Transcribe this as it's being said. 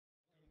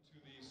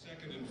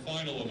Second and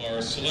final of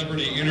our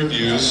celebrity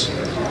interviews,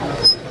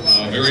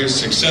 a very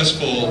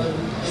successful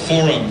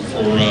forum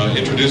for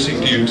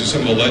introducing you to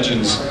some of the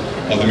legends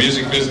of the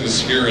music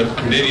business here at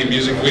Canadian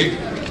Music Week.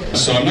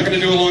 So I'm not going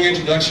to do a long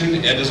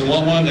introduction. Ed doesn't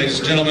want one. Ladies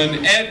and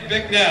gentlemen, Ed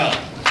Bicknell.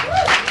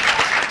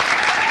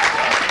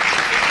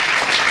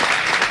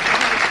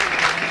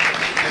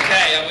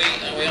 Okay, are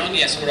we on?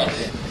 Yes, we're on.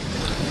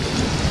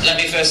 Let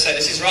me first say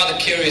this is rather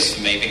curious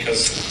for me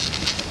because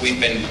we've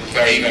been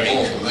very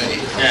for me.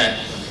 Yeah.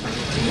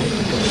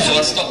 Shall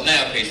I stop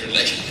now, Peter and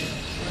Lee?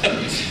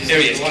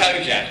 Here he is,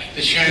 Kojak.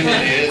 The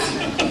chandeliers.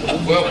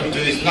 Welcome to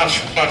this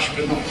lush, plush,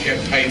 but not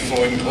yet paid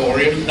for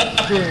emporium.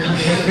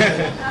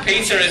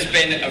 Peter has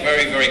been a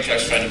very, very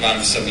close friend of mine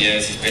for some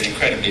years. He's been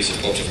incredibly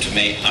supportive to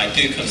me. I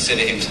do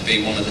consider him to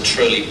be one of the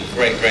truly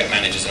great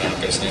managers in our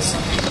business.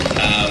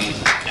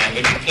 And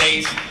would you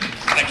please,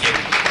 thank you.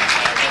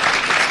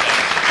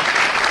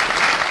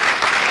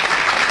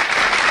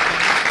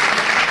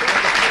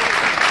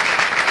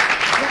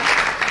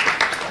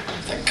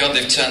 God,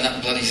 they've turned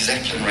that bloody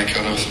Zeppelin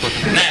record off.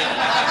 Now.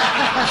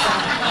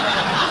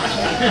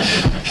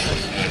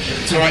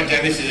 It's alright,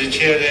 Dennis, there's a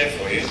chair there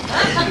for you.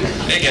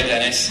 Here you go,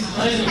 Dennis.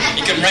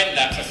 You can rent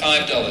that for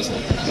 $5.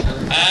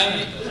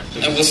 And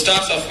we'll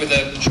start off with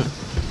a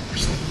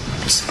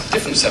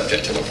different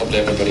subject to what probably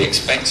everybody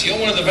expects. You're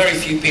one of the very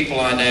few people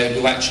I know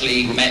who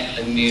actually met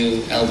and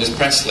knew Elvis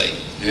Presley.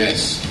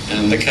 Yes.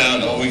 And the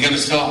Colonel. We're going to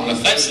start on the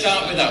faux. Let's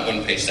start with that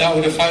one, Peter. Start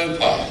with the faux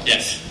pas.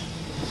 Yes.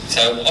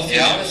 So,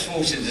 I was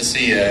fortunate to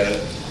see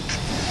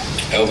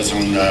Elvis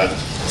on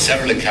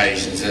several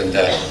occasions, and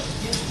the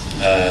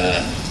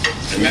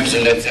members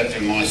of Led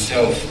Zeppelin and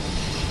myself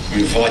were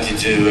invited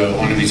to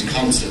one of his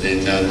concerts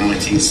in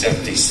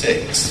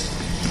 1976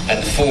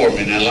 at the Forum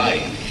in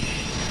LA.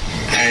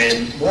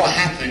 And what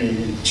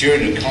happened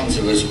during the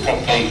concert was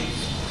probably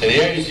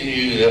the only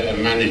you that are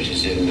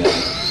managers in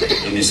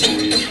this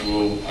audience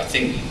will, I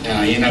think,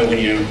 you know when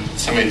you're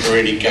something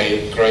really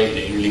great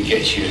that really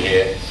gets you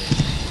here.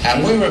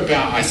 And we were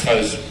about, I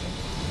suppose,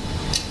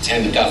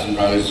 10 a dozen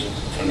rows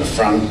from the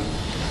front,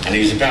 and he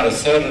was about a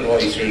third of the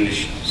way through the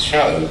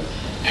show,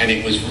 and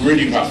it was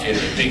really rough. He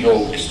had a big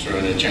orchestra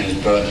and a James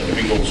Burton, a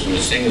big orchestra and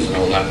the singers and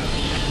all that,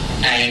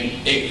 and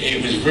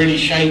it was really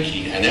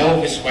shaky, and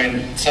Elvis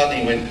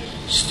suddenly went,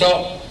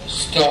 stop,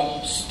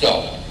 stop,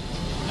 stop,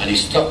 and he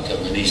stopped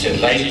them, and he said,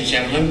 ladies and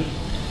gentlemen,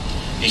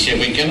 he said,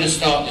 we're going to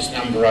start this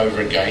number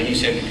over again, he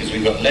said, because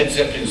we've got Led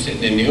Zeppelin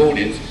sitting in the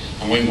audience,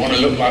 and we want to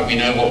look like we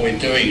know what we're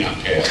doing up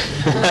here.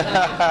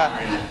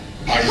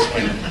 I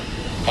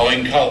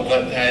went cold,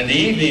 but the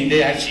evening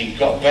did actually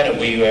got better.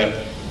 We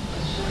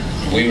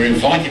were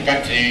invited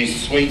back to his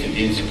suite at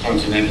the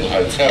Intercontinental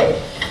Hotel,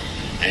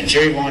 and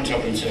Jerry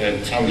Weintraub and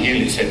Tom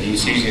Hewlett said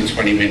it's usually a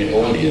 20-minute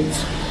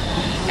audience,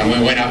 and we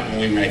went up and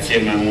we met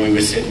him and we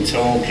were sitting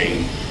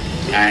talking,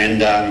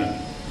 and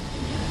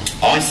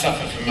I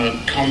suffer from a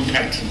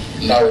compact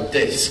lower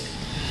disc,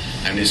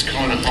 and it's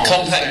kind of hard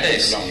compact to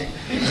disc.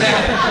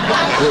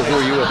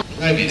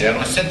 Maybe then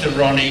I said to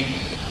Ronnie,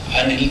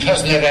 and the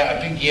person let out a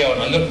big yell,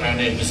 and I looked around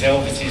and it was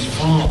Elvis's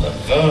father,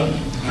 Vernon.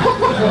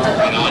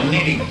 And I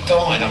nearly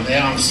died.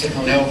 I'm sitting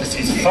on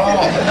Elvis's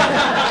father.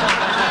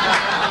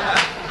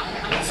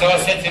 So I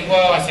said to him,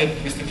 well,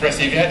 Mr.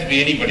 Presley, if it had to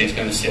be anybody who's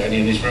going to sit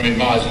in this room, it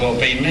might as well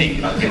be me.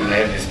 I didn't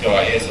have this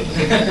guy here, sort of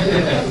thing.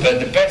 But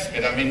the best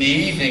bit, the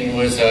evening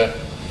was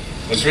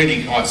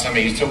really quite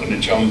something. He was talking to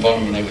John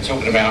Bonham, and they were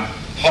talking about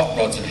hot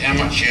rods and how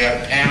much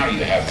power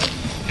you have,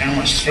 how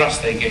much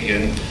thrust they get you.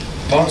 And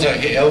Bonzo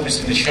hit Elvis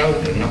in the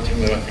shoulder and knocked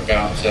him like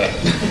about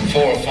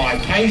 4 or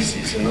 5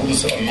 paces, and all the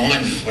sort of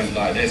mind just went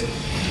like this.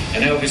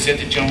 And Elvis said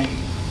to John,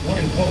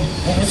 what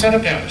was that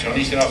about, John?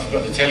 He said, I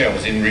forgot to tell you I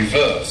was in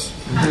reverse.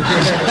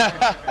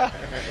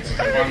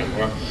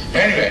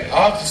 Anyway,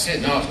 after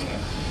sitting on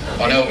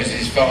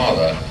Elvis's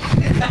father,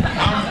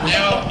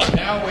 now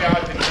we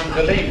are become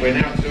the lead. We're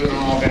now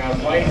 2.5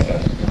 hours later.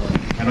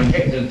 And I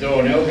get to the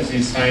door and Elvis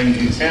is saying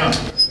it's out.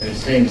 It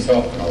seems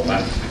off and all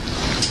that.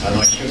 And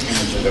I shook him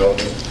to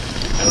Elvis.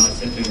 And I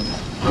said to him,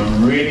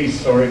 I'm really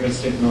sorry for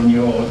sitting on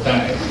your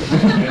day.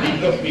 And he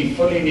looked me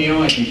fully in the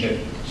eye and he said,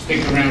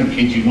 stick around,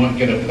 kid, you might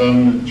get a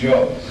permanent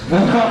job. So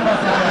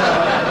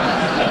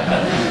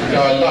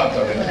I loved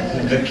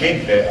it. The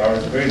kid bit, I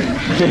was really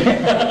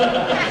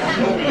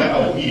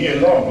all year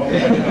long.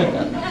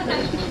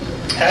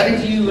 How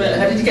did you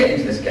get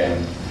into this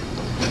game?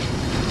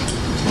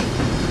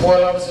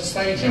 Well, I was a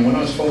stagehand. When I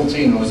was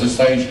 14, I was a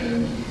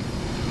stagehand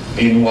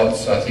in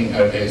what's, I think,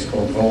 over here is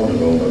called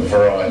vaudeville, but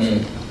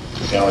variety.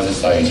 Yeah, I was a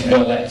stagehand.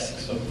 Burlesque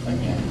sort of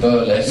thing, yeah.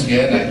 Burlesque,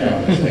 yeah, that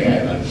kind of thing.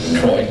 Yeah.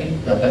 Croydon,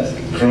 burlesque.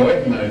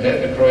 Croydon, no doubt,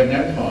 the Croydon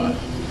Empire.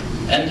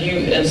 And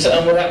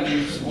what happened?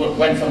 You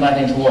went from that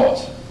into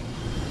what?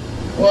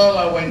 Well,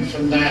 I went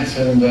from that,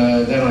 and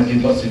then I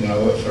did lots of, I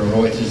worked for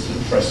Reuters, the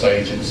press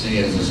agency,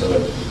 as a sort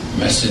of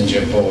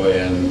messenger boy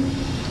and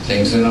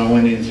things, and I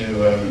went into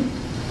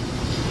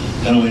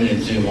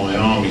my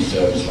army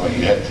service like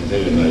you had to do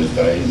in those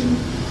days,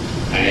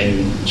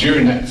 and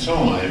during that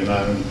time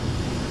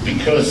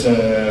because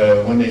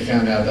when they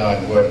found out that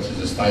I'd worked as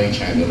a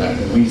stagehand and that,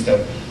 and we used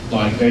to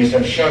they used to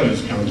have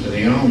shows come to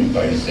the army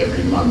base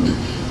every month,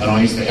 and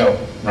I used to help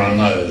run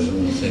those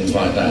and things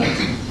like that.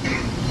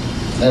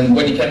 And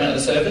when you came out of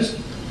the service?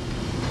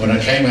 When I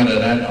came out of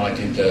that, I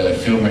did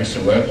film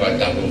extra work. I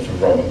doubled for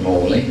Robert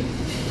Morley.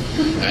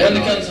 When the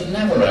Guns of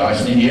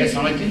Navarone? Yes,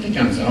 I did the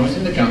Guns. I was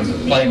in the Guns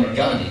of Navarone. Playing a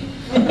gun?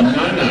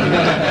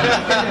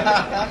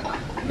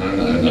 No,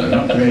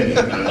 not really.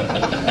 No.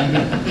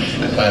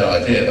 Bad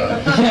idea,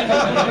 though.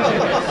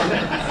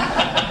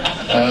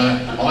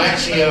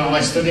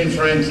 I stood in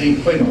for Anthony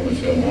Quinn on the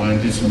film. I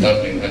did some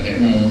doubling for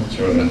him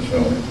during that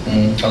film.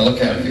 I'll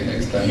look out for you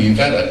next time. You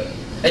better.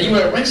 And you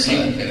were a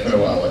wrestler for a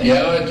while, weren't you?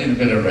 Yeah, I did a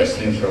bit of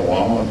wrestling for a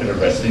while, a bit of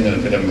wrestling and a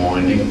bit of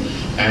minding.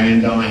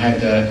 And I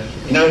had,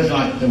 it's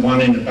like the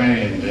one in the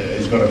band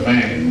who's got a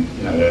van,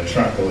 a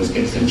truck always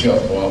gets the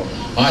job. Well,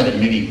 I had a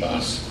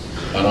minibus,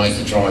 and I used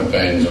to drive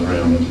vans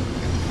around,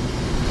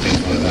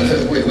 things like that.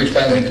 So, which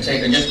band in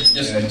particular? Just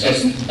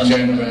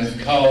general bands.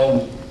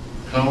 Carl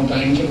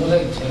Danger, was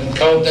it?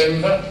 Carl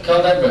Denver?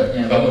 Carl Denver,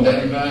 yeah. Carl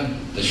Denver,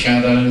 The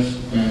Shadows,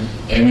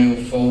 Emil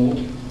Ford.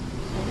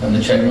 And the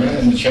Checkmates.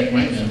 And the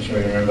Checkmates, I'm sure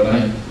you remember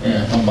that.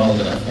 Yeah, I'm old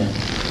enough,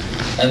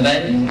 yeah. And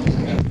then?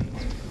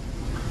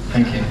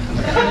 Thank you.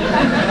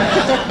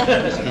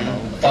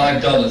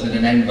 $5 in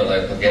an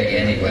envelope will get you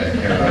anywhere.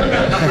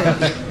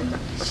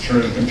 It's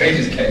true. In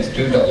Peter's case,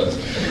 $2.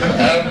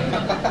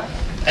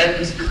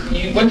 And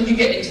when did you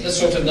get into the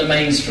sort of the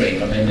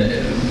mainstream? I mean,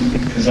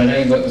 because I know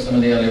you worked with some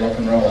of the early rock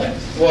and roll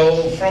acts.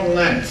 Well, from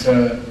that,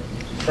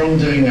 from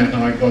doing that,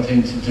 I got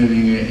into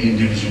doing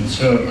individual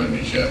tour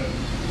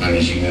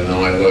managing, and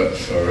I worked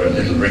for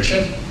Little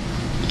Richard.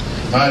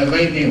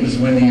 Mainly it was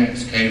when the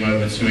acts came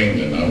over to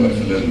England. I worked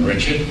for Little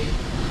Richard.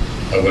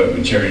 I worked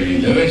with Jerry Lee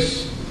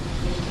Lewis.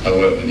 I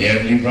worked with the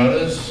Everly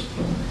Brothers.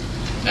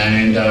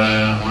 And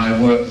I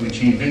worked with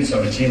Gene Vince. I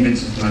was Gene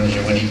Vince's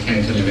manager when he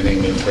came to live in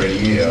England for a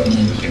year. I was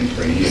with him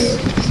for a year.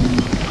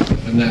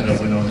 And then I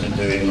went on to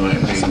doing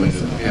being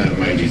with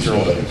major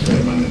tour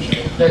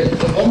manager.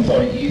 At one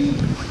point you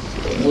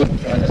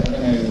worked, I don't know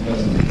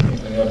whether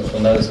the audience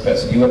will know this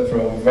person, you worked for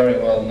a very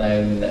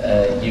well-known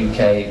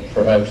UK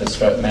promoter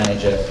stroke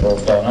manager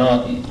called Don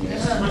Arden.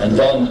 Yes. And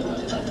Don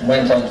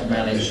went on to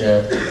manage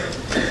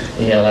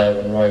ELO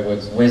and Roy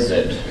Wood's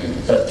Wizard.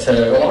 But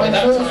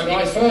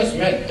I first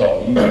met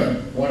Don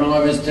when I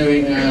was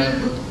doing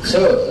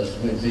tours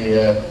with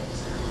the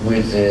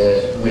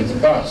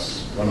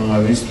bus. When I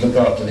used to look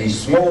after these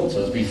small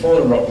tours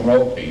before the rock and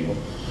roll people,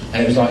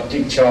 and it was like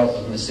Dick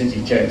Charlton and the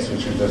City Gents,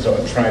 which was a sort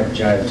of trad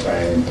jazz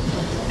band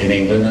in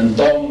England, and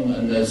Don,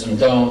 and there's some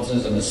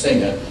dancers and a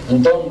singer,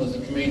 and Don was the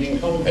comedian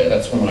compere.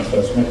 That's when I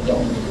first met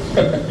Don.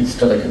 He's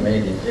still a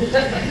comedian. He's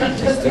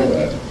still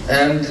there.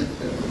 And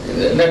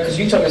no, because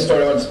you told me a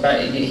story once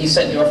about he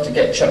sent you off to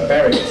get Chuck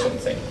Berry or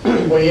something.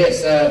 Well,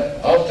 yes.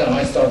 After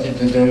I started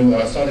to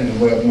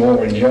work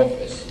more in the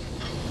office,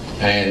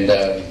 and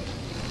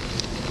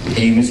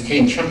he was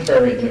keen. Chuck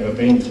Berry had never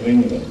been to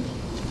England,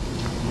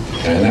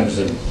 and that was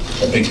a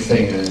big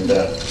thing. And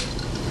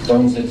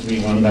Don said to me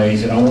one day, he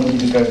said, "I want you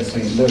to go to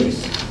St.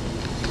 Louis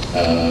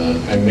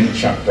and meet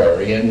Chuck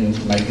Berry and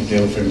make a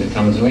deal for him to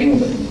come to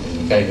England." And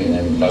he gave me an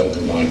envelope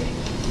with like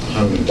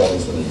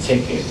 $100 for the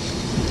ticket.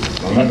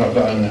 I remember I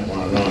got on that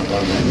one night, it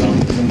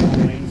was a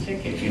morning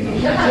ticket, So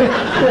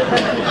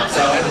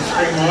I had to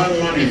spring my own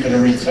money for the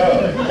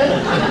return.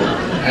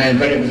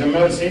 But it was the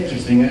most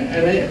interesting,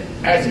 and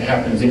as it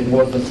happens, it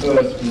was the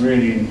first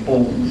really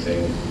important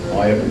thing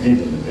I ever did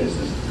in the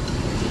business.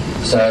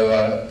 So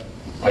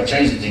I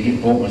changed the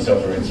ticket, bought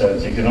myself a return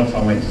ticket, off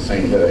I went to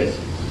St. Louis.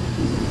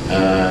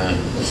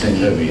 St.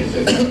 Louis is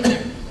a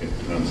good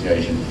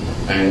pronunciation.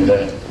 And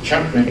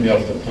Chuck met me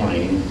off the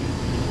plane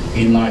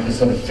in like a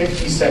sort of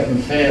 57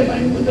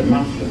 Fairlane with the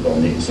muffler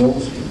gone, the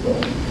exhaust was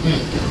gone.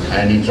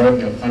 And he drove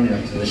me up, funny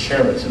enough, to the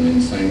Sheraton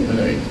in St.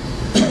 Louis.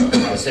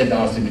 I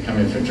asked him to come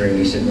in for a drink.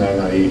 He said,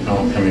 no, you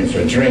can't come in for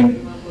a drink.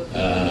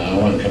 I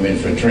won't come in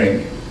for a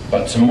drink.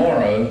 But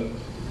tomorrow,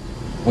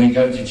 we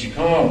go to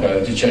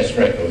Chicago to Chess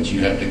Records.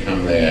 You have to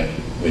come there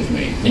with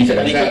me. He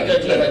couldn't go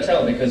to the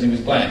hotel because he was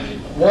black?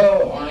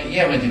 Well, I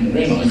didn't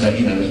realise that.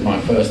 It was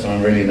my first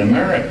time really in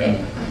America.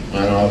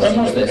 And I was, when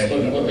was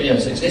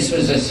this? This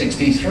was a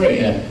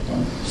 63. Yeah.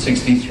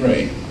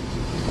 63.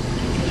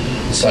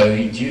 So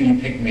he duly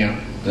picked me up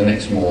the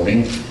next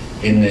morning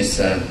in this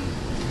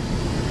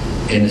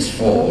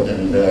Ford,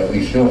 and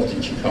we flew off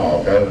to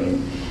Chicago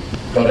and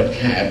got a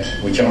cab,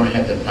 which I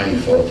had to pay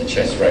for, to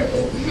Chess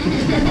Records.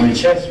 I mean,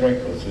 Chess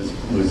Records was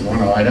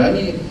one I'd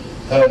only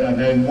heard. I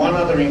know one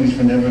other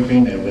Englishman never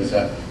been there was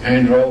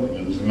Andrew Oldham,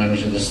 who was the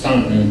manager of the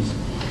Stones.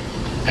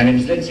 And it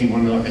was literally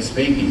one like a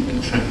speakeasy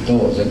with trap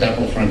doors, a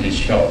double-fronted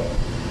shop.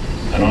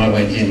 And I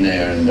went in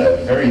there and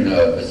very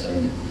nervous,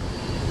 and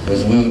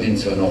was wheeled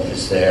into an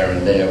office there,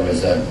 and there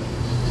was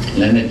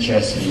Leonard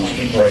Chess in like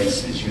the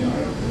braces,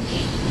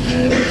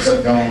 and a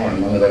cigar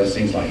and one of those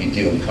things like you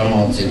deal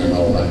cards in and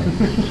all that.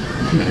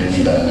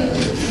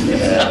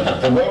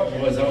 And the work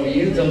was, oh,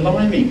 you the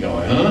limey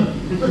guy, huh?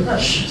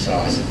 So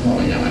I said,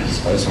 well, you know, I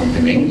suppose I'm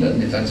from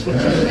England, if that's what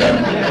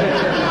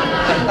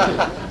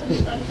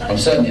I'm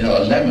certainly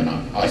not a lemon.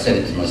 I said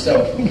it to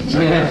myself.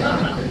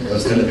 I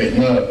was still a bit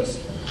nervous.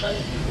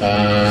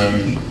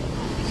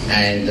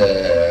 And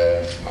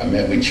I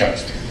met with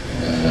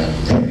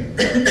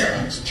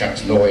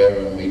Chuck's lawyer,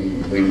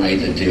 and we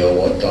made a deal,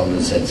 what Don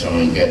had said,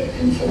 try and get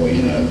him for,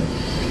 you know.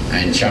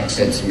 And Chuck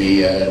said to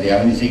me, the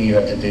only thing you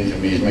have to do for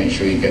me is make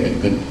sure you get a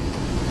good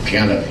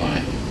piano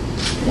player.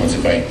 He wants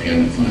a great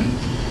piano player.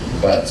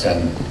 But, I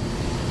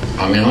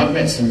mean, I've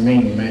met some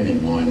mean men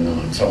in my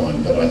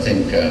time, but I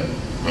think, I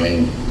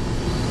mean,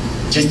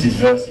 just to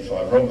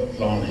diversify, Robert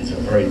Plant is a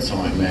very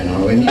tight man.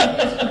 When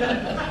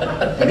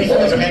he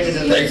first came to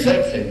the Led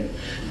Zeppelin,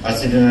 I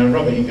said,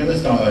 Robert, you're going to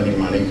start earning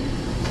money.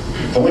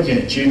 I went in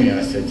at Jimmy,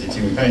 I said to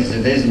Jimmy Page, I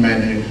said, there's a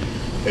man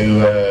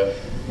who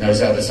knows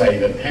how to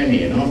save a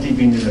penny. And after he'd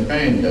been in the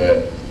band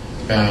about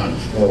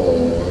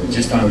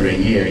just under a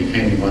year, he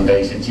came in one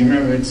day, he said, do you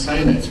remember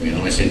saying that to me?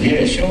 And I said,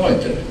 yeah, sure I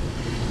do.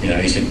 You know,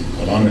 he said,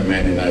 well, I'm the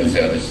man who knows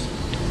how to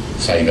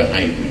save a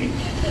halfpenny.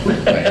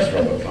 That's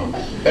Robert Plant.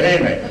 But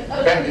anyway,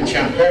 back to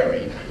Chuck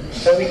Berry.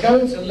 So we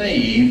go to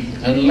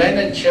leave, and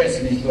Leonard Chess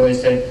and his lawyer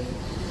said,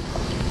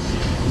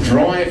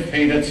 drive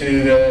Peter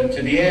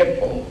to the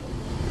airport.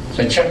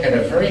 So Chuck had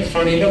a very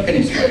funny look in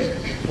his face.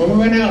 When we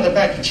went out the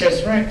back of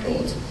Chess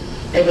Records,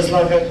 it was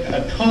like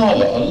a car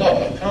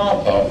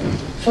park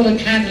full of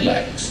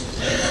Cadillacs.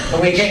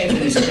 And we get into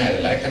this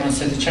Cadillac, and I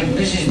said to Chuck,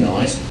 this is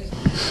nice.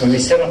 When we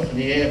set off for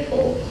the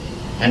airport,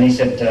 and he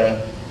said,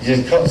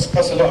 it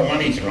costs a lot of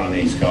money to run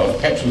these cars.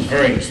 Petrol's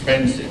very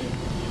expensive.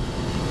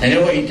 And you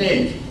know what he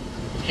did?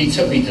 He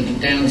took me to the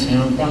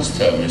downtown bus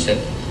terminal and I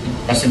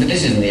said, but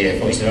this isn't the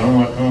airport. He said,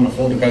 oh, I can't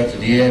afford to go to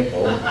the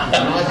airport. And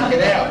I had to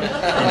get out and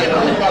get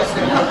on the bus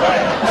in my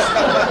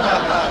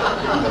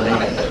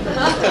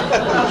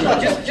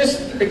bag.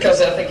 Just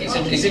because I think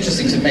it's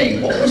interesting to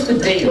me, what was the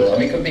deal? I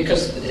mean,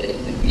 because,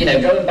 you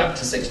know, going back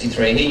to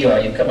 63, here you are,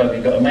 you've come over,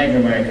 you've got a major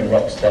American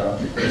rock star,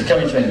 he's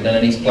coming to England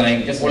and he's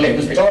playing just... Well, it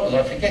was dollars,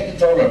 I forget the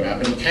dollar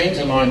amount, but it came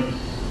to like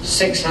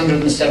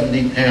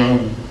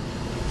 £670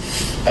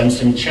 and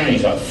some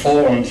change, like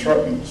 4 on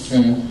threepence,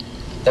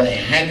 that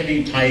had to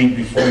be paid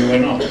before we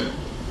went off.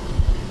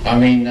 I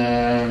mean,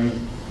 and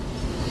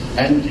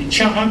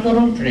Chuck, I got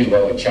on pretty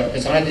well with Chuck,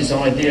 because I had this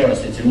idea. I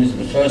said to him, this is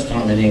the first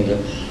time in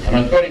England, and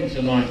I got him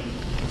to, like,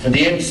 for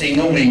the MC,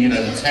 normally, you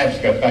know, the tabs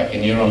go back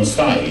and you're on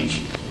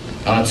stage,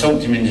 and I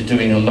talked him into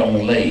doing a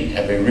long lead,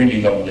 having a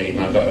really long lead,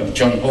 and I got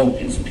John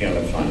Hawkins, a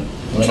piano player.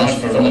 Well,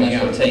 for Roy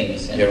Young.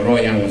 Teams, yeah,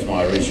 Roy Young was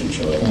my original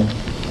choice.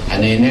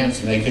 And they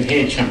announced, and they could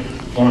hear Chuck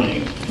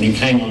playing, and he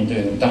came on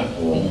doing the duck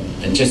wall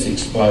and just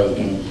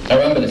exploded. I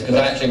remember this because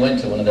I actually went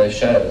to one of those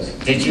shows.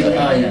 Did you? Oh,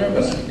 yeah,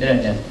 remember that?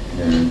 Yeah.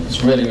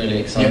 It's really, really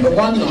exciting. Yeah, but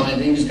one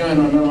night he was going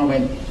on and I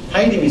went,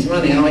 paid him his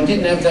money, and I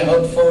didn't have to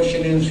hold 4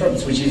 shillings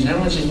threepence, which is, how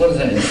much is, what is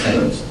that in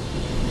cents?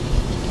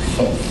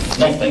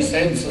 50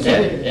 cents or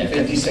something? Yeah.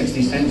 50,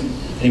 60 cents.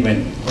 And he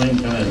went, I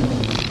ain't going.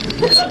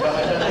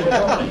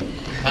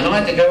 And I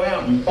had to go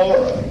out and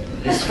borrow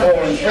this 4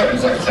 and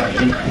threepence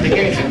exactly to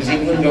get it because he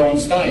wouldn't go on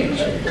stage.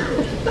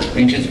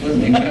 He just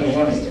wouldn't, he'd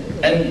go away.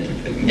 And,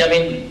 I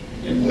mean,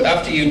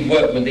 after you'd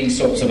worked with these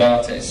sorts of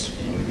artists,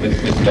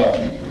 with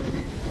Don,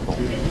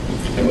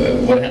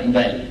 what happened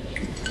then?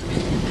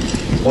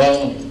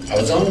 Well, I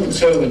was on the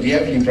tour with the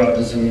Everly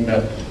Brothers and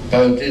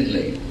Bo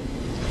Diddley,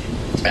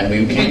 and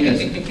we were in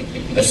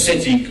a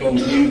city called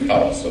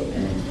Newcastle,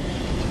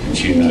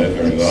 which you know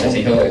very well.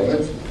 City Hall.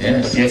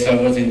 Yes. Yes, I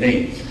was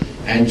indeed.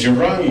 And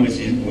Jerome was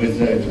Bo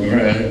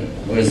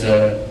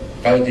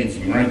Diddley's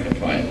maraca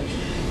player,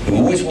 who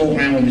always walked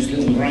around with this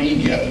little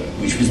radio,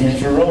 which was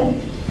never on.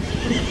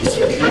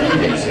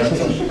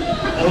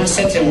 And I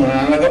said to him, and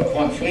I got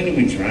quite friendly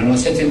with Jerome, and I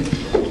said to him,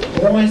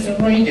 why is the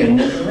radio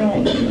never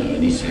on? You know,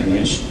 and he said,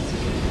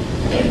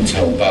 don't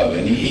tell Bo.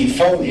 And he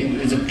folded it,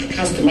 it was a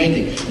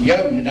custom-made thing. He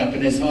opened it up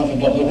and there's half a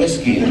bottle of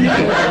whiskey in it.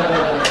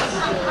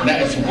 And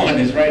that was why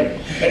there's radio.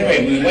 But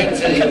anyway, we went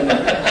to...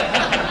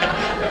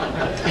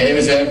 It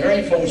was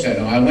very fortunate.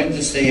 I went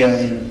to see...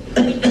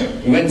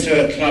 we went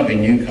to a club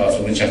in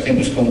Newcastle, which I think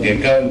was called the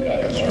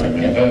Go-Go, if I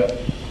remember.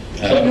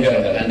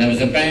 And there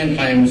was a band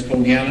playing, it was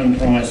called the Alan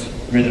Price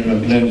Rhythm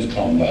and Blues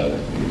Combo.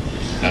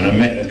 And I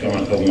met a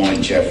guy called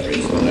Mike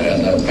Jeffries, and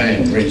the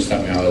band really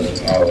stuck me. I was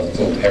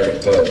called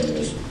Eric Burton,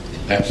 was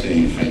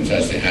absolutely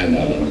fantastic, and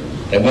Alan.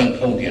 They weren't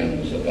called the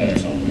Animals at that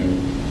time.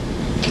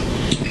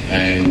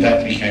 And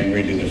that became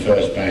really the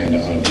first band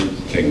that I did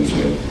things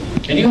with.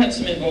 And you had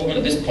some involvement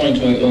at this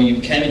point, or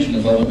you came into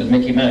involvement with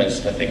Mickey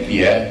Mouse, I think.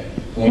 Yeah.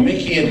 Well,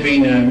 Mickey had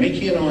been,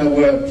 Mickey and I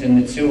worked in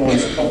the Two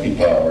Eyes Coffee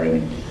Bar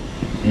in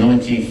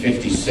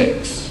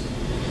 1956.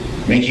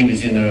 Mickey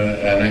was in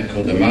an act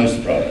called the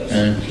Most Brothers,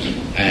 and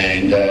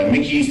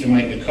Mickey used to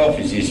make the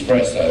coffees, the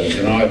espressos,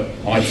 and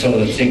I saw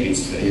the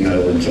tickets, you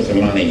know, and took the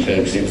money for,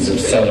 because it was a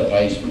cellar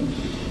basement.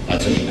 I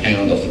took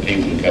 £1 off the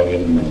people who go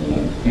in and all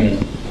that.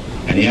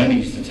 And he only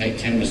used to take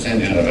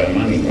 10% out of our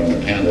money, from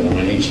a pound a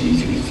night each. He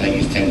used to take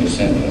his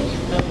 10%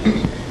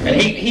 off. And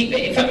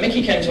he, in fact,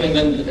 Mickey came to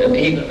England.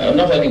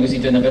 Not only was he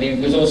doing it, but he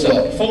was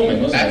also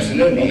performing, wasn't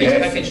Absolutely, he? yes.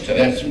 Package to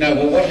it. No,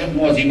 well, what happened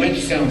was he went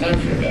to South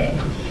Africa,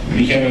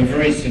 became a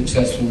very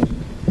successful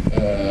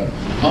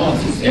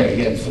artist there.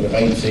 He had sort of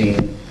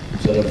 18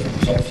 sort of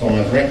top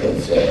 5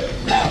 records there.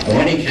 And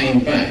when he came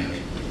back,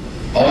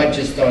 I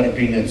just started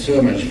being a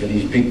tour manager for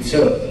these big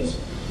tours.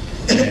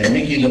 And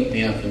Mickey looked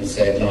me up and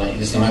said, like,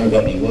 listen, I haven't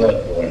got any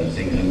work or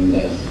anything, and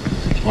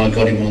I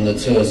got him on the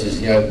tours as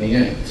the opening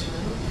act,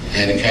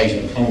 and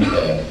occasional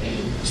compere,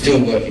 still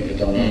working for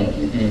Don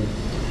Arden.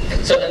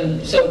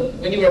 So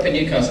when you were up in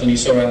Newcastle and you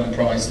saw Alan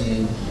Price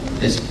and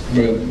this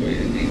group,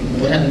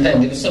 what happened then?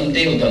 There was some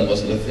deal done,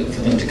 wasn't there,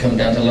 for them to come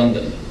down to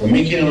London? Well,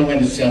 Mickey and I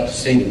went out to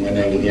see them when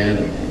they were the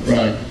Animals.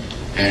 Right.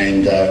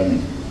 And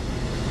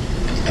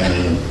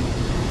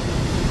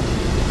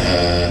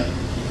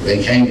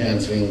they came down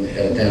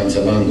to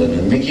London,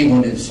 and Mickey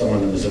wanted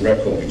someone that was a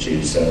record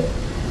producer,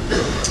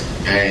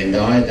 and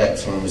I at that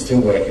time was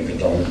still working for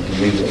Don,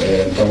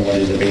 and Don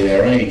wanted to be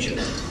their agent,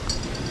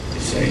 you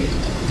see.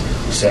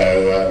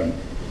 So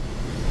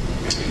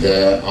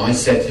I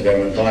said to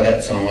them, and by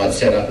that time I'd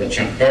set up the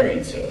Chuck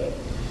Berry tour,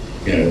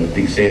 you know, the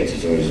big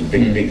theatres, it was a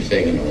big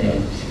thing and all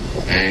that.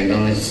 And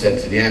I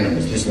said to the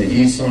Animals, listen, if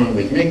you sign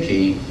with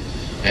Mickey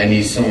and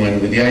you sign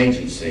with the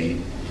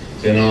agency,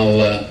 then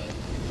I'll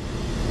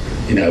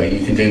you know,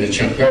 you can do the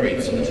Chuck Berry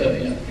tour,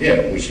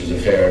 yeah, which was a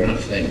fair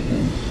enough thing,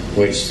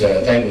 which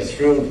they were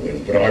thrilled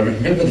with. But I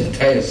remember the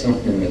day of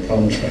signing the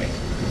contract.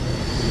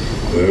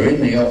 We were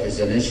in the office,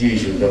 and as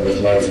usual, there was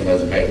loads and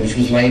loads of paper, which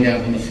was laid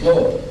out on the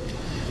floor.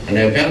 And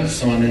they were about to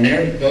sign, and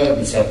Eric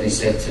Burton suddenly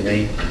said to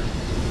me,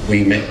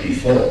 we met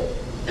before.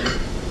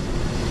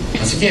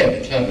 I said, yeah,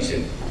 the club. He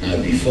said,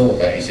 no, before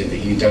that. He said, but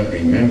you don't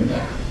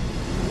remember.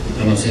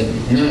 And I said,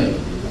 no,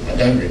 I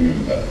don't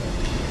remember.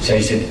 So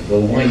he said,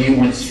 well, why you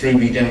once threw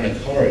me down a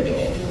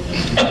corridor?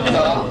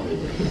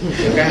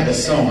 We're about to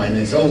sign,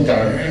 it's all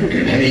done.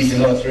 And he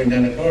said, I threw him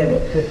down the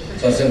corridor.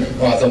 So I said,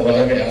 well, I thought, well,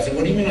 okay. I said,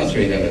 what do you mean I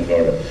threw him down the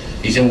corridor?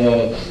 He said,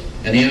 well,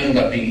 and he owned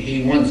up,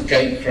 he once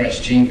gate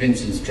crashed Gene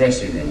Vincent's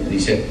dressing room. And he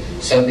said,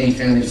 suddenly he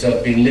found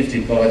himself being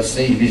lifted by the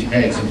seat of his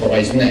pants and by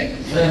his neck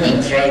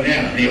and thrown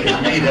out. And it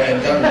was me that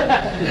had done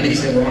it. And he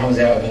said, well, I was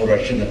out of order,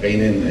 I shouldn't have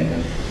been in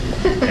there.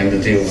 And the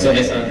deal. So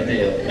they signed the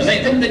deal.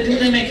 And didn't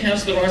they make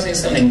House of the Rising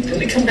Sun? Didn't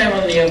they come down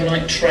on the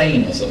overnight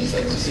train or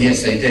something?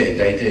 Yes, they did.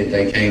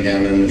 They came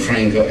down, and the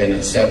train got in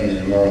at 7 in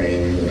the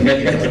morning. And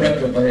made the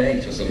record by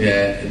 8 or something.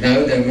 Yeah,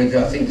 no, I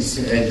think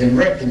the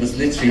record was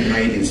literally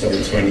made in sort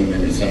of 20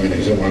 minutes. I mean, it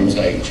was a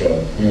one-take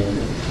job.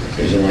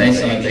 It was a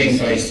one-take.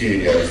 Kingsway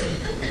Studios.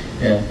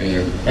 Yeah.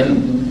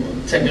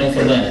 And take me on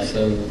from there.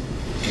 So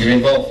you're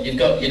involved.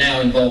 You're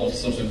now involved,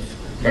 sort of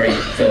very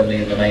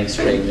firmly in the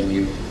mainstream, and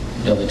you've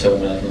done the tour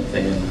management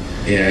thing.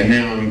 Yeah,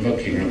 now I'm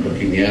booking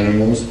the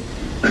Animals,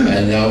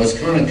 and I was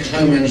kind of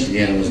co-managing the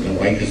Animals in a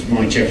way because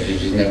Mike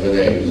Jeffries was never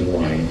there; he was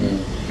away.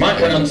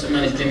 Mike went on to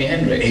manage Jimi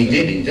Hendrix. He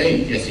did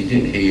indeed, yes, he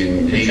did. He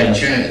and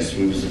Chaz,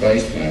 who was the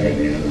bass player in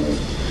the Animals,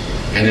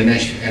 and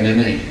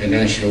a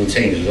national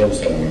team was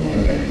also one of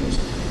my bands.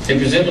 So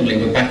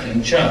presumably were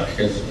backing Chuck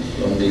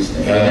on these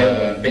things.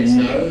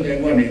 No,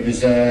 they weren't. It was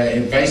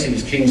basically it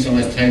was King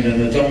Size Taylor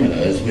and the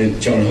Dominoes with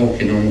John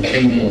Hawking on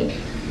keyboard.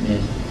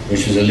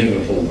 Which was a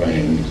Liverpool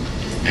band,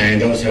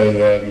 and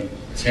also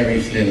Terry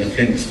Flynn and the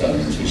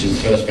Flintstones, which is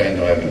the first band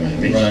I ever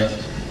managed, right.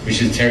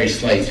 Which is Terry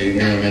Slater, who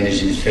now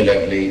manages Phil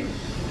Everly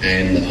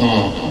and the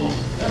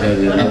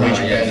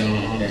Norwegian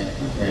band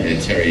Yeah,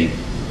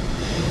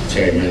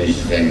 Terry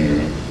manages them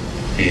now.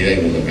 They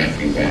were the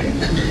backing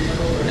band.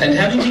 And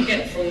how did you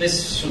get from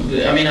this?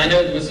 I mean, I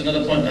know there was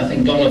another point. I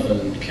think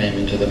Donovan came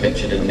into the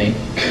picture, didn't he?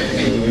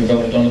 Were you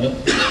involved with Donovan?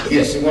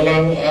 Yes. Well,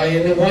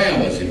 in a way,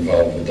 I was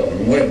involved with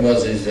Donovan. What it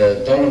was is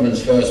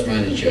Donovan's first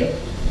manager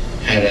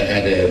had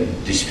a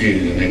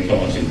dispute and they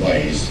parted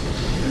ways,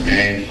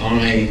 and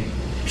I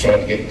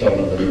tried to get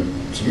Donovan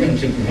I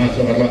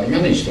thought I'd like to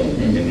manage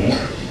Donovan, you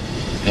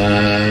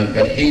know.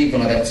 But he,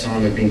 by that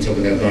time, had been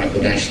talking to a guy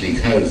called Ashley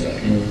Koza.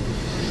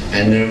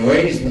 And the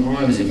reason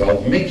I was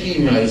involved, Mickey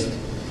Most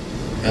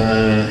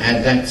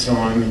at that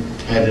time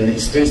had an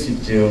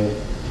exclusive deal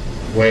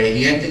where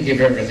he had to give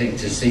everything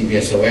to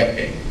CBS or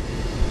Epic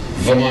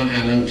via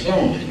Alan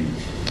Klein.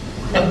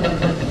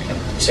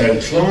 So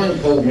Klein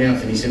called me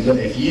up and he said, look,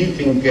 if you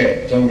can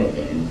get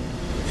Donovan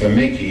for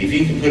Mickey, if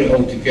you can put it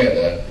all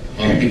together,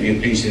 I'll give you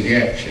a piece of the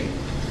action.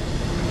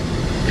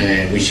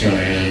 And which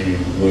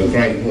were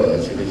great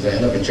words, but it was a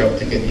hell of a job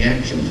to get the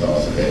action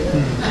part of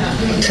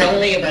it. Tell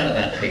me about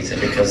that, Peter,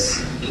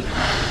 because...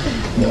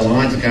 Well,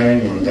 I had to go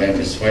in one day and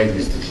persuade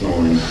Mr.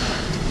 Klein.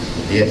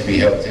 He had to be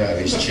helped out of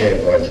his chair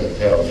by his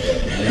lapels,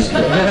 but this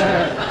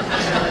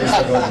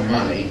had all the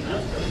money.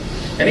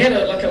 And he had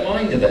like a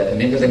minder there, didn't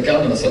he, with a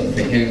gun or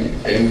something,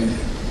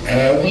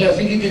 well, I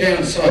think he did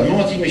outside.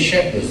 Marty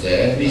Machette was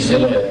there. And he's a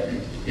lawyer.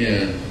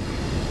 Yeah.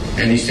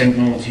 And he sent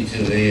Marty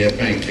to the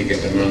bank to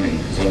get the money,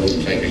 because I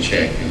wouldn't take a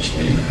cheque,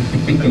 actually.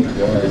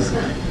 Wise.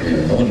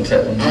 I wouldn't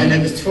take one. And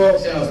it was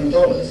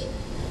 $12,000,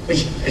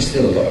 which is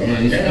still a lot of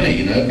money today,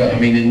 you know, but I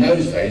mean, in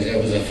those days,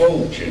 there was a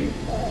fortune.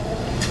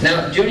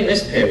 Now, during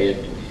this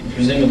period,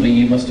 presumably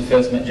you must have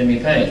first met Jimmy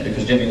Page,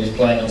 because Jimmy was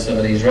playing on some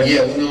of these records.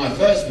 Yeah, well, no, I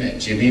first met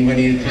Jimmy when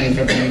he was playing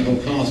for a band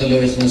called Carter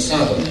Lewis and the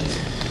Southerners,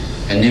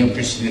 and Neil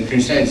Christian and the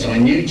Crusaders. So I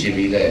knew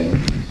Jimmy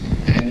then,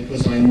 and of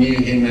course I knew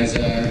him as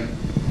a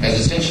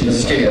session As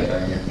a studio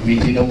player. player, yeah. We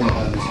did all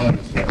my own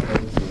Thomas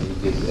records,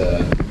 and we did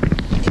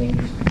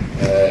Kings.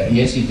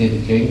 Yes, he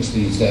did the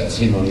Kings. That's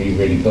him on You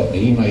Really Got Me.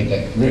 He made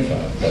that riff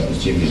up. That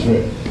was Jimmy's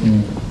riff.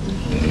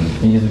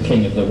 He is the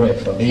king of the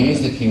riff. He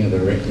is the king of the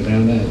riff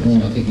without that.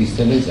 I think he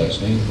still is,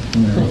 actually.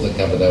 Off the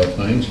cover they were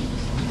playing.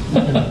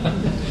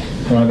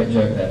 Private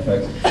joke there,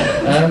 folks.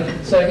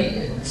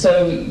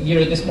 So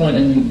you're at this point,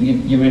 and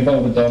you're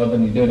involved with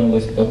Donovan, you're doing all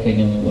this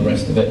booking and all the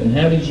rest of it. And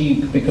how did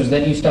you? Because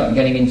then you start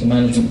getting into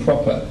management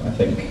proper, I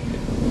think,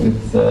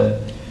 with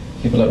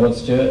people like Rod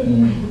Stewart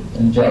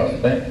and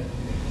Jack Beck.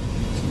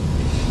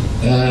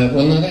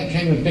 Well, no, that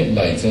came a bit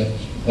later.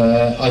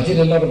 I did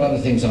a lot of other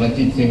things. I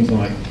did things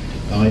like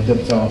I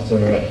looked after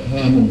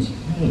Herman's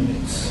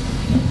Hermits.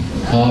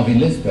 Harvey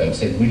Lisberg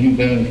said, "Will you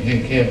go and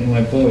take care of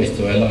my boys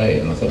to LA?"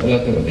 And I thought, well,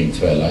 I've got to be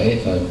to LA,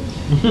 so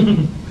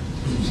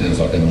sounds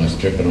like a nice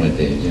trip, and I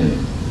did, yeah.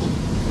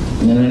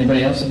 And then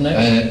anybody else of note?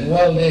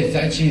 Well, there's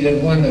actually the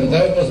one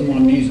that wasn't my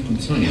musical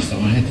taste, so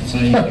I had to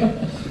take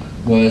it.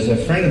 Was a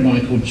friend of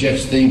mine called Jeff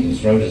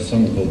Stevens wrote a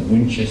song called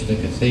Winchester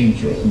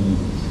Cathedral,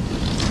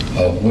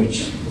 of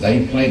which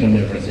they played on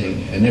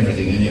everything, and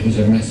it was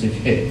a massive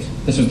hit.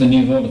 This was the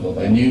New Vaudeville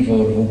band? A New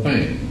Vaudeville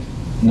band,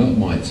 not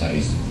my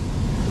taste.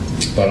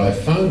 But I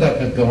phoned up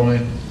a guy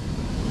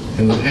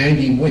who was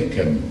Andy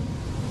Wickham,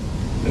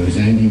 who was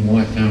Andy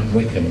Wipeout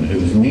Wickham, who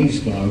was an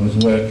East guy who was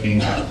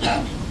working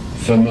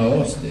for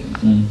Mo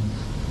Austin.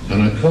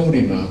 And I called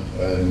him up,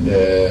 and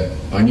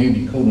I knew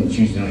he'd called on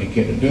Tuesday night, he'd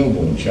get the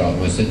Billboard chart,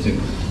 and I said to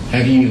him,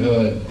 "Have you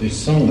heard this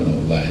song and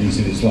all that?" And he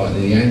said, "It's like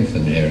the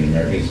anthem here in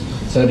America. It's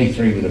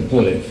 33 with a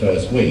bullet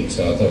first week."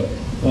 So I thought,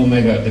 well,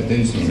 maybe I could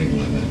do something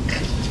like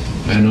that.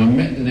 And I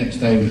met the next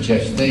day with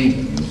Jeff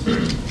Stevens,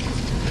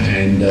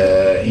 and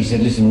he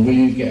said, "Listen, will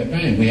you get a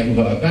band? We haven't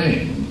got a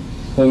band."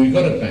 Well, we've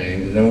got a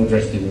band, they're all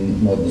dressed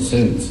in modern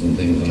suits and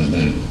things like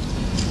that.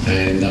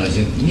 And I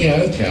said,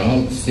 "Yeah, okay,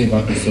 I'll see if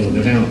I can sort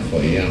it out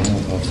for you."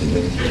 I'll see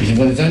it. He said,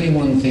 "Well, there's only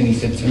one thing." He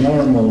said,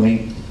 "Tomorrow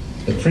morning,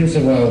 the Prince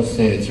of Wales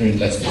Theatre in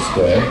Leicester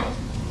Square,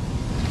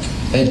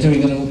 they're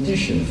doing an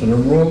audition for the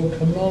Royal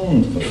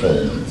Command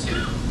performance."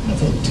 I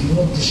thought, "Do you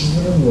audition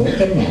for the Royal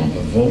Command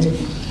performance?"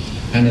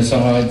 And so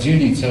I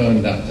duly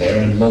turned up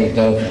there, and Lord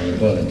Delphine and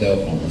Bernard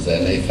Delphine was there,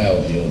 and they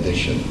failed the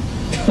audition.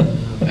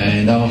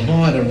 And I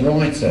hired a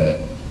writer,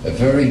 a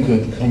very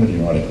good comedy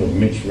writer called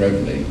Mitch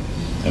Revley,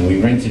 and I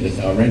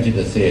rented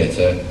a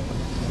theatre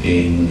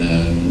in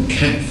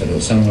Catford or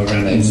somewhere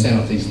around there, in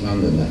South East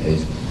London, that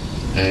is.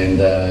 And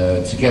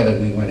together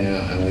we went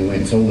out and we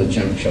went to all the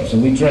junk shops,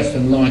 and we dressed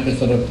them like a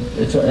sort of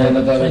one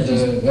of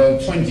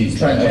those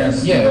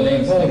 20s, yeah,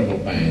 a vaudeville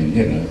band,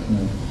 you know.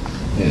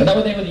 Yeah. But that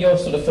was they were your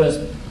sort of first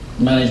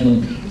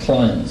management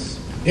clients?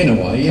 In a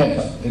way, yes.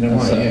 Proper, In a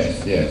way,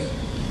 such. yes.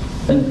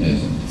 And,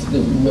 Yes.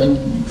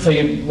 and so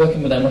you're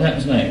working with them, what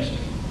happens next?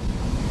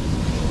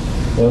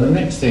 Well, the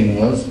next thing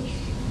was,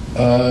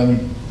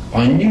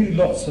 I knew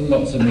lots and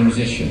lots of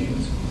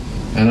musicians,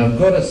 and I've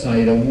got to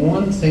say, the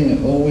one thing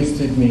that always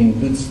stood me in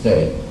good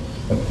stead,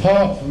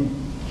 apart from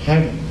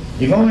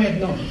if I had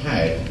not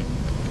had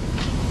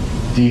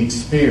the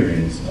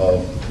experience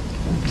of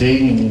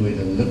dealing with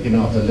and looking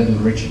after Little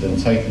Richard and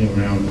taking him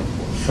around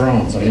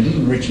France. I mean,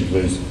 Little Richard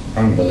was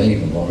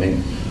unbelievable. I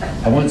mean,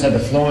 I once had to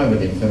fly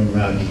with him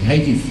from, he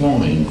hated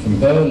flying, from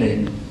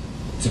Berlin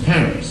to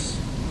Paris.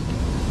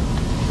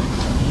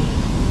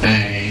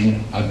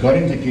 And I got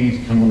him to agree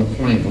to come on a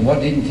plane, but what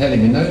I didn't tell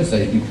him in those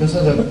days, because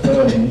of the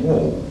Berlin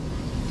Wall,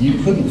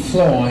 you couldn't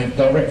fly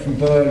direct from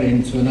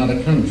Berlin to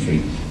another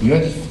country. You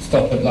had to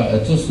stop at like a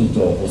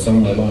Dusseldorf or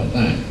somewhere like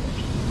that.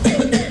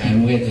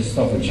 And we had to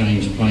stop and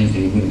change planes,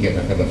 and he wouldn't get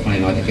back on the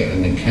plane. I had to get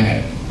in a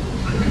cab.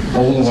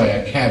 All the way,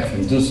 a cab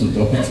from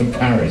Dusseldorf to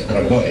Paris, but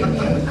I got him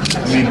there.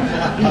 I mean,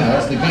 you know,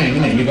 that's the game,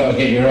 isn't it? You've got to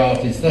get your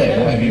artist there,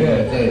 whatever you've got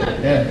to do.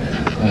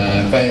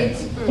 Yeah. But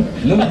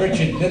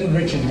Little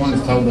Richard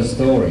once told a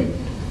story.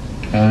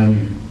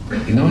 In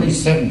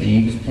 1970,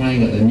 he was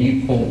playing at the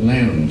Newport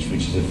Lounge,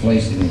 which is a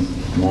place in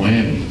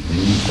Miami, the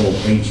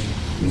Newport Beach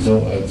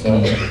Resort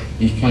Hotel.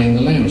 He's playing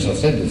the lounge. So I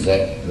said to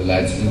the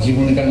lads, I said, "Do you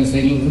want to go and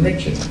see Little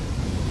Richard?"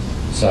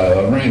 So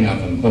I rang up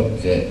and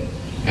booked it.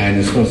 And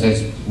of course,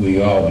 as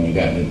we are when you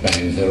go with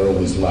bands, they're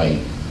always late.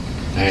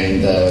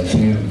 And,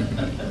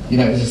 you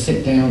know, it was a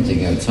sit-down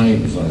thing at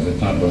tables like the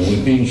club, and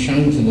we're being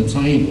shown to the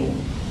table.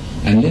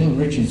 And Little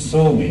Richard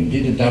saw me and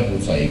did a double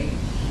take.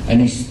 And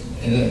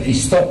he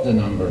stopped the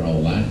number and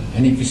all that.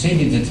 And he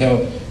proceeded to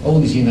tell all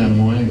this, you know,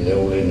 Miami, they're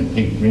all in the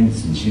pink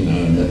rinses, you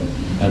know,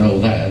 and all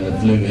that, and the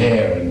blue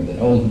hair, and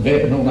whole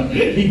bit and all that.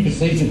 He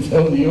proceeded to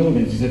tell the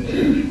audience, he said,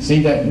 see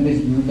that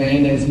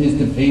man, there's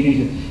Mr.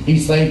 Peavy, he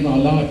saved my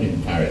life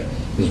in Paris.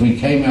 Because we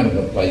came out of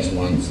a place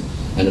once,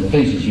 and the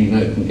police, as you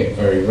know, can get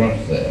very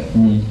rough there.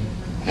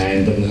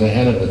 And there was a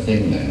hell of a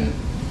thing there.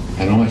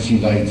 And I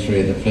actually laid 3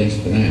 of the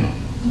policemen out.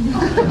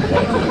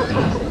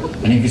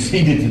 And he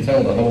proceeded to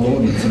tell the whole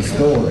audience his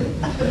story.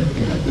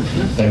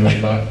 They were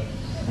like,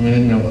 I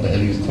didn't know what the hell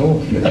he was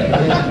talking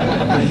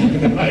about. You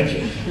can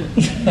imagine.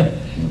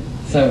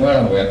 So where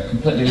are we? I'm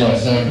completely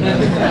lost. So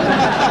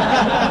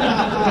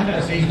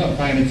he's not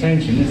paying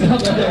attention, is he?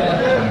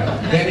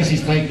 Dennis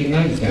is taking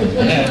notes down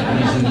there.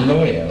 He's a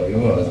lawyer, or he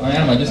was. I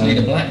am, I just need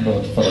a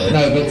blackboard to follow.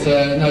 No, but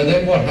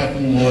then what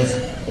happened was,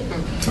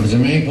 there was a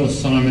man called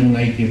Simon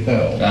Napier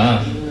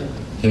Bell,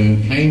 who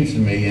came to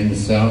me and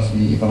asked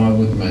me if I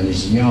would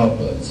manage the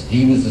Yardbirds.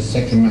 He was the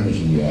second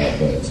manager of the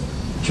Yardbirds.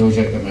 George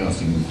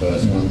Eccleston was the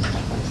first one.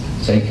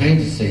 So he came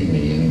to see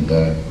me, and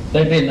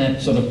they'd be in their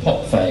sort of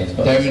pop phase.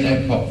 They were in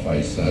their pop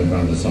phase, so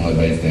run the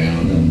sideways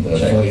down and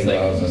 40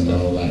 Love and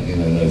all that, you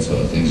know, those sort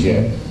of things,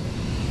 yeah.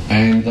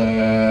 And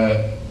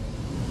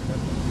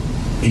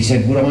he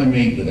said, would I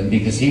meet with them?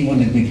 Because he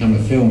wanted to become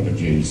a film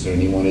producer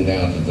and he wanted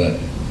out of the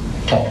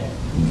pop,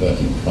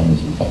 inverted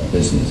commas, pop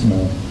business.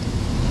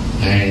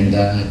 And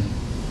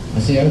I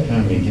said, okay,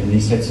 I'll meet him. And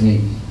he said to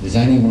me, there's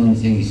only one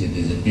thing, he said,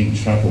 there's a big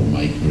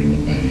troublemaker in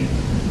the band.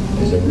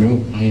 There's a real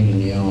pain in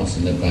the arse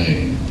in the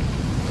band.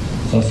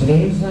 So I said, oh,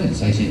 who's that?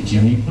 So he said,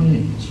 Jimmy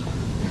Page.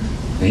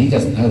 And he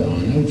doesn't know that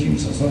I know Jimmy.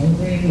 So I said, oh,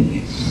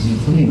 really?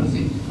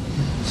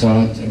 So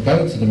I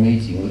go to the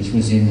meeting, which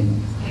was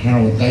in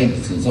Harold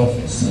Davidson's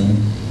office.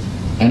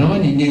 And I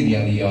only knew the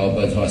other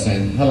Yardbirds by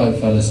saying, hello,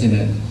 fellas, in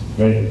at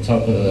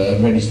top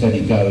of Ready,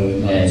 Steady, Go.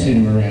 And I'd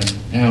seen them around,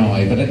 how are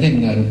you? But I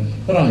didn't know them.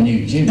 But I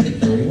knew Jimmy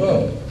very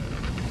well,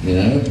 you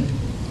know.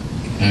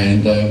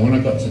 And when I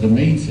got to the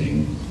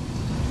meeting,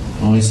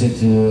 I said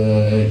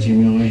to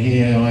Jimmy, I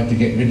hear I have to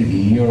get rid of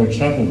you. You're a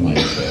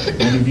troublemaker.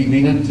 What have you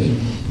been up to?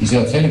 He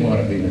said, I'll tell you why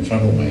I've been a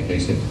troublemaker. He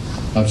said,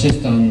 I've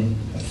just done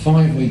a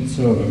 5-week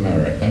tour of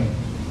America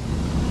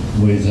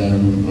with, I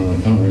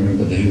can't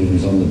remember who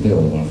was on the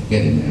bill, I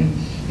forget it now.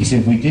 He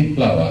said, we did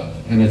blow up,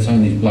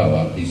 Anatoni's blow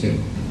up. He said,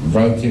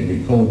 wrote it,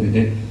 recorded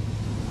it,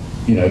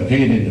 you know,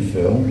 appeared in the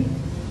film.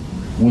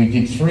 We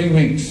did 3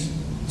 weeks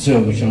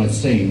tour, which I'd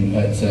seen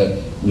at,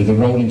 with the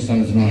Rolling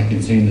Stones and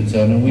Ike Tina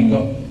Turner, and we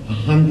got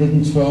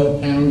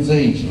 £112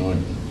 each. And I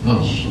went,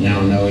 oh, now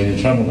I know he's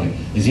a troublemaker.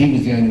 Because he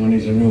was the only one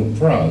who's a real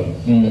pro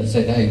that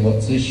said, hey,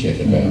 what's this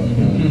shit about?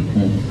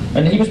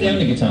 And he was the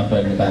only guitar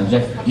player in the band,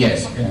 Jeff?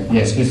 Yes,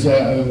 yes, because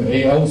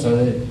he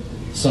also,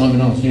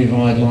 Simon asked me if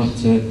I'd like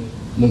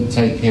to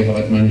take care if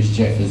I'd manage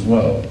Jeff as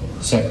well,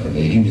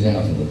 separately. He was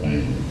out of the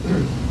band.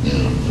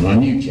 And I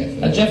knew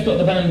Jeff. Jeff got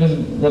the band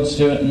with Rod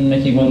Stewart and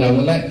Mickey Walker? No,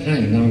 well that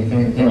came. No, I'm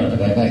coming to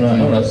that. Right,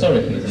 all right,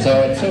 sorry, Peter. So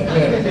I took...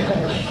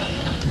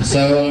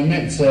 So I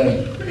met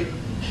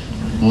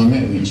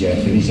with Jeff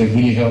and he said,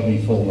 will you help me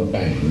form a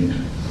band?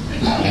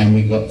 And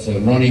we got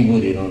Ronnie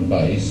Wood in on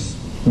bass,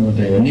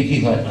 Nicky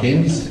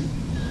Hopkins,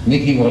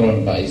 Nicky Waller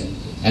on bass,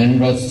 and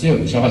Rod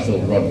Stewart, which I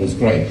thought Rod was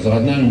great, because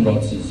I'd known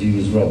Rod since he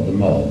was Rob the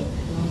Mob.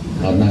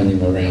 I'd known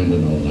him around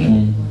and all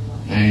that.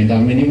 And I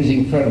mean, it was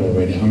incredible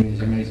really. I mean, it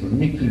was amazing.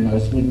 Mickey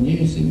most wouldn't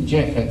use him.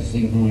 Jeff had to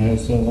sing High Ho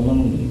Silver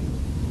Lining.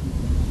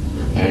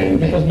 And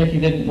because Mickey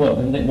didn't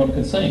think Rod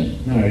could sing?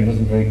 No, he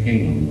wasn't very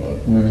keen on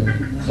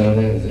Rod. So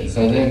there was it.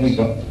 So there we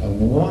got a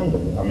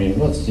wonderful, I mean,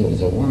 Rod Stewart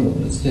is a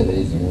wonderful, it still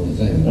is and always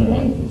is, a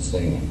wonderful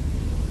singer,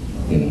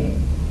 you know.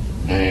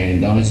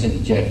 And I said to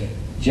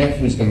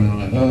Jeff was going to,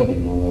 I heard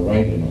him on the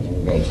radio, and I was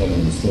going to go tell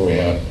him the story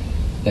how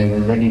they were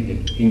ready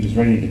to, he was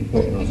ready to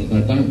quit, and I said,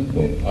 no, don't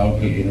quit, I'll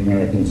give you an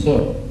American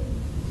tour.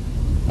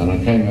 And I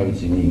came over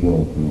to New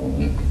York and all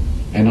that,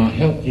 and I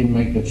helped him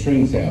make the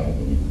Truth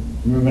album.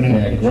 Remember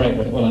that? Yeah, great.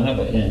 Well, I have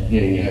it, yeah.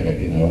 Yeah, you have it,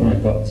 you know. I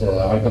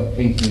got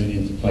Keith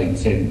Moon to play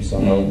tennis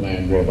on Old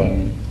Man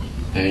River,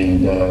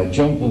 and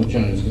John Paul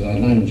Jones, because I'd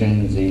known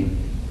Jonesy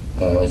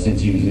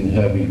since he was in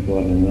Herbie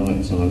Gordon and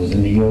Nighttimers,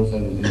 and he also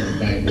was in the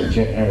band with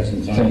Jet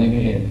Harrison. Tony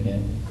Meehan, yeah.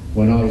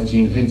 When I was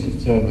Gene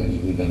Vincent's tour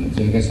manager, we'd done it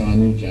too. I guess I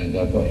knew Jones.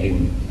 I got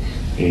him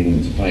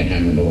in to play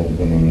Hammond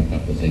organ on a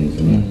couple of things,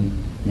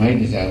 and made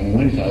this album,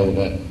 went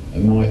over,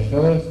 and my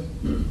first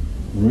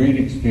real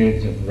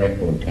experience of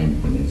record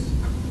companies,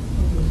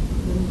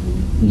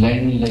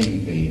 Len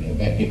Levy of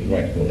Epic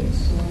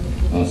Records.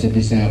 I said,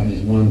 this album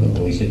is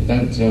wonderful. He said,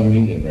 don't tell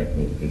me the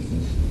record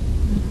business.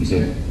 He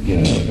said, you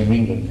know, from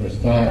England for a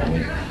start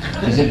with.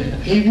 He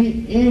said, if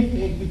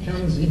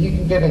you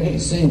can get a hit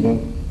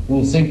single,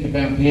 we'll think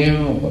about the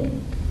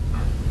album.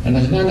 And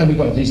I said, no, we've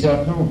got to. He said,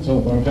 I can't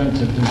talk, I'm going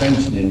to a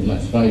convention in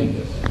Las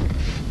Vegas.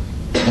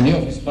 And the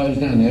office closed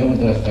down, they all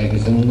went to Las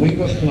Vegas, and we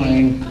were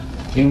playing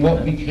in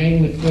what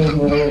became the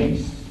Fillmore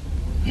East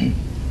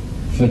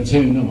for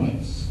 2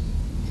 nights.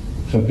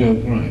 For Bill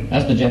Graham.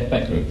 As the Jeff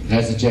Beck group.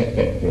 As the Jeff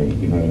Beck group,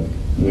 you know,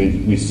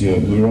 with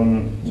Stuart. We were on,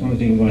 I'm trying to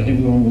think, I think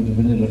we were on with the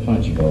Vanilla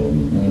Fudge Bowl.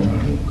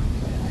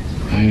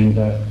 And,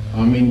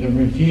 I mean, the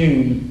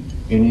review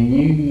in the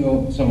New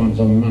York Times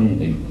on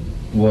Monday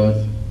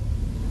was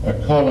a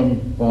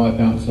column by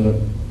about sort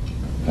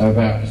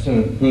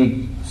of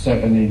good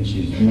 7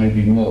 inches,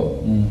 maybe more.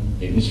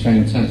 It was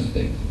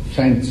fantastic.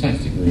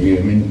 Fantastic review.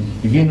 I mean,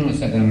 if you and I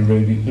sat down and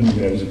read, you couldn't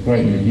get it. It was a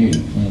great review.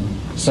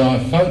 So I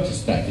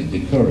photostated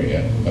the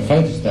Courier, I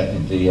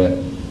photostated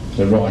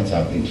the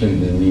write-up,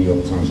 including the New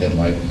York Times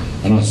headline,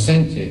 and I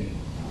sent it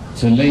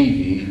to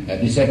Levy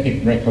at this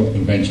epic record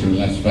convention in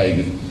Las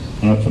Vegas,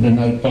 and I put a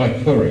note by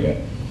Courier,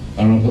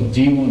 and I put,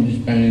 do you want this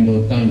band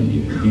or don't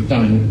you? If you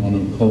don't want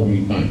them, call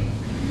me back,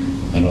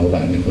 and all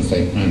that, and of course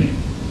they panicked.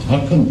 I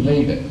couldn't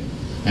believe it.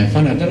 And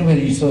funny, I don't know whether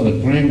you saw the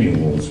Grammy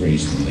Awards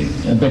recently.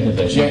 A bit of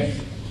it.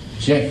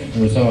 Jeff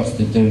was asked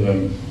to do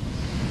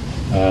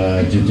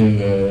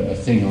a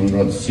thing on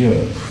Rod Stewart.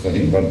 I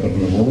think Rod got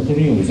an award, did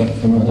he? Or was that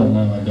from I don't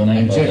know. I don't know.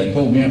 And Jeff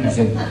called me up and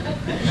said,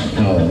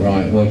 oh,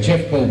 right. Well,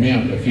 Jeff called me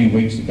up a few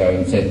weeks ago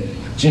and said,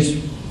 just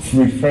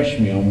refresh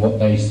me on what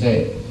they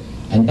said.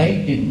 And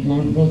they didn't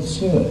like Rod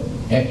Stewart.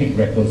 Epic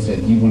Records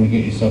said, you want to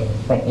get yourself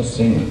a proper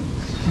singer.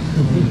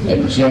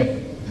 And Jeff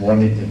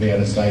wanted to be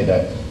able to say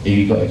that if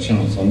he got a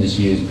chance on this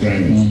year's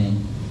Grammys.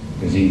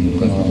 Because he I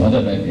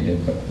don't know if he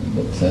did, but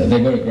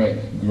they were a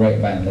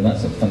great band, and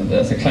that's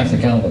a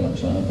classic album,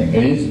 actually, I think.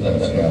 It is a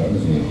classic album,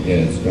 isn't it?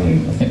 Yeah, it's great.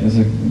 I think there's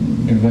a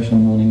good version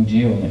of Morning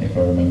Dew on it, if I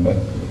remember.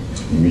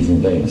 There is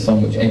indeed. A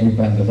song which every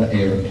band of that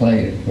era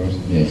played, of course.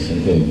 Yes,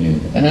 it did,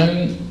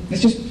 yeah.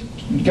 Let's just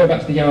go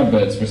back to the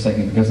Yardbirds for a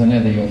second, because I know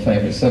they're your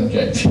favourite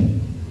subject.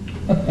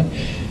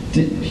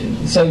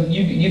 So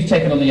you've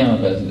taken on the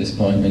Yardbirds at this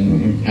point,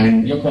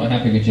 and you're quite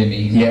happy with Jimmy.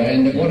 Yeah,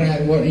 and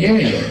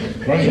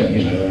great. Sure.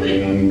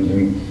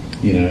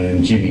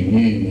 And Jimmy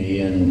knew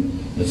me, and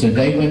so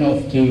they went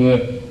off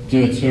to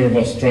do a tour of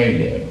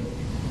Australia,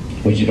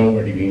 which had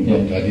already been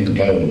booked. I didn't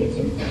go with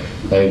them.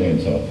 They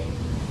went off.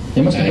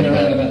 They must have been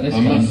around about this I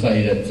time. must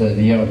say that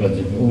the Yardbirds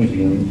have always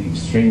been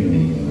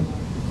extremely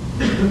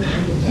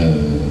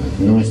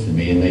nice to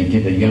me, and they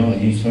did a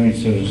you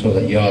saw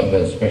that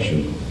Yardbird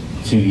special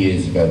 2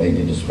 years ago. They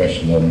did a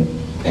special on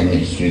the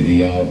history of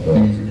the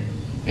Yardbirds.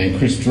 And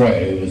Chris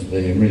Dreyer, who was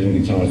the rhythm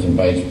guitarist and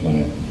bass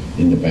player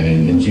in the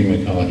band, and Jim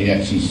McCarthy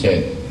actually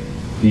said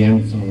the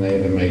only time they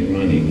ever made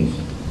money was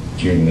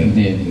during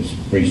this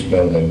brief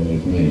spell they were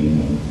with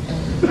me,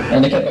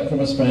 And they came back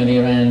from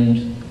Australia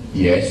and...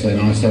 Yes, and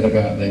I said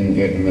about them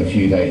getting them a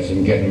few dates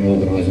and getting them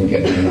organised and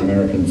getting them an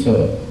American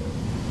tour.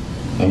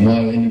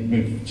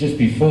 And just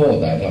before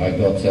that, I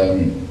got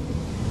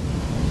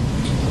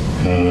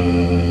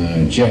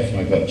Jeff.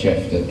 I got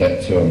Jeff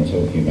that tour I'm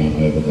talking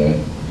about over there.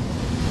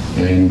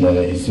 And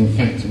it's in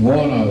fact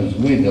while I was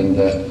with and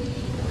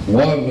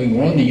while we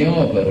were on the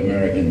Yardbird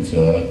American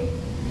tour,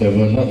 there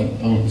were a lot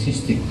of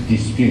artistic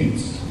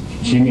disputes.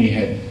 Jimmy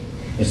had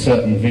a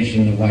certain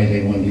vision, the way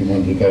they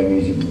wanted to go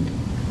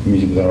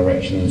musical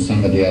direction, and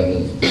some of the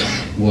others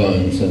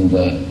weren't. And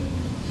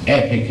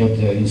Epic had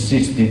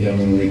insisted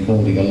on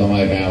recording a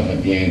live album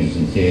at the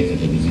Anderson Theatre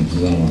that was a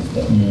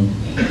disaster.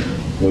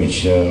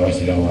 Which I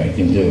said, oh, I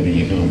can do it, but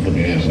you can't put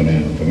it out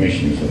without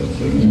permission, sort of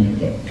thing.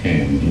 Got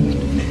canned,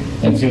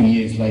 Until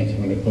years later,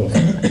 when of course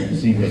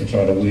CBS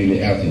tried to wheel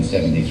it out in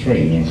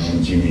 '73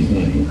 on Jimmy's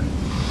name,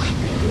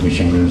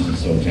 which I managed to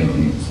sort out,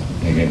 and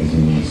they gave us a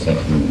nice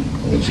settlement,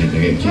 or they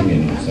gave Jimmy a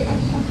nice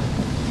settlement,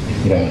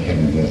 without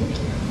having to,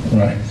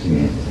 Right.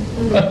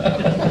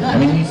 I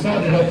mean, you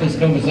started off this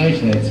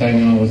conversation there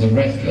saying I was a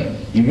wrestler.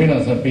 You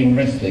realise I've been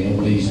wrestling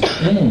all these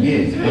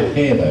years. Up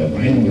here, though,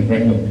 in the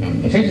record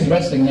company. I think his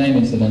wrestling name,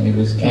 incidentally,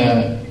 was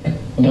Count... am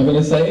I going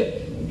to say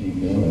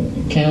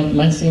it? Count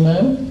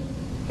Massimo?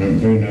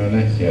 Bruno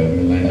Alessio,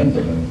 Milan.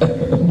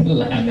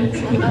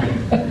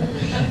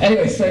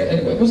 Anyway, so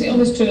was it on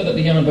this tour that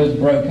the Yardbirds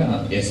broke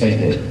up? Yes, they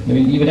did. I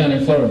mean, you were down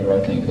in Florida, I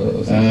think,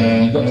 or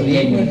something. You got to the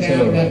end of the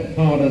tour. That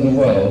part of the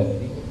world,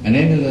 and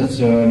end of the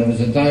tour, and there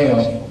was a day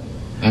off,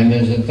 and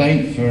there's a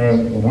date for a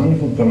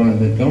wonderful guy.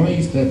 The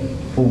guy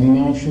called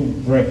Marshall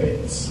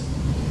Brevitz,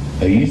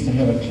 who used to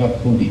have a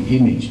club called the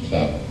Image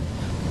Club,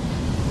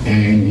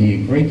 and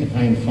he agreed to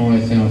pay him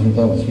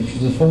 $5,000, which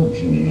was a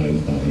fortune in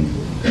those days.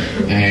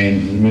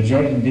 And the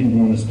majority of them didn't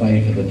want to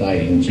stay for the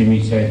day, and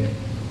Jimmy said,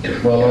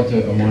 well, I'll do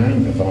it on my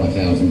own for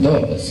 $5,000.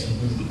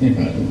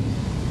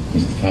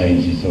 Mr.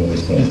 Page is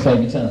always like... Just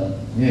play guitar?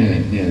 Yeah.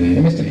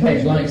 And Mr.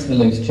 Page likes the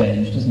loose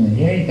change, doesn't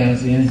he? Yeah, he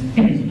does, yeah.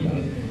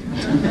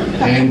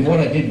 And what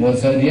I did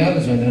was, so the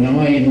others went, and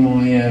I, in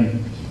my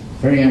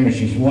very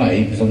amateurish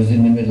way, because I was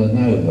in the middle of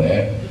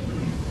nowhere,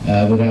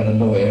 without a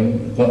lawyer,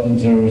 got them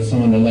to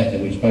sign a letter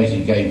which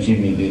basically gave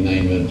Jimmy the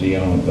name of the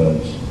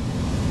Yardbirds.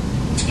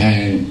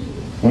 And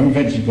when we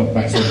eventually got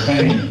back to the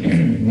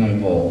band, no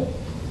more.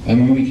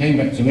 And when we came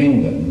back to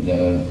England,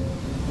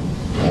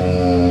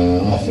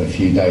 after a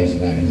few days of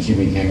that, and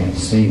Jimmy came up to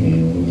see me,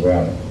 and we were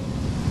out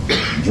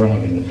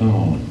driving the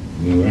car.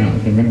 We were out, I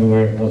can remember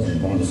where it was,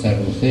 in the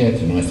Savile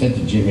Theatre, and I said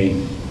to Jimmy,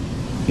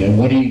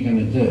 what are you going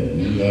to do?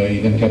 Are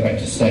you going to go back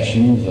to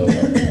sessions,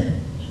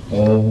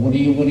 or what do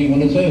you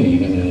want to do? Are you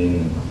going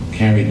to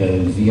carry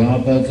the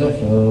Yardbirds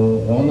off,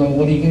 or no,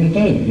 what are you going to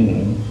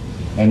do?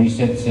 And he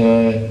said,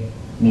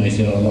 no, he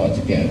said, I'd like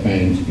to get a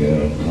band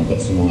together. I've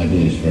got some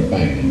ideas for a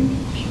band.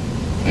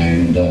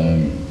 And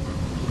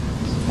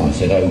I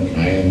said,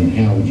 okay, and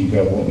how would you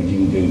go, what would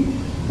you do?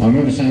 I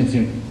remember saying to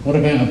him, what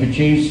about a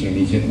producer? And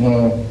he said,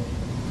 well,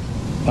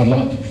 I'd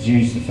like to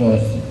produce the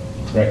first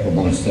record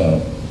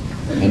myself.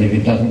 And if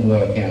it doesn't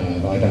work out,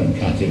 if I don't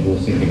cut it, we'll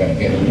think about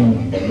getting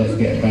one. But let's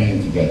get a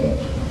band together.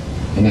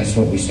 And that's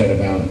what we said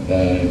about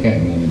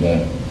getting. And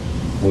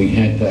we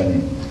had,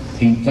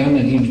 he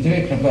was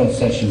doing a couple of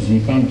sessions,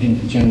 and he bumped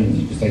into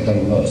Jonesy, because they'd done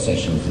a lot of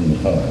sessions in the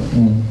past.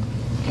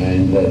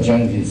 And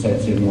Jonesy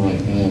said to him,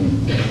 like,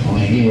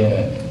 I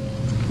hear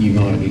you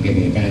might be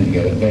getting a band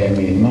together, bear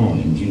me in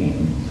mind, you know.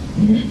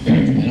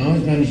 And I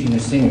was managing a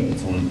singer at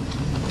the time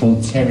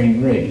called Terry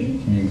Reid.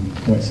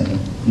 Great singer.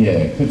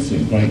 Yeah, good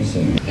singer, great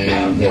singer.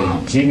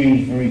 And Jimmy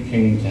was very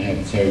keen to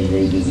have Terry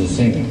Reid as a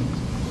singer.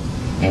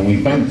 And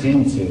we bumped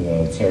into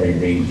Terry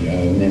Reid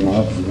near my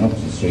office in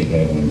Oxford Street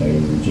there one day.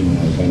 Jimmy and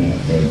I went out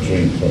for a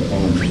drink for a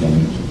pint or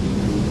something.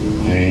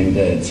 And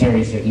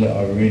Terry said, look,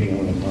 I really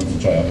want to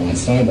concentrate on my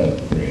solo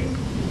career.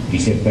 He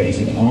said,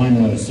 I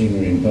know a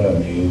singer in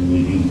Birmingham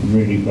who's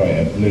really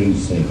great, a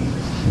blues singer.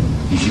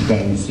 You should go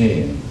and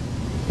see him.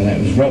 And that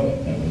was Robert.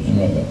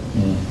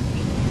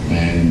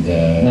 And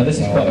now this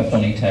is quite a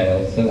funny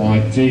tale. So I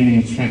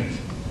did tracked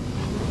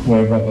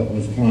where Robert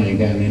was playing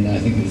down in, I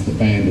think it was the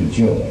Band of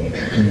Joy.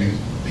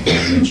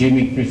 And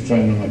Jimmy, Chris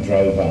Drone and I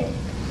drove up.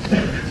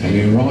 And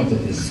we arrived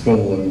at the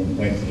school and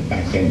went to the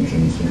back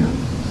entrance and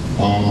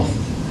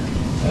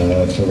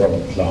asked for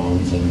Robert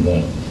Plant, and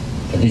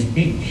this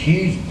big,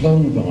 huge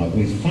blonde guy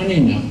was, funny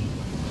enough,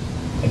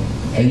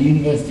 a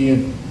University of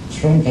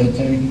Toronto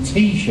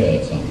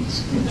t-shirt on.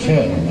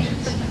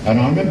 And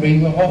I remember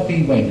off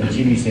he went, and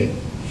Jimmy said,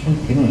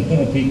 fucking hell, I've got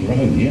a big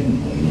roadie,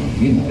 haven't I?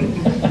 You know.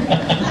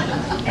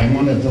 And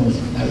one of them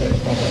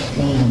said,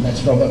 no,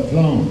 that's Robert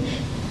Plant.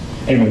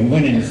 Anyway, we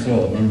went in and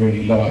saw him and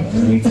really liked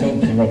him. We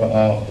talked to Robert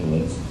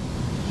afterwards.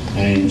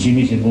 And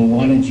Jimmy said, well,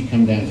 why don't you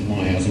come down to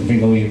my house and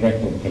bring all your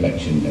record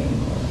collection down?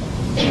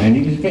 And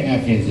he was a bit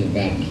apprehensive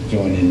about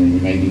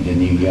joining maybe the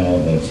New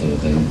Yard sort of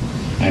thing.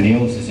 And he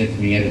also said to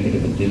me, he had a bit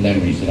of a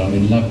dilemma. He said, I'm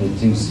in love with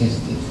two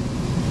sisters.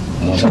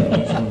 And I thought,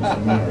 which ones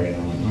to marry?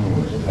 And I went,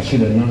 oh, I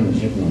should have known,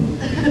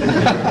 shouldn't I?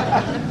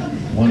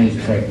 One is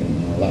pregnant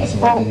and all that. So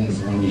I think that's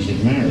the one you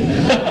should marry.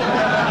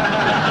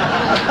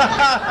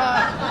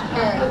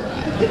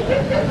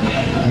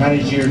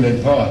 Managerial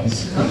advice.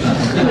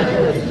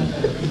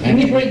 Didn't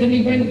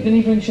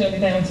he bring Shirley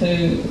down to...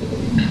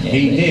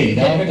 He did.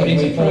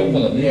 Everybody's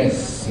approval.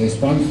 Yes,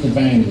 once the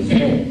band was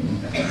formed,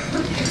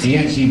 he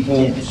actually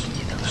brought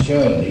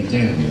Shirley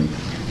down.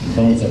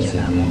 Bonzo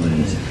said, no,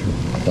 it's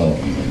of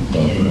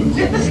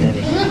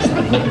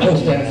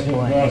course, that's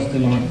what for us to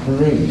like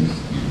peruse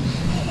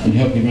and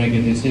help you make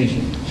a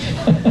decision.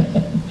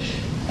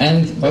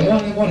 But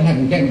what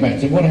happened, getting back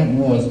to what happened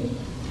was,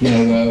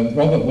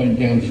 Robert went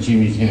down to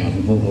Jimmy's house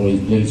and brought all his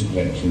blues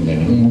collection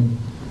down.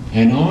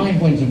 And I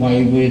went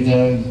away with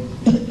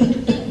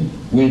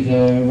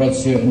Rod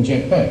Stewart and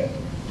Jeff Beck.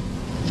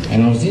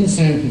 And I was in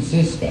San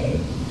Francisco,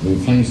 we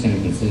were playing San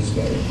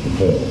Francisco, the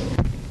Bill.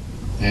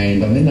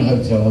 And I'm in the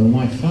hotel and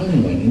my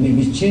phone went and it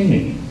was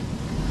Jimmy.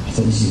 I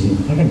thought, this is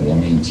incredible. I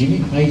mean,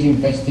 Jimmy Page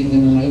investing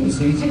in an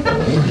overseas record.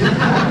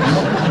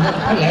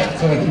 I left,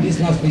 so I think this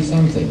must be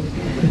something.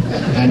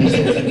 And he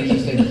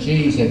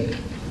said,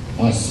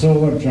 I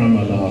saw a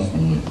drummer last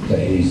night that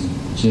is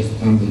just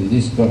under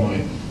this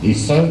guy.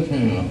 He's so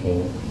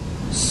powerful,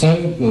 so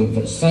good,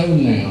 but so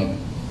loud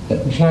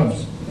that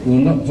clubs will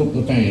not book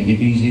the band if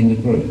he's in the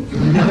group.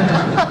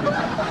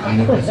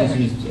 And of course this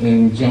was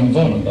John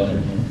Bonham,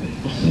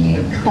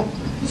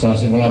 So I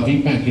said, well, I'll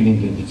be back in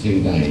England for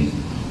 2 days.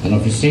 And I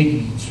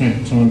proceeded to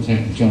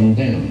contact John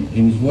down.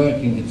 He was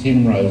working for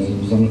Tim Rose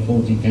and was on a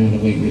 £40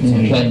 a week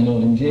retainer. Playing more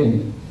than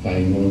June.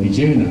 Playing more than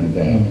June, no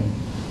doubt.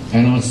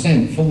 And I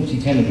sent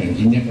 40 telegrams,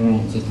 he never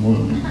answered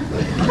one.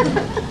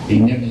 He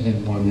never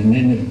sent one, and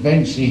then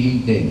eventually he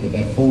did, but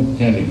they're 40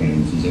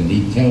 telegrams, he said,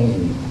 he tells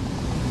them,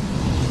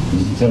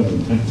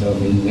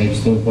 they've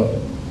still got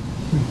it.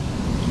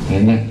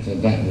 And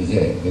that was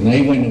it. And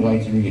they went away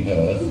to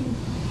rehearse,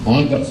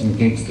 I got some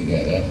gigs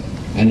together,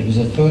 and it was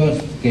the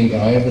first gig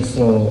I ever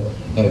saw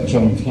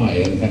John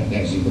play. In fact,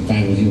 actually the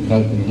band was in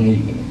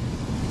Copenhagen.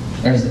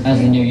 As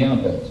the New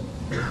Yardbirds?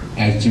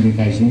 As Jimmy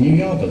Page and New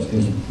Yardbirds,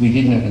 because we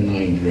didn't have a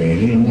name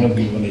really, and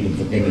nobody wanted to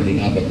book anything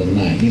other than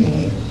that,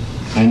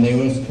 And there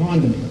was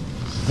kind of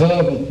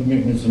verbal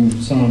commitments from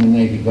Simon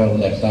Navy well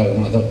left over,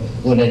 and I thought,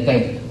 well, they're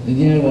dead. And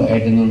you know what,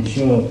 Ed, and I'm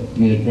sure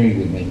you'd agree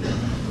with me,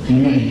 no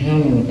matter how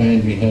long a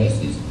band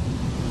rehearses,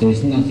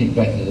 there's nothing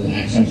better than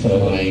actually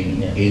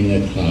playing in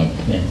the club.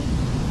 Yeah.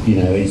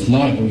 It's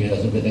like a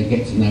rehearsal, but they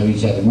get to know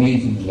each other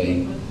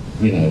musically,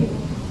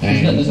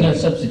 And there's no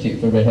substitute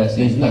for rehearsing.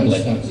 There's no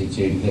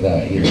substitute for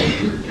that,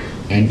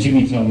 And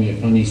Jimmy told me a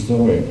funny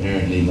story,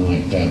 apparently,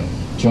 like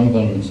John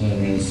Bonham turned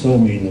around and saw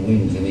me in the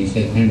wings, and he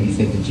said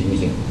to Jimmy,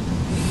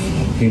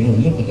 fucking hell,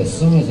 look at the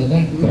size of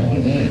that guy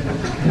there.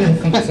 Who the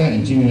fuck's that?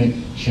 And Jimmy went,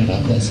 shut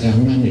up, that's our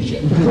manager.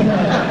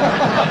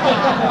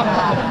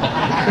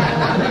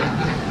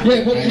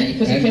 Yeah,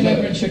 because he came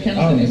over and shook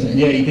hands with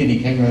Yeah, he did. He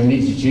came over and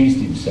introduced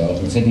himself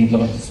and said he'd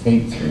like to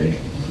speak to me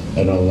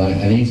and all that.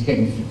 And he's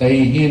getting,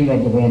 he and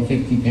Robert were on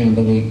 £50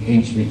 a week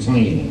each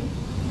retainer,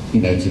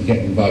 you know, to get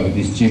involved with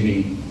this.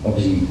 Jimmy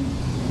obviously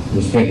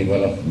was fairly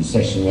well off with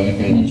session work,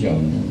 and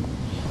John.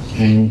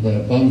 And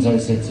Bonzo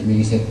said to me,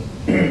 he said,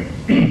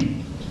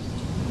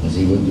 as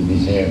he went with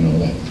his hair and all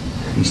that,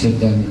 he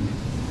said,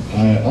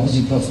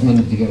 obviously it costs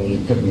money to get all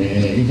the equipment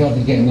here. If I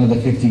could get another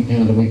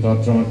 £50 a week,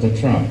 I'd drive the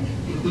truck.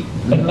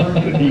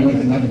 He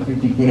wants another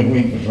 50 quid a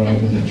week for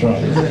driving the truck.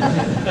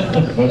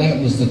 But that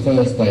was the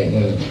first day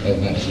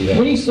of actually that.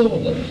 When you saw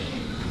them,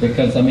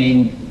 because I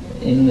mean,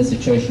 in the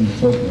situation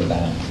you're talking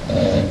about,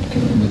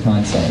 with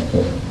hindsight,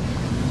 but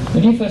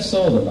when you first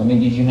saw them, I mean,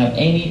 did you have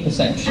any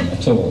perception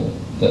at all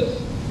that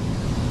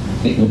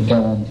it would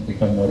go on to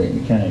become what it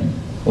became?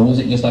 Or was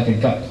it just like a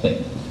gut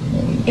thing?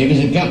 It was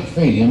a gut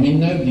feeling. I mean,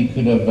 nobody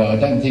could have, I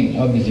don't think,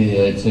 obviously,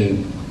 to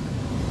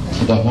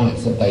the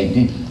heights that they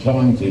did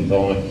climb to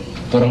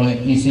but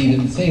you see,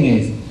 the thing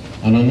is,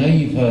 and I know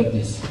you've heard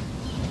this,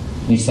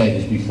 you say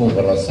this before,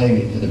 but I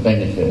say it to the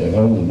benefit of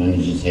all the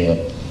managers here,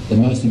 the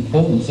most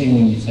important thing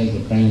when you take a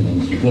band on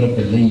is you've got to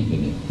believe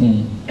in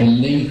it.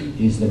 Belief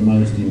is the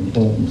most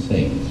important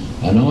thing.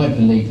 And I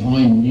believe,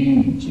 I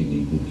knew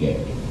Jimmy would get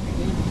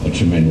a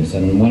tremendous,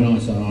 and when I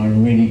said I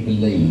really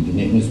believed, and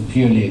it was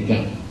purely a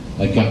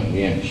gut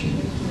reaction.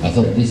 I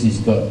thought this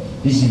is the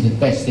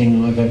best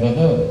thing I've ever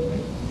heard.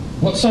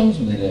 What songs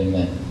were they doing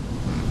there?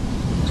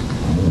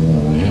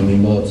 How many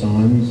more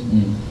times?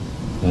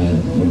 A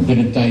bit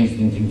of Dazed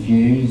and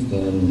Confused,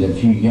 and a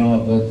few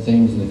Yardbird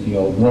things, and a few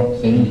old rock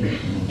things.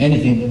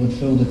 Anything that would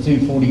fill the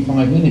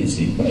 2:45 minutes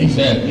in,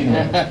 basically. You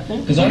know.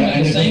 Because I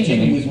remember saying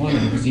Jimmy was one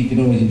because he could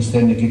always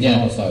extend the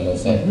guitar solo.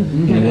 So you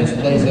know,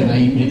 there's an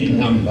 8-minute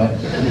number.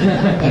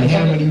 And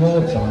how many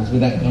more times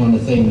with that kind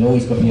of thing?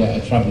 Always got you out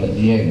of trouble at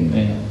the end.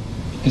 Yeah.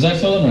 Because I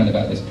saw them around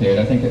about this period,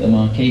 I think at the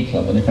Marquee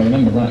Club, and if I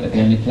remember right,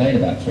 they only played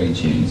about 3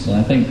 tunes, and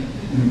I think...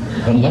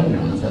 The long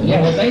ones.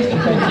 Yeah, well, Dazed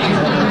and Confused were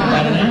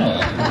about an hour.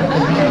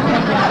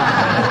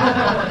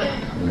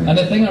 And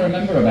the thing I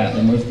remember about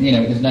them was, you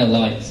know, there was no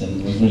lights and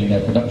there was really no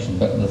production,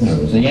 but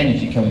the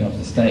energy coming off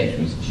the stage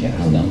was just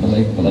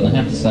unbelievable. And I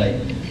have to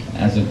say,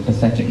 as a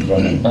pathetic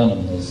drummer,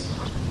 Bonham was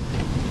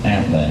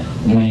out there.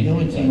 He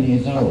was 19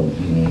 years old,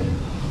 you know.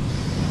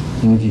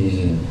 19 years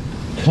old.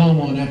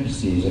 Carmine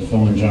Appice is a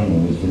fine drummer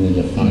with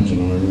Vanilla Fudge,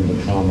 and I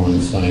remember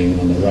Carmine saying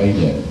on the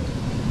radio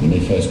when they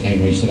first came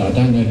here, he said, I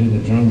don't know who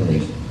the drummer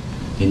is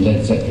in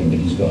Led Zeppelin, but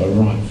he's got a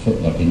right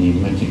foot like a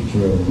pneumatic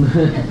drill.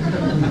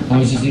 I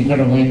was just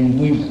incredible.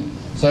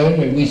 So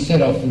anyway, we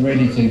set off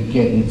ready to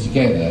get it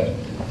together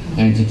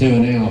and to do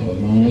an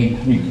album, and we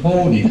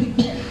recorded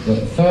the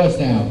first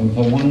album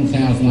for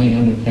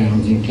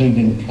 £1,800,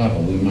 including the cover.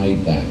 We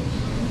made that.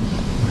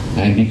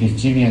 And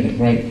because Jimmy had a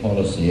great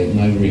policy of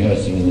no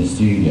rehearsing in the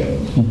studio,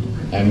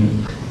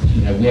 and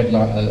you know, we had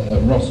like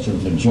a rostrum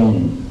for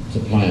John to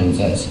play on,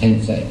 so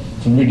hence that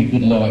it's a really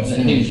good live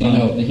sound.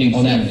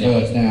 On that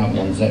first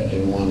album,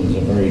 Zeppelin 1 was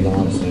a very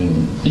live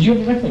sound. Did you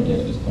have a record deal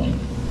at this point?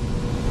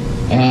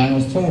 I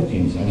was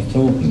talking to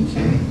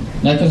him.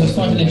 Now, because there's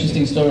quite an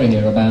interesting story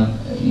here about,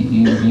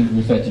 you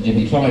referred to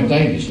Jimmy... Clive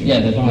Davis. Yeah,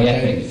 the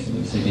epic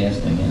CBS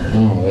thing, yeah.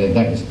 Oh,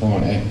 that was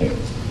quite epic.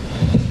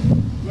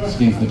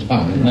 Excuse the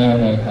pun.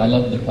 No, I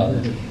love the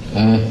pun.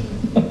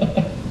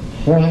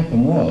 What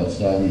happened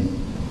was,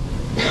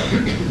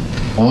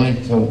 I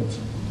talked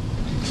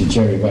to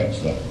Jerry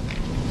Wexler,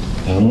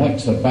 and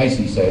Wexler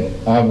basically said,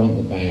 I want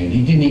the band.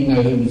 He didn't even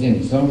know who was in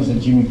it. Someone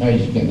said, Jimmy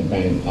Page is getting the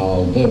band,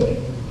 I'll do it.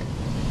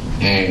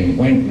 And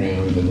went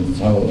round and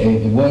told,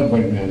 the word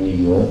went round New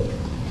York,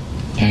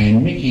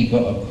 and Mickey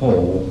got a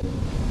call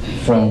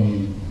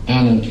from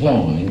Alan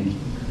Klein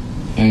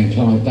and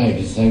Clive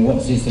Davis to say,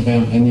 what's this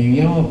about a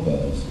new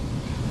Yardbirds?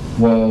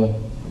 Well,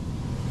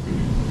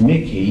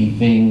 Mickey,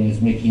 being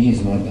as Mickey is,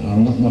 and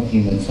I'm not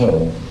knocking him at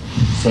all,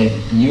 said,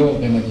 you're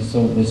going to have to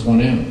sort this one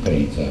out,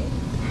 Peter.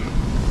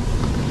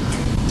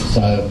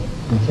 So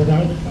I said,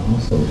 okay, I'll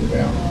sort it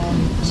out.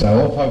 So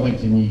off I went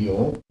to New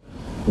York,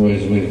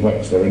 was with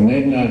Wexler, and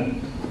then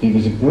it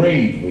was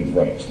agreed with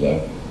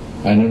Wexler,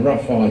 and a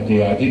rough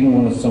idea, I didn't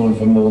want to sign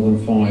for more than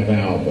 5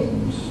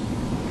 albums.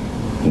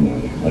 You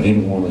know, I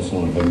didn't want to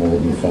sign for more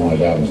than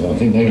 5 albums. I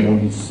think they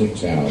wanted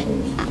 6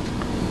 albums.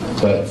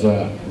 But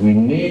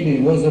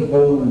it was a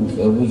balls,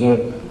 there was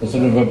a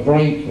sort of a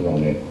breaker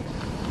on it.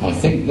 I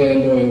think their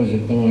lawyer was a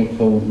guy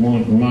called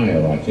Mike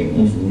Mayer, I think,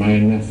 was Mayer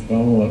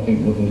Naspel, I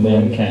think was the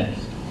lawyer. Cats.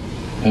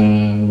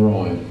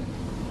 Right.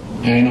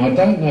 And I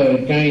don't know,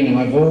 again,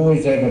 I've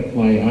always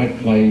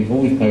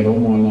played all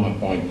my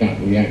life by gut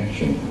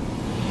reaction.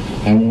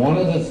 And one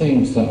of the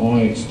things that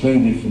I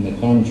excluded from the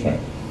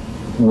contract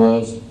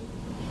was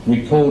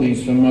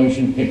recordings from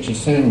motion picture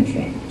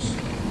soundtracks.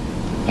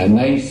 And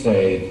they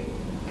said,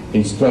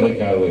 it's got to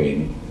go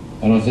in.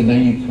 And I said, no,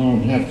 you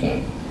can't have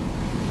that.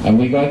 And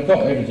I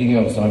got everything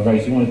else I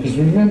basically wanted. Because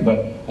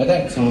remember, at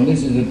that time,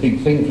 this is a big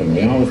thing for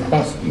me. I was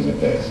busking a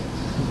bit.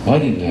 I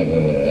didn't have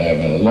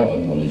a lot of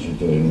knowledge of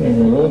doing records.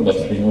 We were all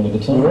busking all of the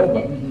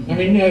time. I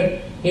mean, you know,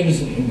 it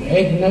was,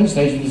 in those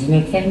days it was an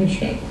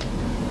adventure.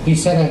 He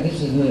set out,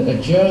 this is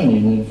a journey,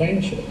 an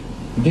adventure.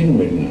 He didn't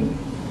really know.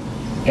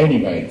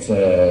 Anyway,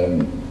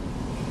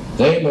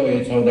 their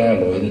lawyer told our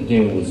lawyer the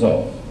deal was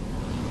off.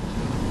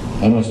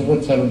 And I said,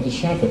 well, tell them to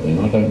shove it then,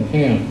 I don't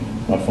care.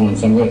 I'll find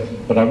somewhere.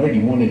 But I really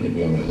wanted to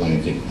be on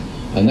Atlantic.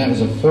 And that was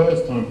the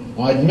first time,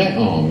 I'd met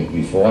Ahmed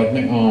before,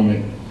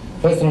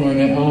 first time I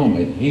met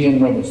Ahmed, he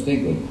and Robert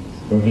Stigwood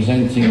were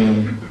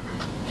presenting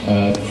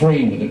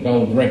Cream with a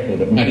gold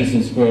record at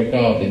Madison Square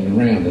Garden in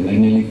the round, and they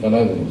nearly fell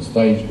over with the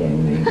stage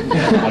going round.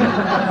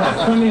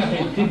 Funny,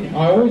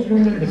 I always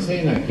remember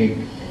seeing that gig,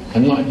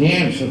 and like the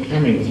amps were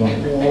coming, it was like,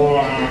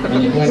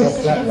 and it went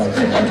off that way.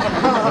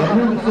 I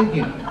remember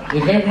thinking,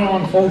 if ever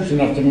I'm fortunate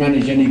enough to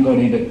manage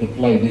anybody that could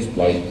play this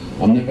place,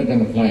 I'm never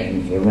going to play it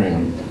into the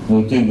round.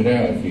 We'll do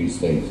without a few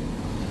Steves.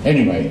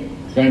 Anyway,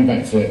 going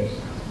back to it,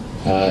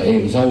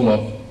 it was all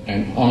off,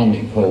 and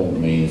Ahmed called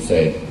me and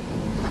said,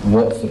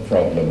 what's the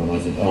problem? And I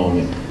said,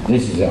 Ahmed,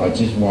 this is it, I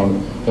just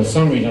want, for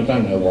some reason, I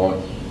don't know why,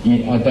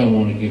 I don't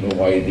want to give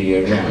away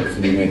the rights.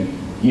 And he went,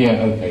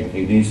 yeah, okay,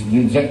 Pete, is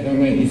that,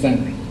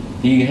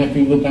 are you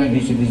happy with that? And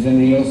he said, is there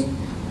anything else?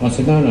 I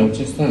said, no,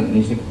 just that. And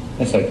he said,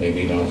 that's okay,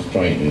 Pete, I'll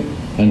straighten it.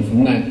 And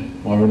from that,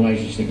 my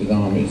relationship with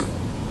Ahmed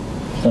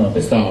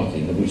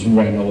started, which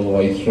ran all the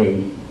way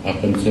through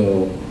up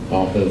until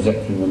after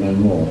Zeppelin were no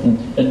more.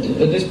 And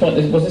at this point,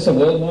 was this a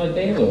worldwide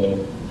deal, or?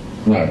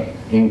 No,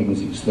 England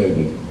was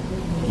excluded.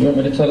 You want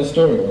me to tell a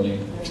story while you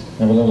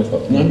have a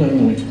lollipop? No. Right.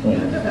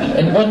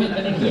 And why did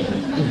in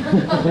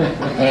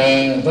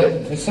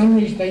England? For some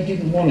reason, they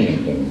didn't want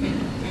England.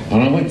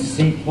 And I went to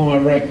see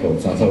Fire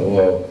Records. I thought,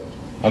 well,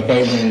 I'll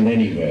go round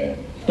anywhere.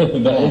 That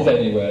is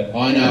anywhere.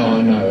 I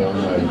know.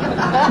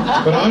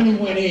 But I only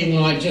went in,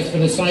 like, just for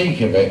the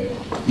sake of it,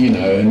 you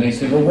know, and they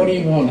said, well, what do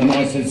you want? And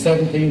I said,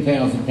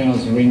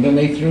 £17,000 for England.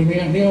 They threw me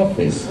out of the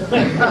office.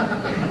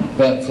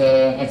 But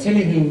I tell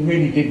you who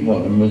really did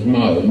want them was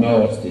Mo.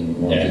 Mo Austin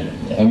wanted.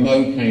 Yeah. And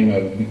Mo came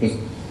over because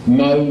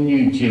Mo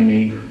knew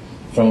Jimmy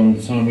from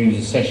the time he was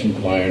a session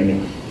player,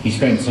 and he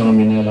spent time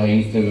in LA.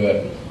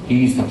 He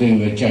used to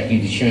do Jackie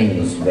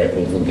DeShan's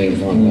records and things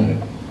like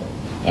that.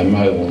 And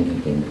Mo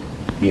wanted them.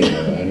 You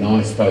know, and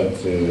I spoke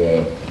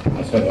to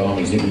Ahmed,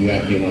 he said, are you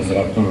happy? And I said,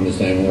 I can't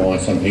understand why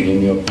some people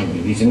in your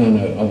company. He said, no,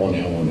 I want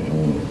it.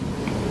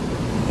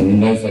 And in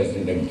those days,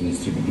 they went to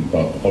this typically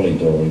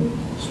Polydor in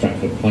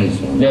Stratford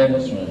Place. Yeah,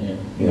 that's right,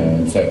 yeah.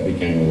 And so it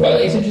became a... Well,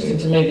 it's interesting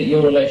to me that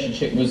your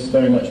relationship was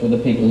very much with the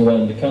people who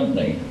owned the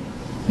company.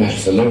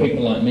 Absolutely.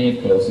 People like me,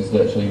 of course, is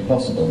virtually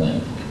impossible now.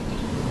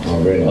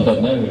 Oh, really? I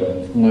don't know who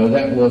owned it. No,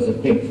 that was a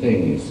big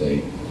thing, you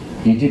see.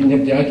 I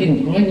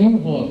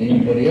knew hardly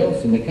anybody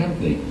else in the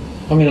company.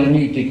 I mean, I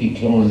knew Dickie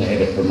Klein, the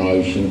head of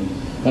promotion,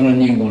 and I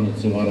knew one or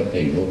two other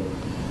people.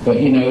 But,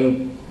 you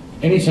know,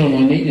 anytime I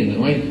needed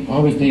them, I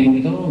was dealing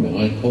with Ahmed.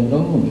 I called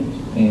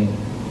Ahmed.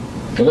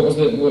 So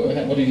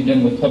what did you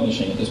do with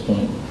publishing at this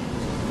point?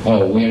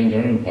 Oh, we owned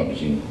our own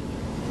publishing.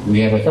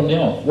 We had from the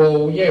off?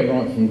 Well, yeah,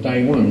 right from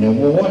day one. Now,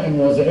 what happened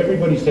was that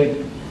everybody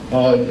said,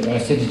 I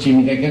said to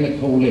Jimmy, they're going to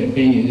call it,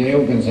 they're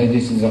all going to say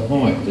this is a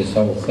hype, this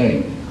whole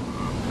thing.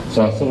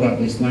 So I thought up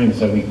this name,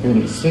 so we called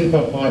it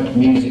Super Hype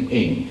Music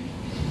Inc.,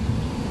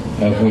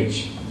 of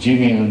which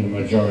Jimmy owned the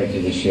majority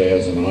of the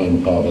shares and I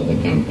owned part of the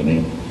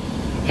company.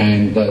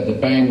 And the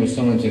band was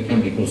signed to a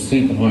company called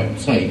Super Hype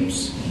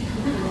Tapes,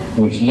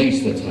 which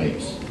leased the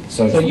tapes.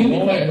 So you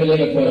did that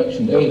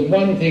production. There was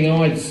one thing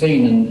I'd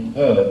seen and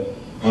heard.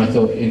 I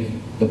thought, if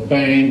the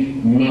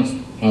band must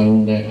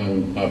own their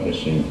own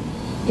publishing,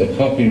 the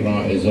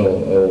copyright is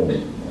all.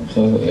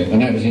 Absolutely.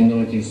 And that was in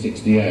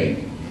 1968.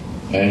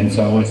 And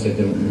so I said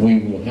that we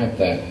will have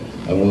that,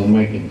 and we'll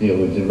make a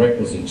deal. If the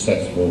record's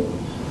successful,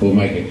 we'll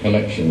make a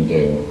collection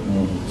deal.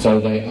 So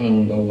they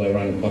owned all their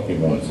own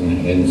copyrights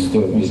and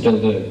still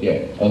do.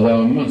 Yeah.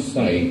 Although I must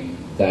say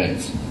that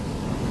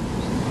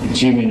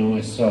Jimmy and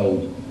I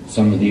sold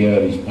some of the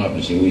earliest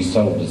publishing. We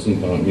sold the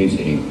Super Hype Music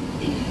Inc.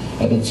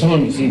 At the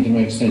time it seemed to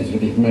make sense,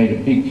 but it made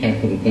a big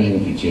capital gain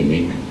for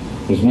Jimmy,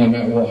 because no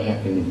matter what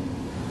happened,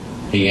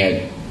 he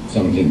had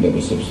something that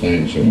was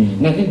substantial.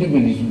 Nothing to do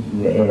with his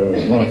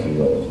writing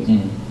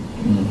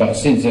royalties. But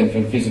since then,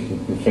 from Physical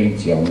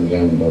Graffiti on, we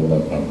owned all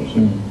that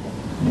publishing.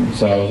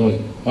 So I was always,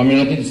 I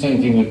did the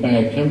same thing with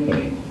Bad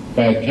Company.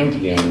 Bad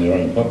Company owned their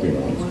own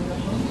copyrights.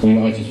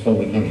 I just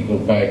formed a company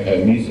called Bad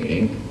Co Music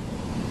Inc.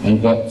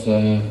 and got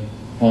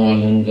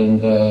Ireland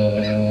and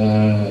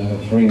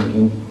for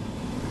England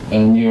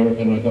and Europe,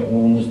 and I got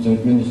Warner's to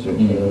administer it.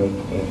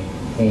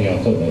 I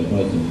thought that was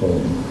most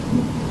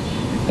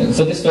important.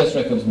 So this first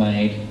record's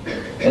made,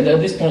 and at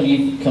this point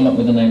you've come up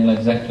with the name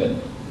Led Zeppelin.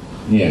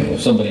 Yeah. Or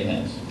somebody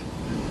has.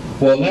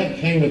 Well, that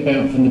came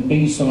about from the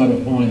B-side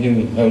of High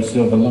Ho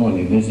Silver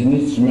Lining. There's an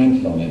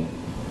instrumental on it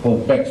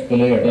called Beck's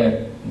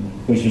Bolero,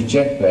 which was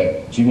Jeff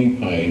Beck, Jimmy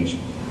Page,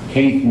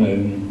 Keith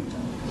Moon,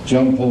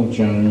 John Paul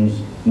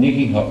Jones,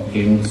 Nicky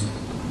Hopkins,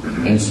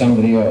 and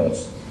somebody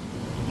else.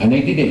 And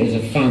they did it as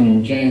a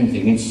fun jam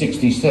thing in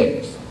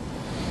 '66.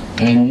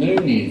 And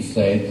Nooney had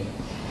said,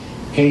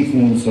 Keith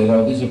Moon said,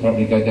 oh, this will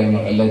probably go down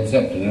like a Led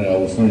Zeppelin, and I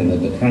was saying that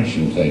the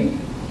thrashing thing.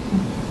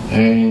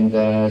 And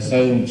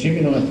so Jimmy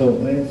and I thought,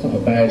 well, it's not a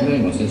bad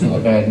name. I said, it's not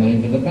a bad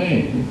name for the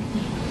band.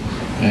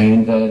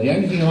 And the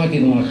only thing I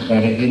didn't like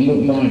about it, it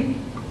looked like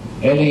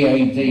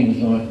LEAD was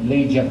like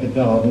lead you up the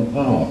garden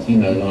path, you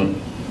know, like,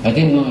 I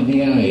didn't like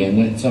the A, and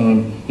that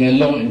time, you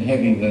know, light and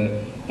heavy.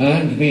 And I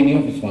happened to be in the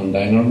office one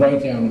day, and I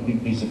wrote down a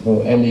big piece of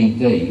board,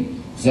 LED,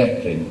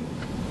 Zeppelin.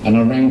 And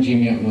I rang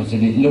Jimmy up and I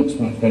said, it looks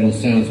much better and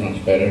sounds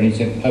much better. And he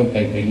said,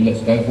 okay, Peter,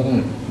 let's go for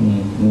that.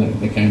 And that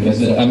became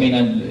I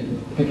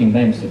mean, picking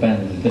names for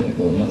bands is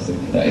difficult, and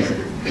that is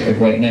a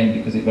great name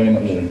because it very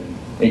much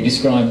it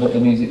described what the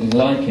music was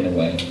like in a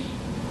way.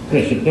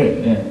 Yes, it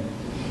did. Yeah.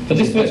 But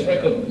this first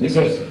record...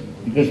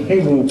 Because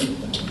people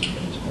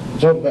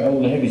talk about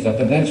all the heavy stuff,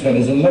 but actually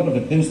there's a lot of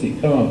acoustic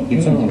guitar on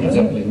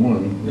Zeppelin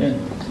 1.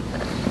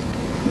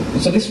 Yeah.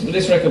 So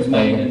this record's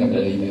made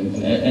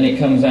and it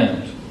comes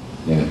out.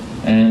 Yeah.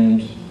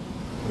 And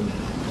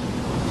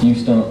you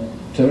start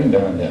touring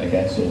behind it, I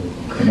guess, or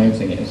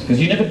promoting it. Because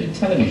you never did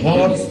television.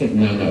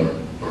 No.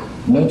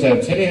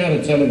 I'll tell you how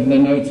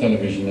no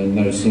television and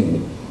no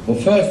single. Well,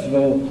 first of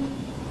all,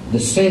 the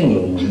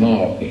single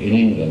market in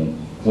England,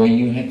 where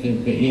you had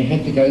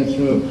to go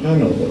through a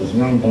panel that was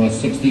run by a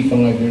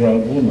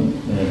 65-year-old woman.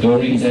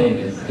 Doreen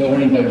Davis.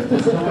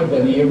 Decided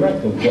whether your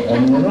record got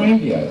on the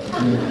radio.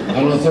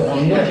 And I thought,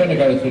 I'm not going to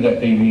go through that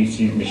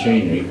BBC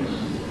machinery.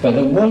 But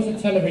there was a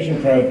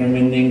television programme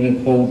in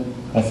England called,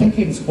 I think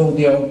it was called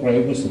The Old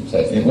Grey Whistle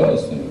Test. It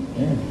was.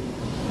 Yeah.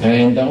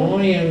 And I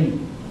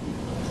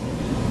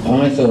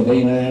thought,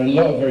 you know, there had a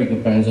lot of very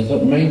good bands. I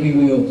thought maybe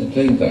we ought to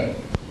do that.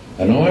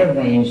 And I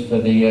arranged for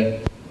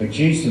the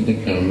producer to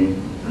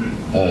come.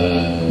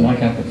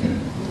 Mike Appleton.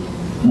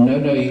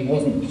 No, he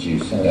wasn't the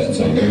producer at that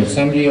time. There was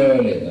somebody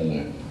earlier than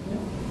that.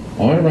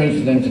 I arranged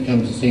for them to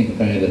come to see the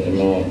band at the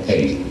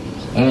Marquee.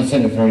 And I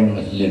sent a very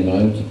nice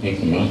limo to pick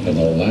them up and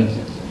all that.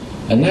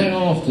 And that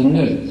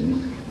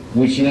afternoon,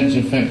 which in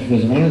actual fact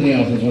was one of the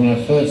afternoons when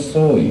I first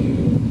saw you,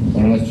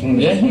 when I was trying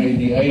to persuade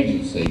the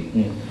agency,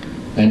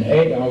 and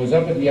Ed, I was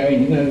up at the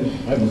agent, you know,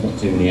 I was not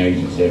too many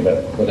agents here,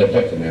 but they're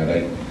better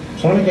nowadays.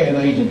 Trying to get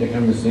an agent to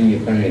come and see your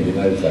band in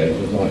those days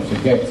was like,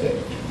 forget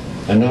it.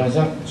 And I was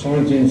up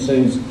trying to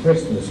enthuse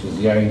Christmas was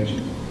the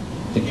agent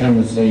to come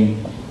and see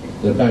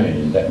the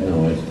band that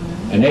night,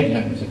 and Ed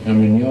happened to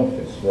come in the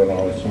office when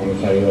I was trying to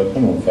say, oh,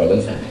 come on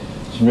fellas,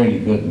 it's really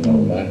good and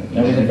all that.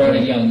 That was a very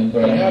young and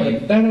very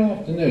young. That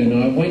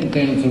afternoon I went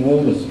down to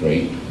Waller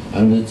Street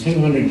and the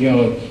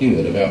 200-yard queue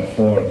at about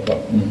 4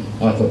 o'clock.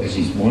 I thought, this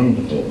is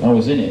wonderful. I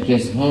was in it.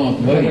 Just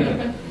halfway.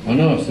 I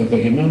know, I've still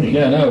got your money.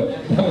 Yeah, no.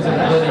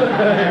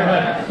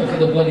 That was at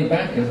the bloody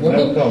back as well.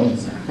 No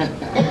problems.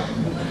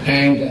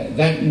 And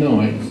that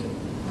night,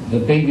 the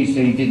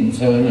BBC didn't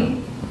turn up.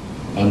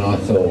 And I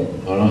thought,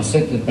 and I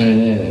said to the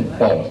band,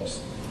 bollocks.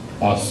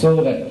 I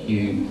saw that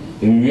queue,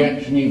 the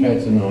reaction you've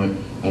had tonight,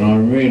 and I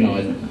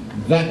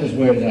realised that was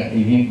where it's at.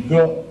 If you've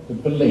got the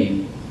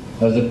belief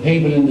of the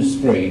people in the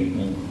street,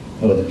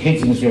 or the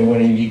kids in the street,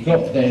 whatever, you've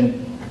got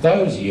them,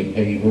 those are your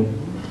people,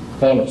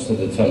 bollocks to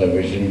the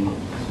television.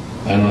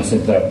 And I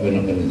said, that we're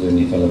not going to do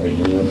any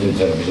television, we're not doing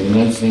television,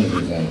 no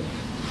singles out.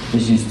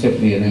 This is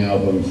typically an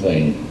album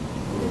thing.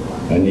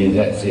 And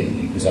that's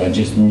it, because I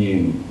just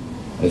knew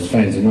as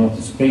fans, and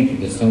after speaking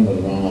to some of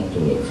them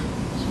afterwards.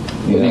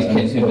 These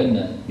kids who've been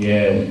there?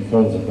 Yeah, the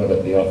calls I've got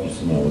at the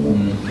office and all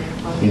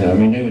that. You know, I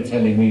mean, they were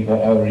telling me what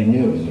I already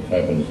knew was a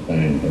fabulous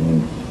band. I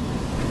mean,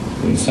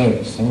 it was so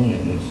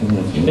exciting.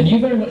 And you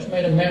very much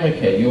made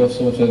America your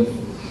sort of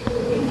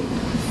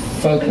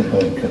focal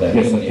point for that.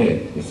 Yes, I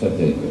did. Yes, I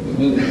did.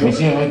 You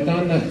see, I'd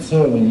done that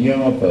tour with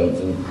Yardbirds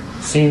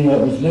and seen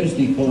what was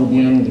loosely called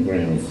the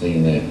underground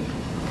scene there.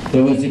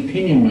 There was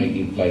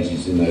opinion-making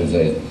places in those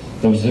days.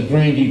 There was the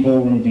Grandie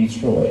Ballroom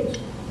Detroit.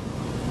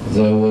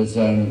 There was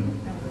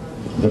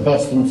the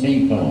Boston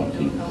Tea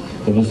Party.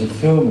 There was the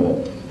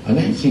Fillmore. And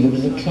actually there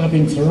was a club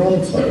in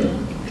Toronto,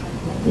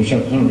 which I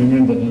can't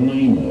remember the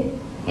name of,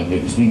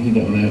 because we did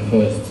it on our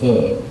first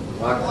tour.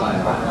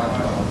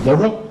 The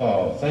Rock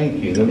Pile,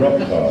 thank you, the Rock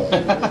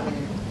Pile.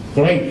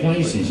 Great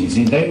places, you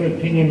see, they were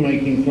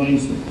opinion-making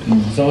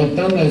places. So I'd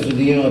done those with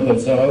the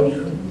Yardbirds, so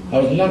I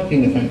was lucky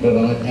in the fact that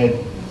I'd had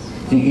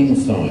the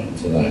insight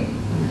to that.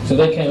 So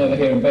they came over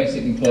here and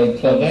basically played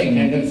clubs? They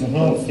came, that's the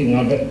hardest thing.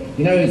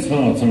 You know, it's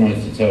hard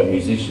sometimes to tell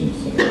musicians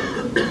things.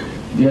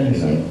 Yes.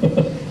 You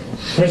know.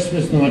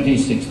 Christmas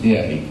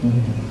 1968,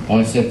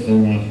 I said to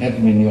them, I had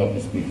them in the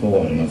office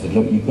beforehand, I said,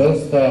 look, you've got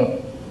to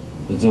start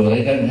the tour.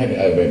 They don't have it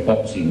over at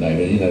Boxing Day,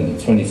 but you know,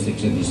 the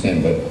 26th of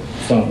December,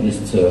 starting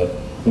this tour,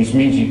 which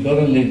means you've got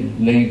to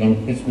leave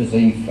on Christmas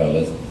Eve,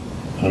 fellas,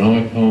 and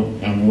I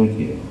can't come with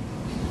you.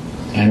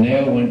 And they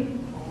all went,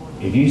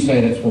 if you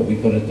say that's what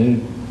we've got to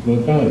do,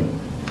 we'll go.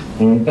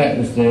 And that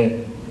was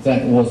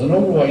and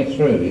all the way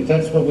through, if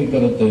that's what we've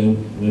got to do,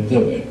 we'll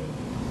do it.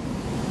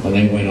 And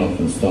they went off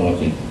and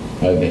started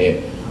over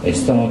here. They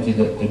started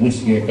at the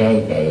Whiskey A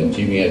Go-Go and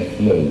Jimmy had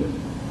flu.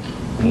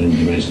 And then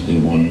you managed to do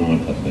one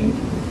night, I think.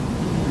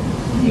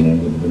 You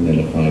know, with the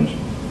Vanilla Fudge.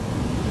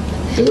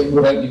 So we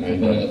were opening for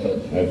Vanilla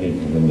Fudge. Opening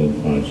for Vanilla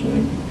Fudge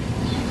now.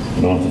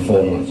 And after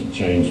 4 months it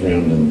changed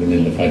round and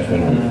Vanilla Fudge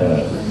went on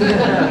first.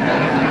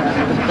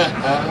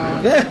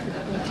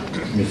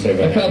 I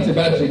can't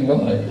imagine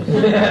why.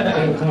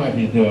 I'm quite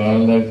happy to do it. I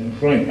love a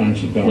great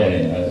bunch of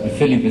guys.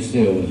 Philly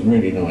Basile was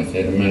really nice.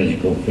 They had a manager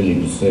called Philly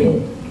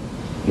Basile,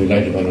 who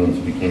later went on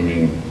to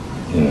becoming,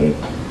 a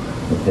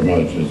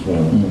promoter as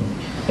well.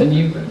 And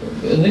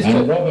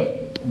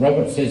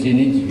Robert says in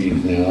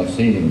interviews now, I've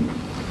seen him,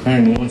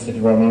 apparently I said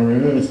to Robert, I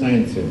remember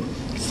saying to him,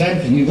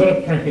 you've got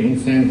to crack it in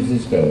San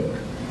Francisco.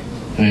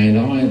 And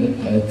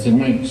to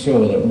make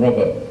sure that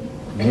Robert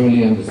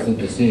really understood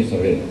the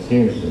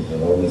seriousness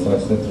of all this, I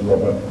said to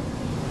Robert,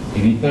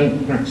 if you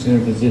don't crack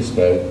San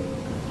Francisco,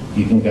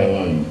 you can go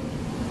home.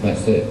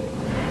 That's it.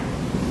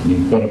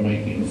 You've got to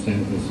make it in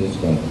San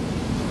Francisco.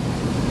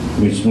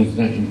 Which was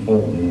that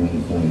important in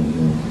those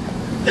days.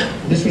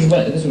 This was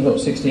what,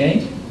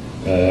 68?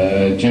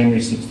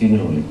 January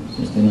 69.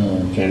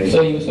 69. January.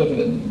 So you were sort of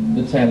at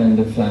the tail end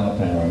of Flower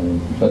Power,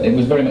 but it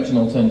was very much an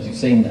alternative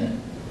scene there.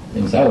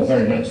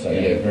 Very much so,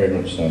 yeah, very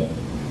much so.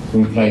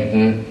 We played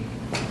that.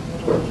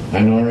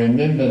 And I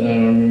remember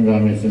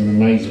some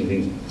amazing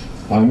things.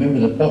 I remember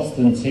the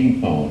Boston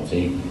Tea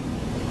Party,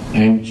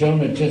 and John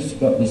had just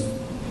got these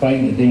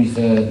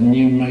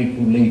new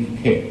maple leaf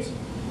kits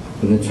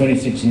with a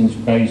 26-inch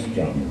bass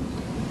drum.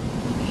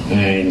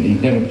 And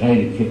he'd never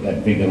played a kit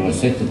that big, and I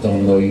said to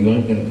Don, "Well, you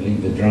aren't going to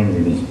believe the drummer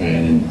in this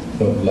band," and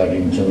God love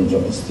him, John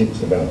dropped the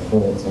sticks about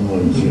 4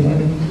 times,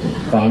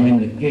 But I mean,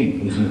 the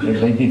gig was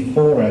incredible. They did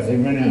 4 hours, they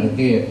ran out of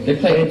gear. They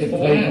played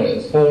 4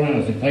 hours? 4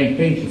 hours, they played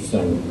Beatles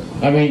songs.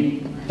 I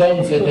mean,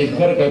 Don said they've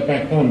got to go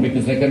back on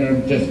because they're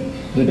going to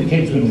the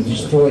kids would have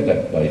destroyed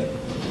that place.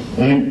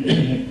 I mean,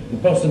 the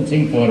Boston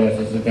Tea Party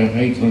has about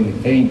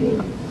 800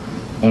 people,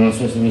 and I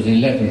suppose there was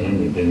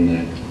 1,100 in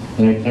there,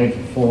 and they played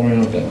for 4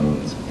 hours that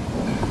night.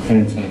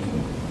 Fantastic.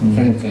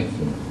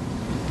 Fantastic.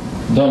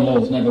 Don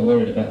Law's never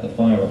worried about the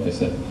fire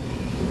officer.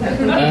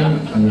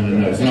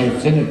 No, it's an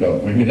old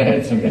synagogue. Maybe that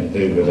had something to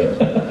do with it.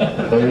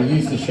 They were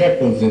used to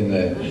shekels in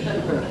there.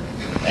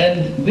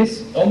 And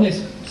on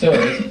this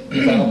service,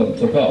 this album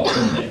took off,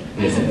 didn't it?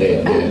 Yes, it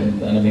did.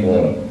 And I mean,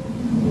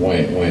 why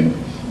it went.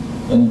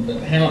 And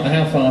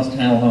how fast,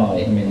 how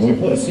high? I mean, we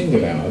put a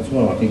single out as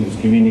well. I think it was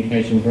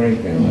Communication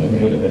Breakdown.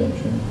 It would have been,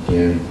 true.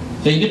 Yeah.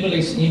 So you did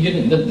release,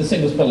 the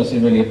singles policy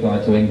really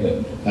applied to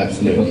England?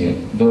 Absolutely.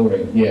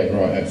 Doreen? Yeah,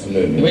 right,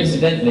 absolutely. Who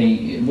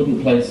incidentally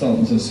wouldn't play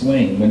Sultans of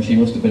Swing when she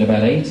must have been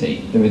about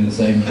 80 doing the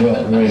same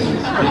job. Really?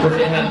 Because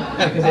it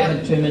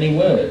had too many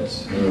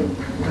words.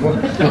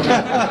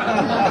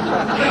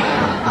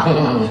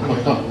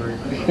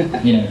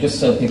 Just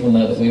so people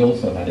know that we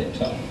also had it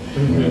tough.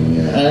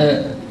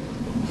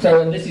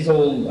 And this is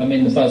all, I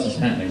mean, the buzz is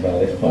happening by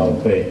this point. Oh,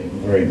 big,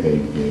 very big,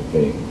 very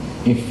big.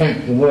 In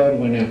fact, the word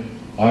went out.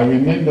 I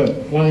remember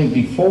playing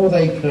before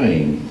they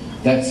came,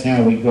 that's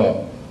how we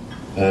got,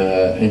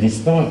 and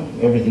despite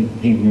everything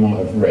people might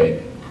have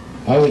read,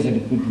 I always had a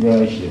good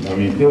relationship. I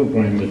mean, Bill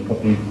Graham was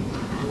probably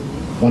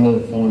one of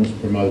the finest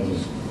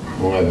promoters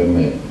I ever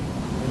met,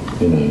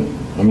 I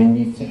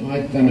mean,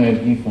 I don't know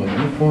if you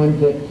find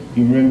that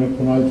you remember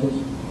promoters?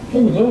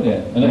 Oh, God,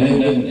 yeah. And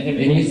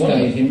in his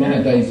days, in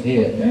my days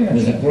here,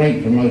 there's a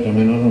great promoter, I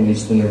mean, I don't know if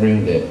he's still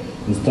around it.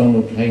 There's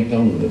Donald K.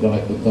 Donald, the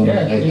guy called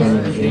Donald K.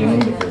 Donald, was a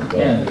wonderful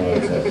guy.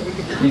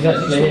 He's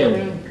actually here.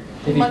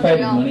 If he's paid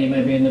his money, he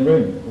may be in the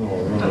room.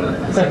 Oh, right.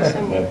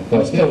 I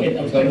was looking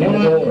at the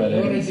door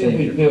earlier. What I did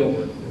with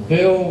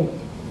Bill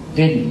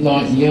didn't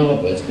like the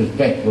others because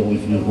Beck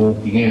always was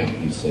walking out,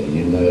 you see,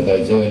 in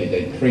those early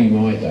days,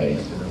 pre-my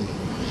days.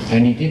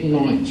 And he didn't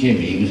like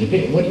Jimmy. He was a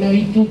bit, well, no,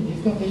 he didn't.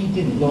 It's not that he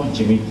didn't like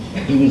Jimmy.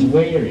 He was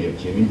wary of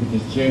Jimmy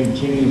because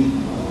Jimmy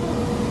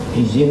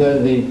is,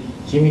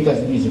 Jimmy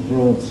doesn't use a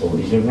broadsword,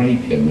 he's a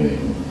rapier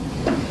man.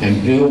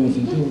 And Bill was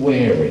a little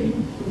wary,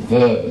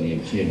 verbally,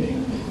 of Jimmy.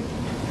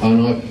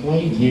 And I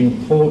played him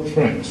 4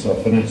 tracks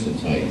off an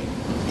acetate.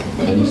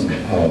 And he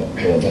said,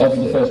 that's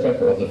the first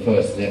record? Of the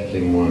first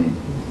Zeppelin one,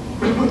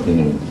 I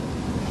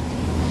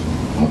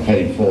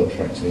played him 4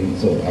 tracks and he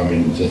thought, I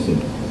mean, just said,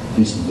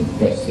 this is the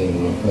best thing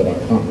I've heard. I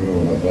can't remember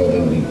when I've heard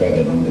anything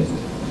better than this.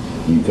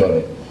 You got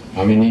it.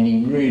 I mean, and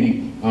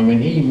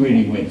he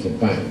really went to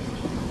bat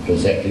for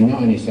Zeppelin,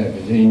 not only South,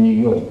 but in New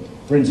York.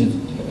 For instance,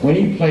 when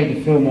he played the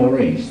Fillmore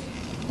East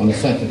on a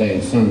Saturday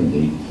and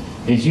Sunday,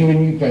 as you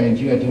and your band,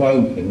 you had to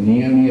open, and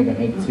he only ever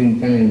had 2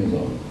 bands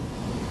on.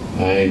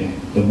 And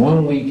the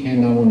one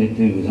weekend I wanted to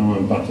do was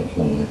Iron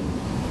Butterfly.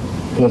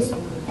 Because,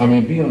 I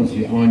mean, to be honest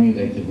with you, I knew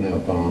they could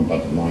nail Iron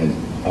Butterfly's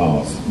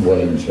arse well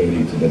and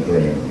truly to the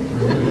ground.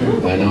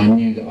 And I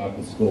knew that I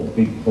could score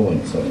big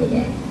points off of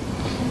that.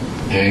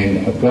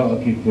 And I've got to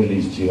give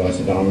Billy's due. I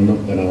said, I'm not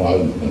going to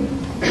open.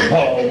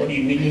 Oh, what do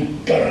you mean you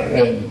got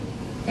to?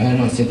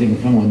 And I said to him,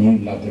 come on, you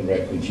love the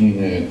records, you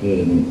know how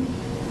good, and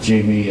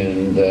Jimmy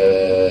and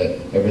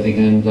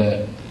everything.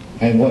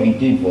 And what he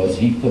did was,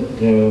 he put,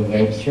 we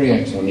had 3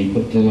 acts on, he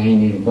put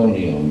Delaney and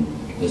Bonnie on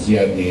as the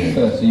opening act.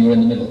 So you were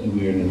in the middle?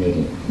 We were in the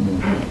middle.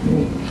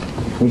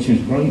 which was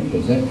great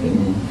for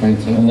Zeppelin.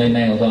 Fantastic. And they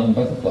nailed on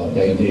Butterfly.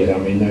 They did. I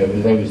mean, they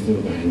were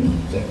still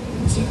going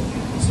Zeppelin,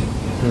 Zeppelin.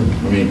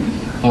 I mean,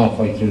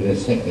 halfway through their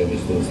set, they were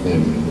still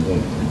standing with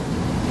Zeppelin,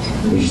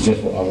 which is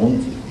just what I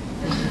wanted.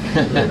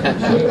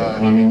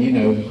 I mean, you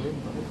know,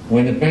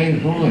 when a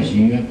band hires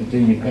you, you have to do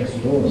your best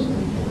for them,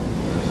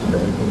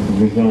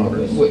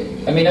 regardless.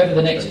 I mean, over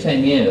the next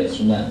 10 years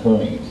from that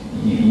point,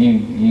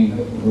 you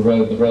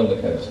rode the roller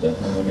coaster.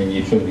 I mean,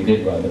 you truly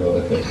did ride the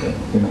roller coaster,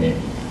 didn't you?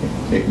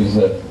 It was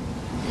a...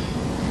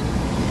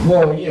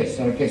 Well, yes,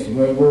 I guess.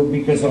 Well,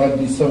 because I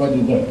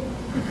decided that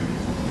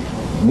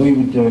we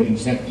would do it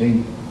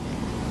exactly.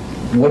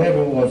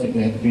 Whatever it was, it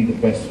had to be the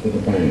best for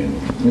the band.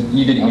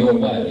 You did it your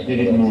way. I did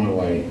it my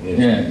way, yes.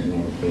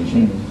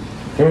 Yeah.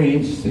 Very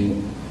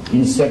interesting.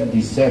 In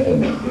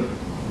 '77,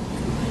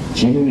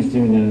 Jimmy was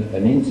doing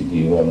an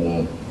interview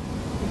on,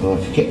 I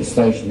forget the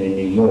station in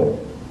New York,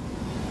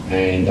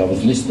 and I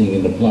was listening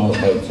in the Plaza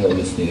Hotel,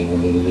 listening, and I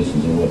wanted to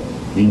listen to what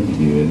the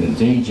interview, and the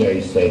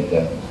DJ said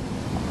that,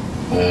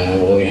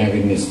 well, we're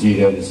having in the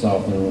studio this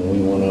afternoon, we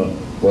want to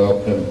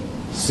welcome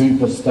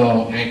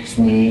superstar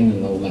Axeman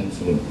and all that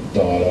sort of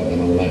dialogue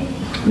and all that,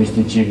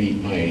 Mr. Jimmy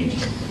Page,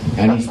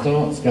 and he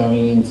starts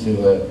going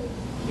into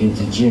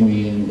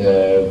Jimmy and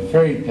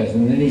very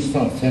pleasant, and then he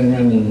starts turning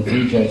around and the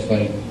DJ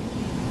saying,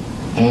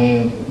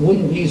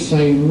 wouldn't you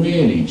say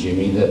really,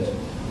 Jimmy, that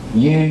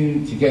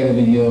you, together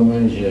with your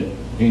manager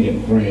Peter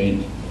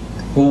Grant,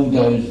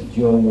 bulldozed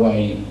your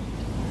way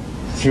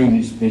through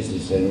this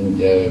business, and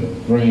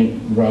Grant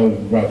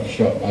rode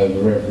roughshod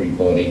over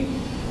everybody,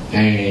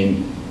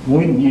 and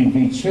wouldn't you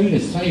be true to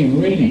say,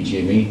 really,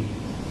 Jimmy,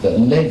 that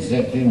Led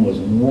Zeppelin was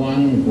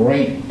one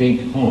great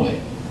big hype?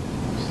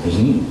 There's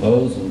a little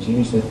pause, and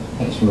Jimmy said,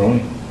 that's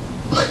right.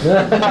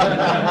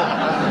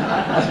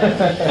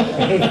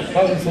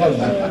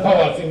 Oh,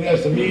 I think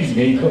there's some music.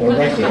 He put a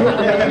record on,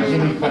 and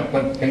Jimmy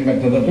came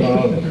back to the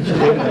plaza. It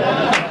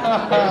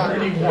was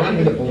really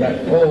wonderful,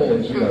 that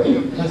pause.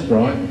 That's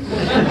right.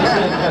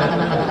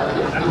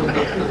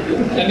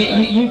 I mean,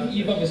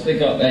 you've obviously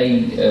got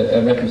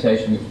a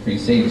reputation which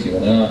precedes you,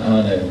 and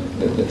I know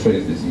the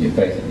truth is you're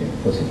basically a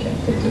pussycat,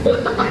 Peter,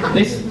 but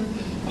this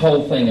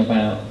whole thing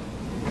about,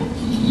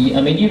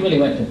 I mean, you really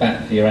went to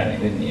bat for your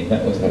act, didn't you?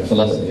 That was the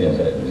philosophy of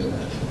it.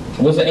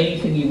 Was there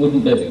anything you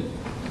wouldn't do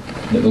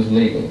that was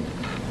legal?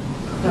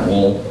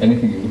 Or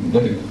anything you wouldn't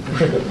do?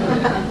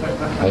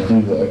 I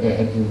do what I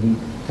had to do,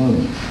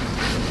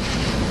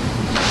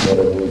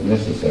 whatever was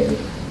necessary.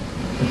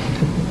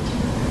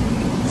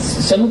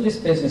 Some of this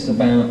business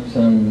about, this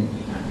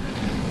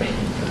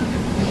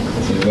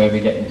is where we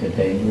get into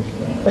dangerous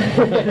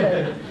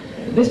ground.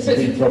 This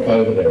big drop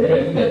over there. Yeah,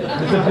 isn't it?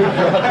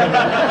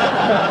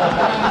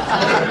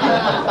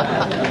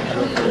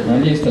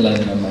 I'm used to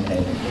landing on my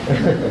head.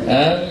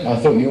 I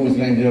thought you always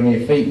landed on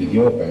your feet with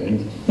your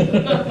band.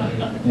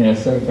 Yeah,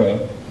 so far.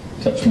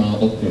 Touch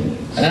marble.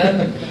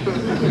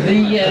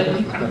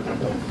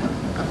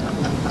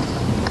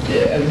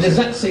 There's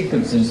that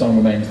sequence in Song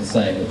Remains the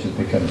Same, which has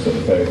become sort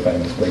of very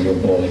famous, where you're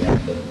bawling out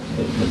the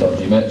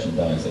dodgy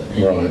merchandiser.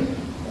 Right.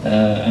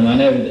 And I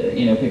know that,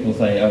 you know, people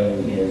say, oh,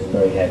 you know, it's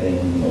very heavy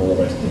and all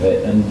the rest of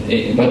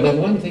it. But the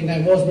one thing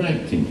that wasn't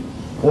active,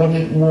 what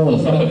happened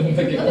was... No, I didn't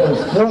think it was.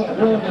 What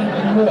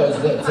happened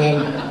was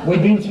that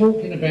we'd been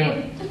talking about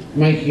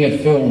making a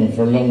film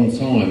for a long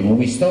time, and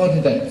we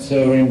started that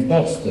tour in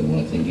Boston,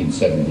 I think, in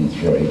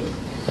 '73.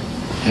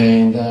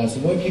 And so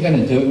what are you going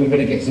to do? We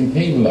better get some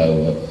people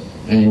over.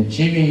 And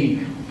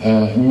Jimmy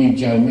knew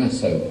Joe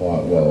Masso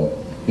quite well,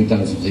 who'd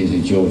done some things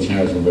with George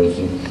Harrison,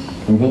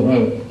 and brought them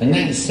over. And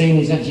that scene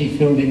is actually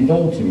filmed in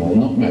Baltimore,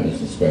 not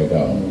Madison Square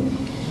Garden.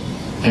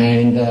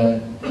 And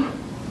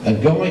a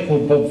guy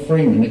called Bob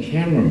Freeman, the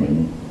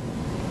cameraman,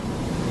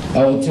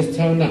 just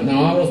turned up.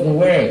 Now, I wasn't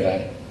aware of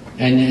that.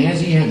 And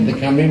as he happened to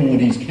come in with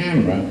his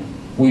camera,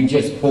 we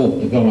just caught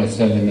the guy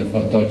selling the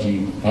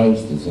dodgy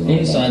posters. And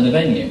inside the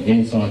venue?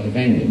 Inside the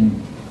venue.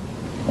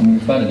 I mean,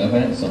 bad enough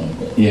outside,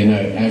 but... Yeah, no,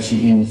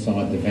 actually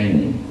inside the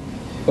venue.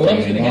 Well,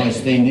 and I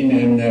steamed in,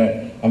 and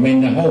I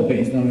mean, the whole bit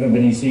is not good,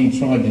 but he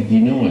tried to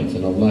deny it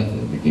and all that at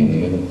the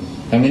beginning.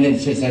 I mean,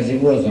 it's just as it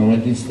was, and I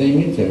did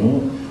steam into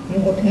him.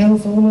 What the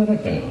hell's all that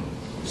about?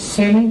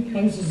 Selling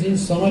posters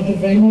inside the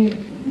venue?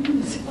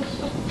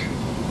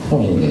 I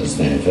wasn't going to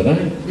stand for that.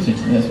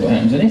 That's what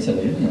happens in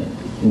Italy, isn't it?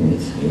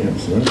 Yeah,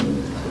 absolutely.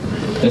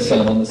 They sell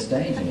them on the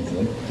stage in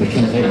Italy. They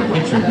can take a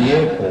picture of the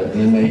airport,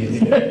 and by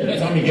the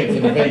time you get to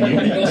the venue,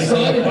 they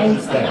got a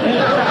poster.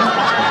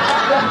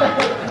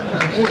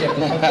 You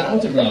have to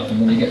autograph them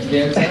when you get to the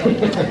hotel.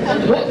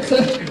 What?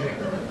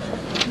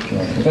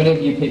 If any of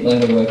you people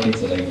ever work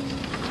Italy,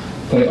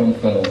 put it on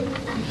film.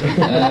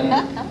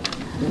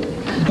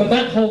 But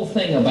that whole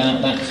thing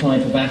about that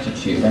type of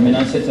attitude, I mean,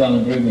 I said to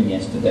Alan Grubman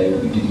yesterday,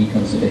 did he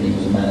consider he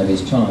was a man of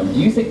his time? Do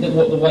you think that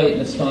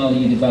the style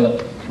you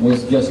developed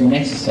was just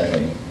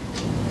necessary?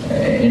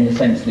 In the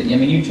sense that, I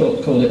mean, you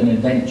called it an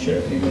adventure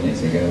a few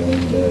minutes ago,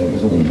 and it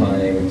was all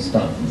pioneering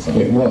stuff and so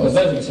on. It was. But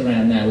those of us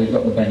around now, we've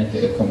got the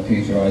benefit of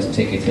computerised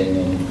ticketing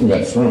and,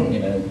 that's right. You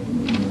know,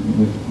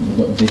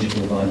 with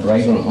digital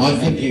vibration. I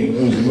think it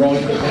was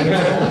right at that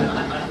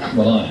time.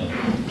 Well,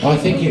 I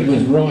think it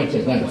was right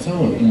at that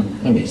time.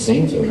 I mean, it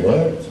seemed to have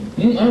worked.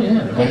 Oh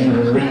yeah. The band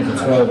was around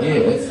for 12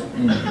 years.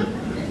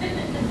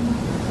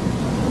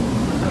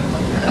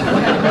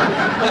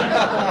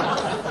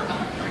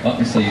 I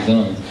can see his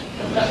eyes.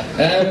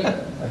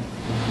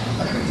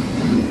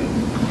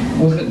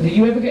 Did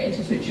you ever get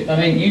into situation? I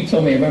mean, you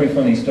told me a very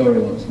funny story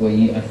once where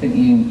I think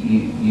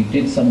you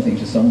did something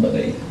to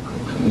somebody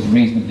that was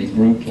reasonably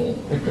brutal,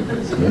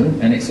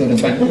 and it sort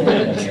of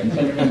backfired on you. I'm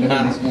trying to remember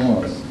who this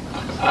was.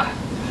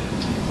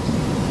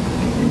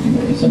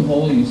 In some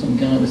hall, some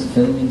guy was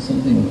filming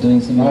something or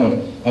doing something.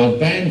 I was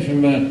banned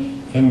from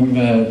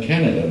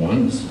Canada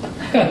once.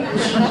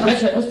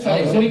 Actually, I was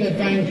I was trying in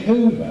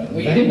Vancouver.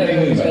 Well, you didn't know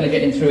who was going to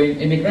get in through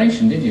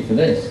immigration, did you, for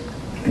this?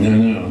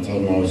 No, I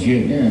told him I was you.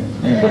 Yeah.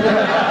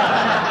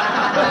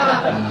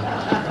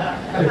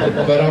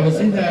 But I was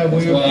in there, we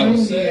That's were why I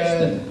was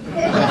playing I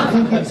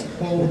think it's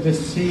called the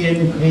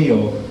CNP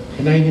or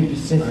Canadian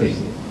Pacific.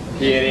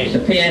 The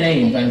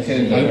PNE in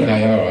Vancouver.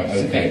 Okay, alright,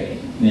 okay.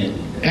 Yeah.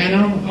 And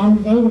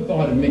I'm over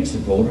by the mixer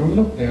board and I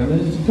look down and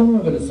there's a guy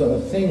with a sort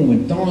of thing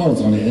with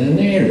dials on it and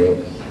an aerial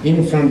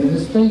in front of the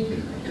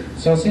speaker.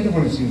 So I said I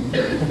want to see if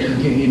I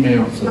can get him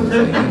out sort of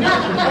thing. And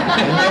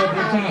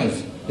nobody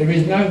does. There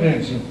is no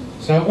action.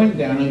 So I went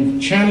down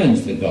and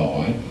challenged the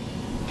guy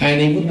and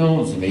he wouldn't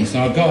answer me, so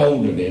I got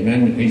hold of him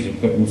and the piece of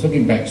equipment, took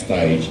him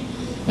backstage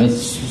and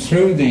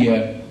threw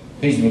the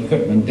piece of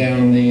equipment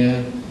down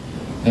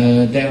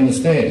the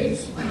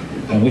stairs,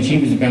 which he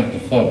was about to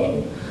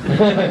follow.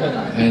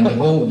 And the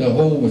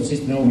hall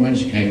assistant hall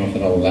manager came off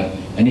and all that,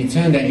 and it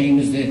turned out he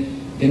was the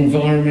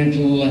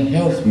environmental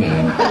health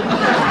man,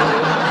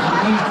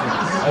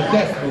 a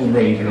decibel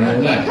reader and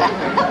all that.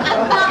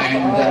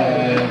 And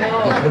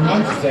the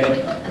promoter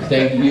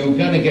said, "You're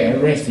going to get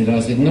arrested." I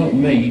said, "Not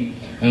me."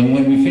 And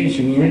when we finished,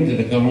 we were into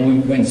the car and we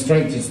went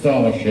straight to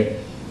Starship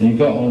and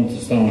got on to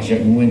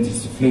Starship and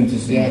flew to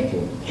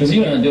Seattle. Because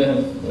you and I do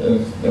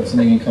have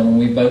something in common.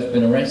 We've both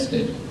been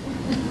arrested.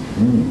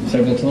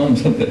 Several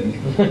times, I think.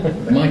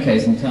 In my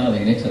case,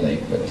 entirely in Italy,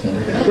 but...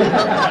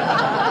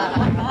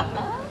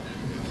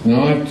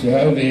 No, I've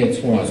over here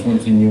twice,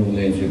 once in New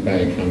Orleans with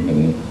Bad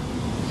Company.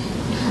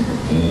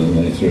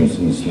 They threw us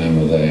in the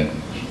slammer there.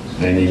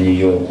 And in New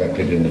York, I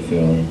did in the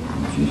film,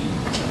 which is...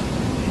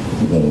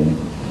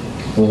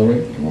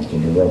 boring, after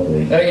the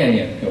robbery. Oh,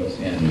 yeah, of course,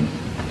 yeah.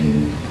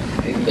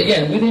 But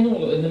yeah,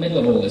 in the middle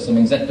of all this, I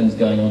mean, Zeppelin's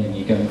going on and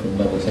you're going from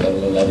level to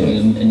level to level,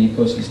 Yes. and of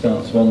course you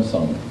start Swan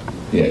Song.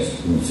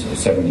 Yes, in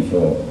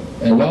 74.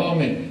 And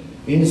Ahmet,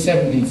 in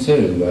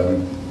 72,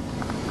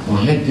 I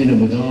had dinner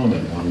with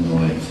Ahmet one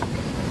night.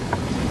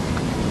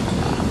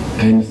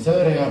 And the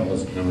third album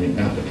was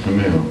about to come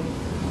out.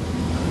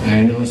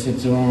 And I said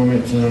to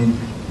Ahmet,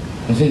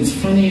 I said, "It's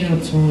funny how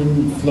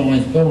time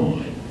flies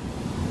by."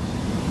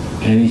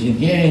 And he said,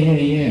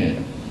 yeah.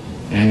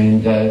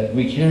 And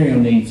we carry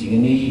on eating,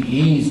 and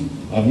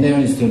I've now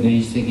understood that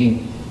he's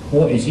thinking,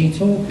 what is he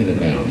talking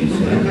about, he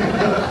said.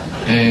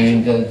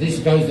 And this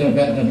goes on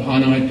about and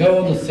I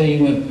go on the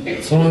theme of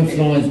time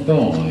flies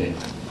by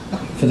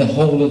for the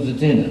whole of the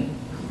dinner.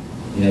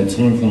 You know,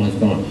 time flies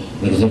by.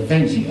 Because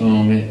eventually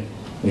Ahmet,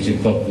 which is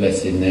God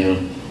bless him now,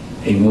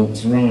 he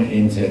walks right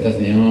into it,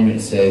 doesn't he?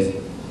 Ahmet says,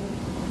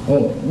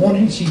 "Well, what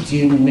actually do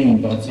you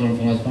mean by time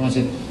flies by?" I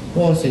said,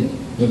 "Well," I said,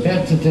 "we're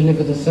about to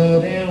deliver the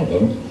third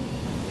album,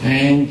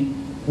 and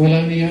we'll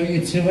only owe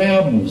you 2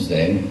 albums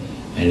then."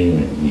 And he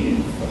went, "You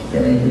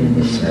fucker,"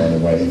 right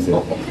away. He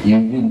said, "You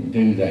wouldn't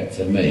do that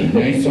to me."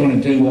 Now he's trying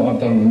to do what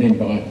I've done on him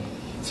by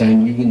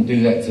saying, "You wouldn't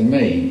do that to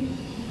me,"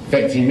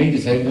 expecting me to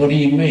say, "What do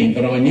you mean?"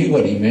 But I knew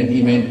what he meant.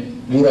 He meant,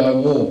 would I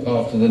walk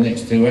after the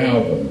next 2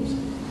 albums?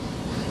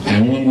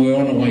 And when we were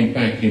on our way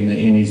back in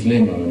his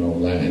limo and all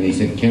that, and he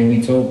said, "Can we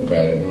talk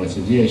about it?" And I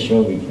said, "Yeah,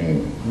 sure we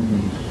can."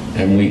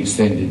 And we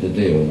extended the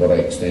deal, I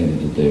extended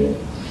the deal.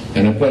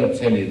 And I've got to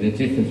tell you, the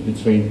difference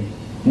between,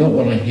 not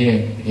what I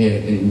hear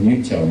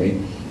you tell me,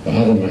 but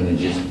other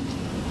managers,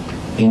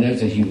 in those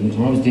days,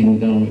 I was dealing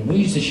with Ahmet, we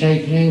used to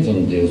shake hands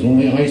on deals.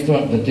 I used to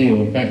up the deal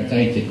and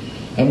backdate it,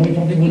 and we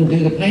probably wouldn't do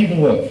the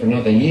paperwork for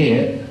another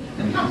year.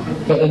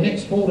 But the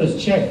next quarter's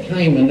cheque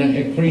came and that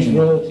increased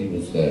royalty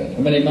was there. I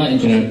mean, it might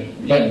interest you.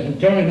 But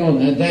going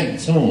on at that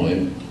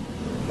time,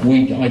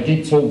 I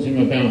did talk to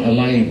him about a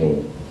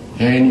label.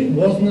 And it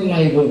wasn't a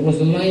label, it was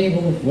a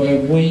label where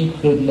we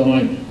could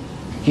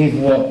give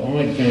what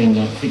I'd gained,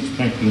 fixed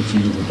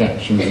packaging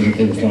productions and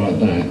things like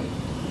that.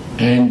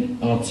 And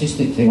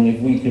artistic thing, if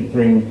we could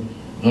bring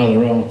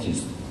other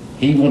artists.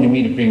 He wanted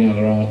me to bring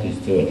other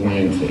artists to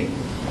Atlantic.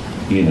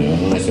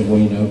 And I said,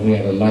 well, if we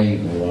had a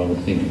label, I would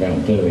think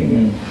about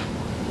doing it.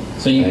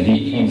 So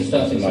you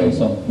started Swan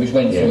Song, which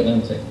went through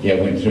Atlantic? Yeah,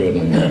 went through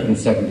Atlantic in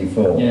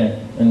 74. Yeah,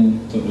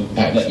 and sort of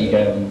let you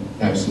go and...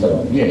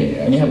 Absolutely,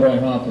 yeah. And you have Roy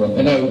Harper on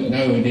there? No,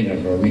 we didn't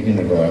have Roy, we didn't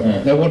have Roy.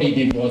 Yeah. No, what he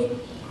did was...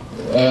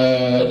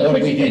 what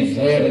we did,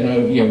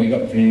 we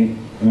got through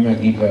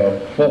Maggie Bell.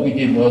 What we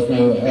did was,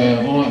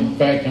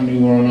 Bad Company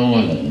were on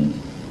Ireland.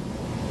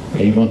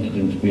 He wanted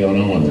them to be on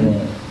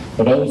Ireland.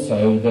 But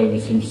also there were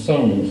some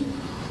songs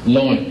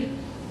like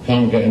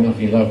Can't Get Enough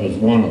of Your Love was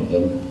one of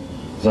them,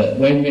 that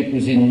when Mick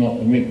was in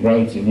Mick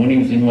wrote it, when he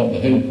was in What the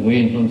Hooper,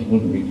 Ian Hunter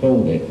wouldn't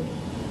record it.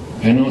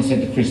 And I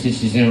said to Chris,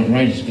 this is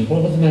outrageous, because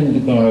what was the name of the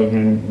guy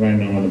who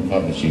ran Island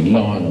Publishing?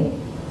 Lionel,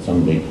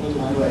 somebody.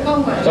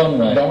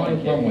 Conway.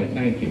 Lionel Conway,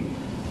 thank you.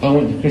 I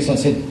went to Chris, I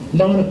said,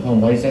 Lionel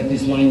Conway's had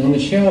this laying on the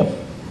shelf,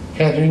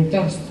 gathering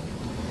dust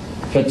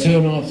for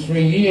 2.5,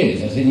 3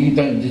 years. I said, you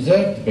don't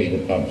deserve to be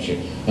the publisher.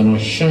 And I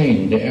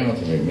shamed it out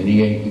of him, and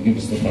he had to give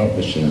us the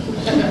publishing.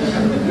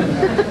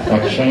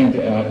 I shamed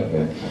it out of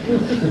him.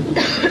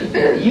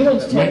 You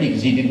once told Mainly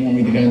because he didn't want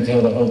me to go and tell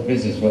the whole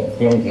business what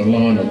Florida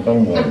Lionel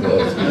Conway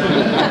was.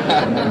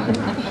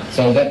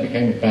 So that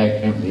became a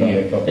bad company.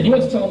 And you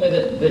once told me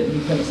that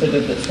you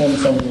considered that Swan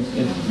Song was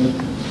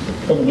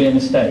probably a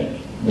mistake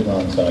with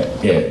hindsight.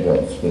 Yeah, it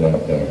was,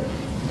 without doubt.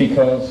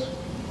 Because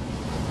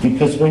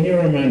when you're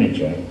a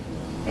manager,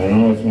 and I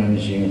was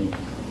managing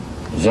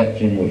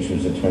Zeppelin, which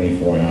was a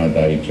 24-hour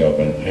day job,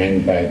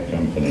 and bad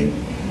company,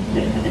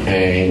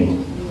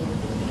 and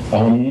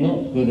I'm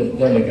not good at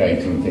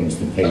delegating things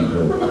to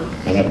people,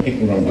 and I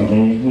picked the wrong people,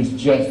 and it was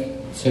just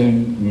too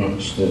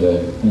much to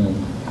do.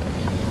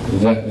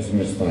 That was a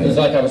mistake. It's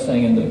like I was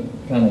saying in the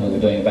panel we were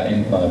doing about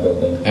empire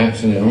building.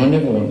 Absolutely, I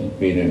never wanted to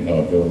be an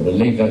empire builder.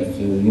 Leave those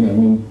to,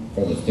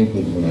 Brother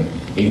Stickles and that.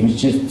 It was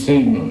just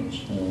too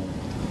much.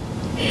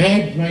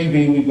 Had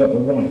maybe we got the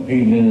right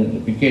people in at the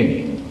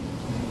beginning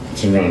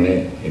to run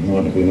it, it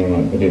might have been all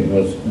right, but it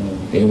was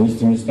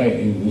the mistake.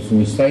 It was the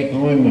mistake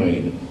I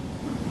made.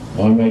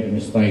 I made a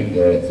mistake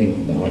there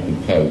thinking that I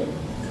could cope.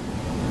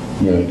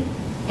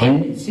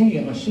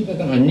 I should have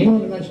done. I knew how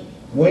to manage.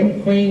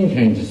 When Queen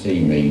came to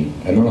see me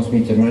and asked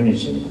me to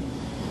manage them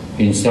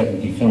in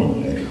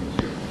 '75,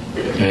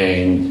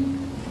 and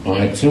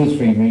I had 2 or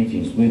 3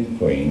 meetings with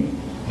Queen,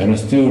 and I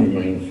still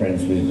remain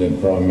friends with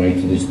Brian May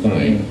to this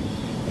day.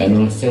 And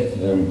I said to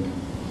them,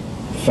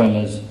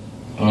 fellas,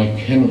 I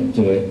cannot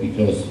do it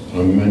because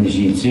I'm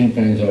managing 2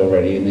 bands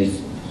already, and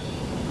there's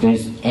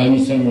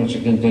only so much I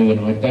can do, and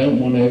I don't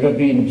want to ever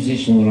be in a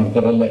position when I've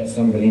got to let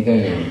somebody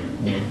down.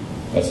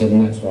 I said,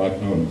 and that's why I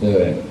can't do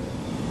it.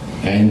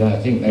 And I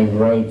think they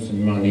were owed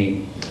some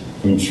money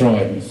from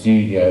Trident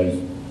Studios.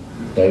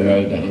 They were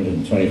owed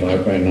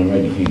 125 grand. I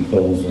made a few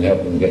calls and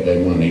helped them get their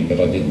money, but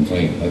I didn't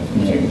take it on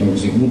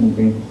because it wouldn't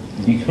be.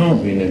 You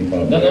can't be an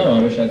empire. No,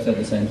 I wish I'd said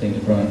the same thing to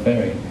Brian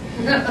Ferry.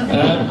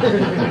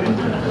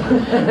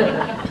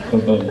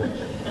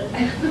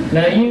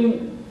 Now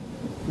you,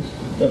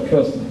 of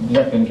course,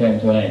 Zeppelin came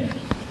to an end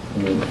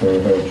for a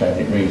very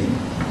tragic reason,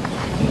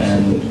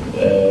 and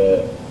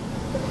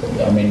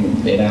I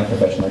mean, in our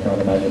profession, I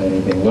can't imagine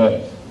anything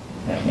worse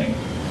happening.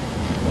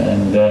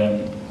 And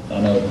I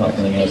know, apart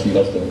from anything else, you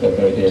lost a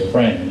very dear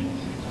friend.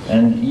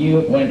 And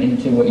you went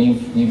into what you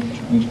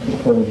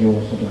called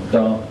your sort of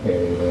dark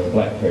period or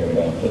black period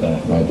after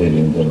that. I did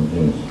indeed,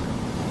 yes.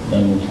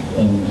 And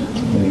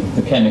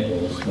the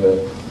chemicals were.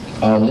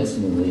 Oh,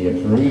 listen, the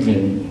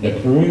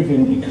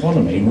Peruvian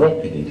economy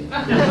rocketed.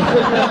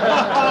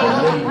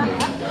 Believe me.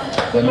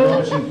 The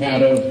marching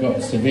powder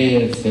got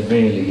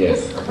severely,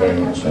 yes, very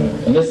much so.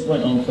 And this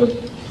went on for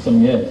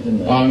some years,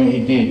 didn't it? I mean,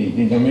 it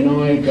did. I mean,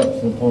 I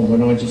got to the point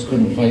when I just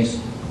couldn't face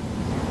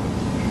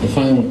the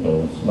phone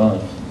calls.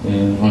 Right.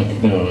 Yeah, I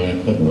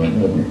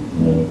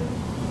couldn't. No.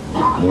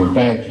 The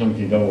bad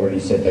company had already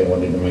said they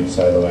wanted to make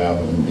solo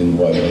albums and do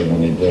whatever they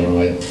wanted to do, and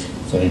I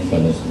said, hey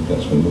fellas,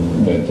 that's what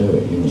we're going to do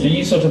it. So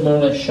you sort of more or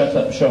less shut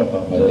up shop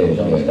after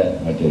John's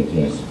death? I did,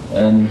 yes.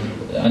 And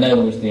I know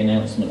there was the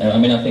announcement. I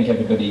mean, I think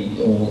everybody,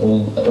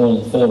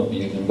 all 4 of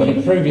you. But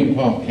the Peruvian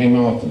part came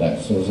after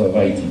that, so it was of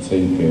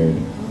 82 period,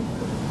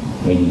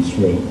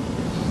 83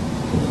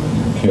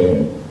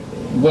 period.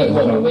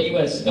 Were you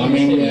a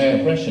serious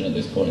depression at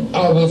this point?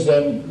 I was,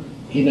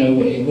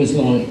 it was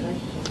like,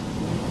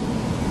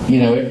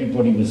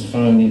 everybody was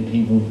phoning,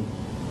 people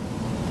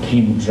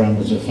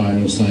drummers were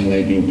phoning saying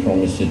they'd been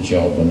promised a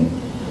job, and,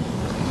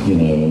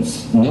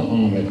 not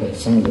Ahmed, but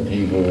some of the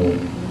people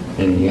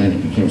in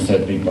Atlantic became so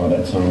big by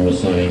that time were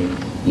saying,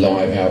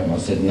 live album. I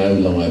said, no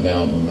live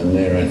album, and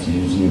their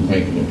attitude was, you're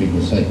making a big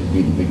mistake, it'd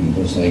be the biggest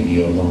mistake of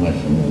your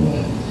life, and all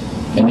that.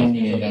 And in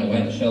the end, I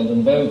went...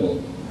 Sheldon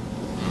Vogel.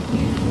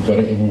 Got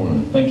it in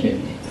one. Thank you.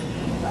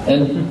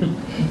 And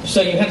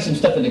so you had some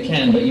stuff in the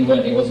can, but it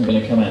wasn't going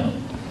to come out.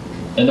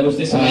 And there was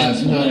this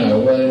announcement.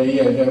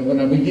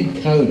 We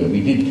did Coda.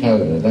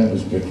 That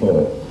was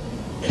before.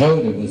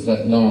 Coda was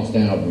that last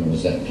album of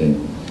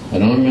Zeppelin,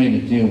 and I made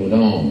a deal with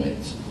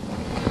Ahmet,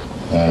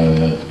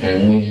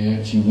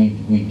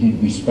 and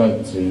we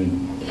spoke to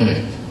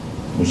Pat,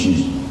 which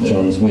is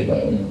John's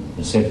widow,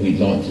 and said we'd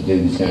like to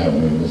do this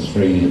album. It was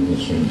three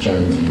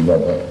Jones and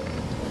Robert.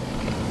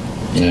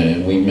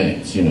 And we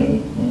met,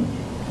 and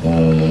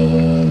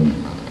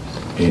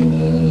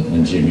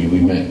Jimmy,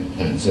 we met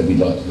and said we'd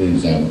like to do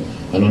this album.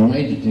 And I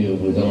made a deal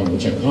with Arm,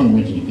 which I can't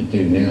imagine you could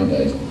do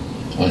nowadays.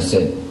 I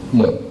said,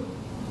 look,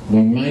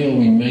 we may or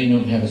we may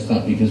not have a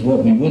start, because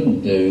what we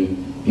wouldn't do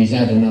is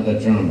add another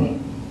drummer.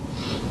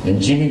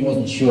 And Jimmy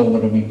wasn't sure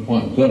whether we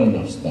quite got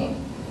enough stuff.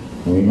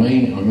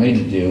 And I made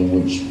a deal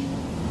which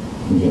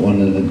was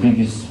one of the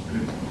biggest,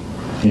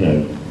 you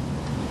know,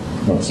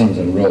 like Sons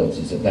and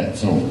Royalties at that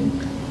time,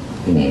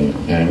 you know,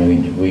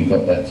 and we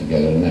got that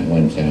together and that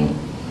went out.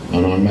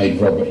 And I made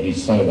Robert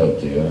his solo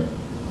deal,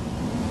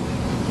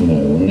 you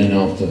know, and then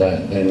after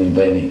that, then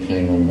it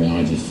came on me.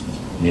 I just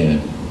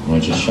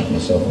shut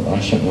myself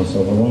away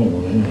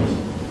in my house.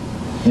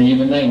 And you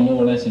remained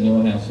more or less in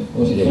your house.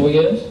 Was it 4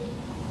 years?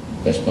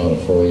 Best part of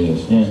 4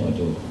 years. Yeah. I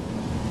did.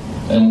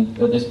 And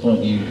at this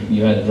point,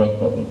 you had a drug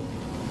problem.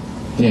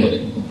 Yeah.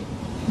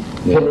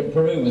 Yeah.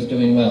 Peru was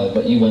doing well,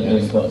 but you weren't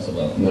doing quite so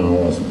well. No,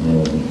 I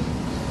wasn't.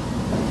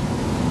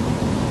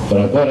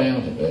 But I got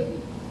out of it,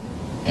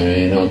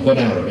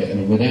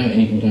 and without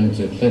even going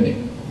to a clinic.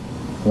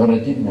 What I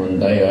did one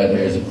day,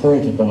 there was a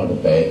quarter by the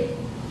bed,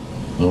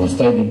 and I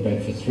stayed in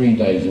bed for 3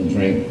 days and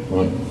drank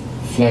like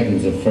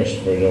flagons of fresh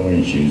fruit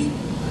orange juice,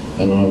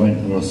 and I went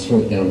and I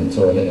threw it down the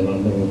toilet, and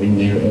I've never been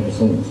near it ever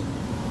since.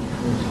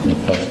 And I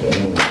flushed it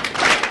all.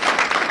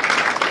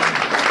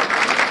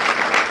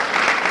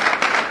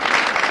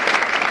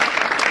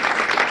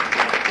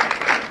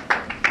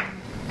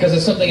 Because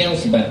there's something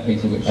else about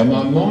Peter which... And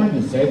my mind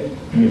has said,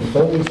 you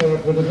thought we said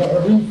I could have got a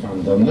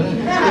refund on that.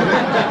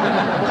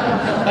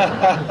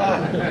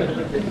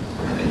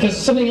 There's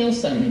something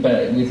else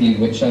about it with you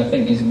which I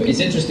think is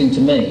interesting to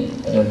me.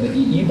 That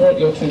you brought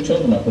your 2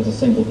 children up as a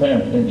single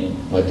parent, didn't you?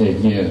 I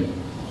did, yeah.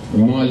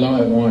 When my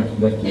late wife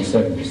left in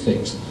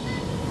 '76,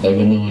 they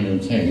were 9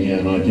 and 10, yeah,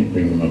 and I did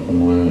bring them up on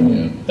my own,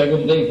 yeah. They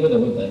wouldn't leave with her,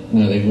 would they?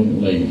 No, they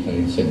wouldn't leave.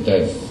 They said,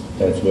 Dad's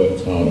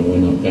worked hard and we're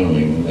not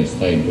going, and they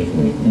stayed with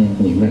me. And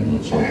you met my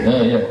children.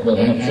 Oh, yeah. Well,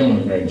 and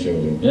my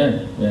grandchildren.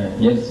 Yeah.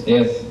 Yes.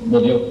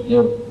 Well,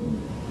 you're...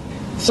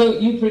 So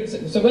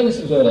when this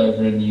was all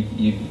over and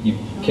you've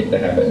kicked the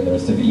habit and the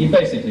rest of it, you've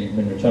basically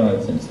been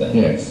retired since then.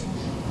 Yes.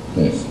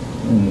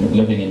 And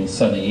living in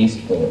sunny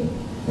Eastbourne,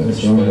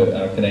 which for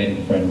our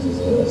Canadian friends is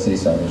a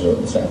seaside resort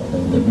in the south of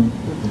England.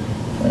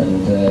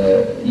 And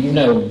you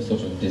know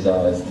sort of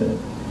desires to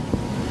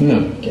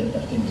get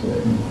back into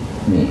it.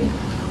 No.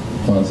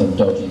 Find some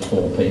dodgy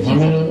 4-piece. I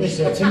mean, I miss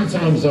it. 2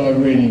 times I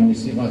really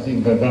miss it, I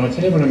think, but I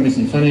tell you when I miss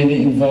it, funny, and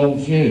it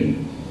involves you.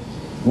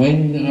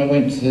 When I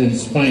went to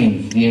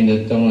Spain for the end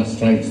of Dire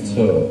Straits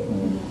tour,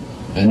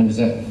 and it was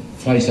that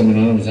place, I mean,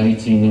 I know it was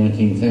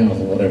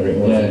 19,000, whatever it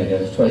was.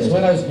 Yeah, it's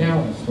when those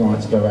house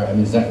flights go out and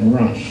there's that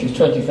rush. It's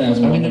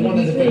 20,000. I mean, one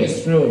of the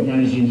biggest thrill of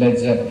managing Led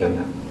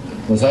Zeppelin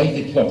was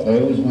 8 o'clock. They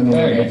always went on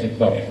at 8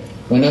 o'clock.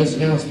 When those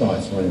house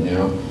lights went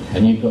out,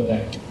 and you've got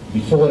that,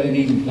 before they'd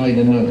even played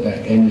a note,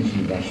 that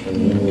energy rush from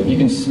the audience. You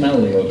can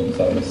smell the audience,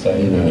 I would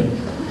say. You know.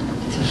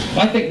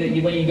 I think that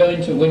when you go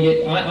into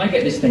I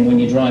get this thing when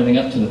you're driving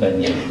up to the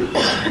venue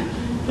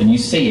and you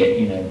see it,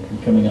 you know,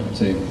 coming up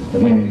to the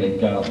Wembley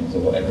Gardens or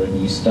whatever, and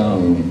you start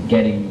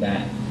getting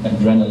that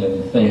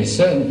adrenaline thing. Yeah,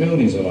 certain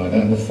buildings are like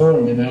that. The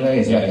Forum in LA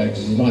is like that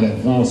because it's like that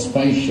vast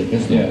spaceship,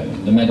 isn't it?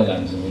 The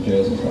Meadowlands in New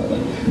Jersey is like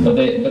that. But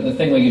the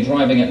thing where you're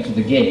driving up to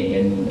the gig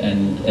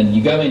and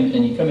you go in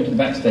and you come into the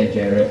backstage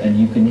area and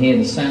you can hear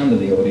the sound of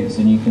the audience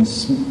and you can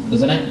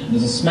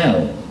there's a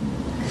smell.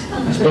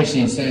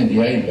 Especially in San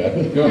Diego.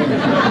 We've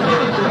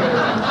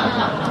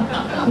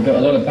got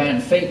a lot of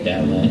bad feet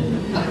down there.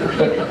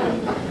 But,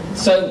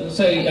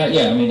 so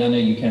yeah, I mean, I know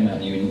you came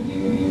out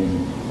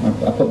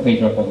and I put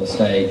Peter up on the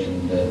stage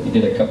and you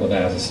did a couple of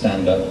hours of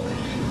stand-up.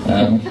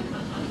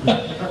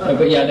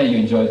 But yeah, I know you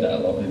enjoyed that a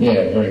lot.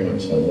 Yeah, very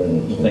much so.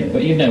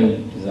 But you've no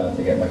desire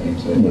to get back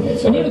into it. No,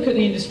 when you look at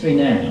the industry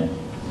now,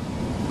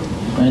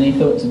 any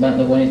thoughts about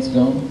the way it's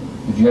gone?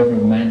 Would you ever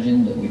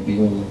imagine that we'd be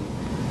all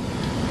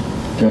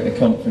going to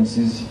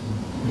conferences?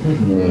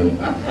 No.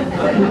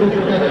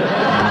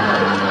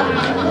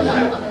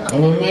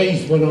 I'm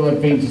amazed when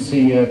I've been to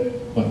see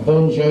like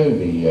Bon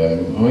Jovi.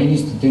 I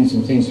used to do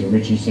some things with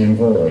Richie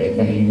Sambora. In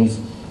fact, he was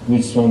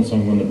with Swan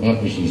Song on the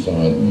publishing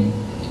side.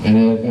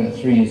 And about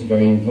 3 years ago,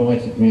 he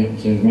invited me up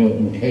to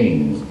Milton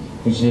Keynes,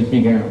 which is a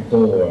big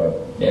outdoor.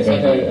 It's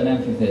like an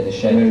amphitheatre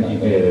shed.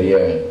 Amphitheatre,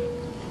 yeah.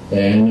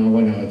 And I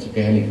went out, I took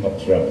a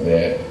helicopter up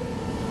there,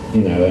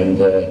 you know, and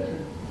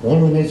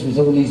one of them was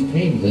all these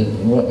people that,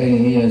 what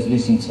they, as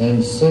Lissy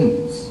terms,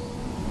 suits.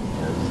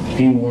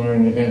 People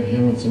worrying about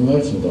how much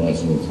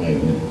merchandise on the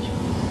table,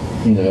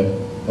 you know.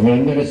 I mean,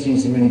 I've never seen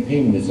so many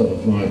people with sort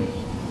of like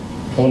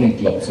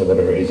polyglots or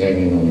whatever it is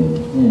hanging on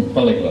them.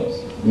 Polyglots.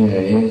 Yeah,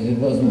 it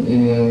wasn't, you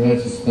know, I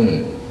noticed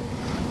that.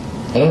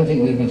 I don't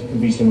think there could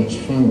be so much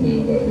fun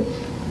now, though.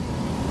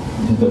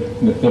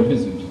 There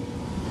isn't.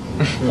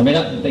 I mean,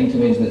 that's the thing to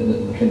me is that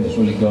the thing that's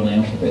really gone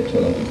out of it to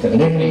a lot of extent.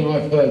 And everything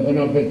I've heard, when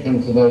I've come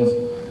to those,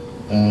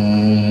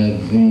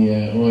 the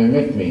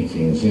IMF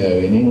meetings, you know,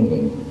 in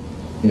England,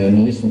 you know,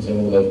 and listen to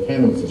all those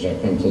panels which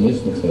I've come to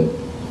listen to,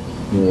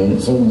 you know, and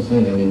it's all the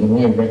same, I mean, the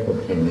way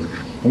record companies,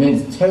 I mean,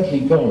 it's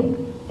totally gone.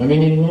 I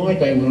mean, in my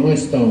day when I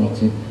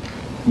started,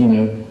 you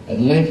know,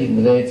 Atlantic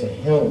were there to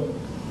help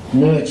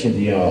nurture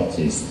the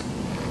artist.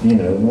 You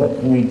know, what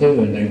can we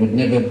do? And they would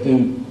never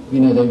do, you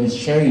know, they would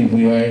show you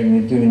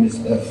we're doing this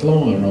a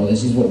flyer or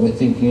this is what we're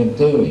thinking of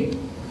doing.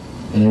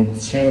 and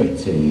they'd show it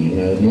to you, you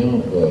know, the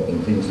artwork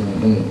and things like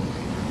that.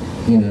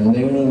 You know, and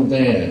they were all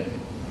there.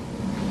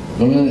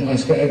 I mean, I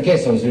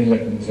guess I was really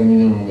lucky because, I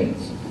mean,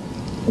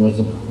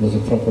 was a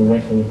proper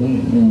record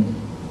now.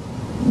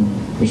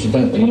 Which I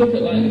don't But you look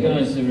at like the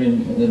guys who are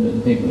in,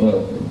 the people,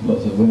 well,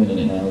 lots of women in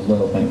it now as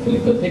well, thankfully,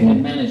 but people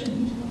in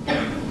management,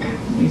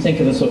 you think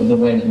of the sort of the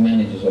way that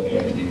managers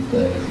operate these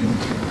days?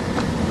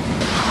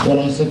 Well,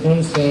 I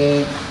suppose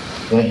they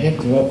have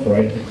to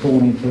operate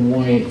according to the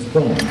way it's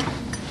gone,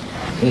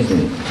 isn't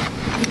it?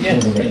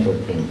 Yes. The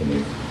record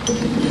companies.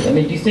 I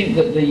mean, do you think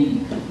that that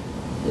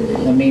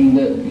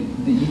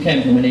you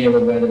came from an era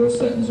where there were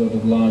certain sort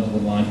of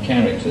larger-than-life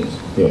characters?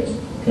 Yes.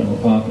 Colonel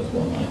Parker's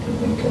one, I can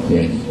think of.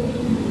 Yes.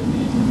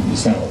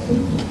 Yourself,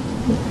 and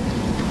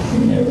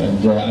you know,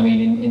 and I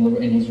mean,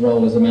 in his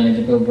role as a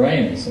manager, Bill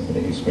Graham is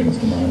somebody who springs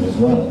to mind as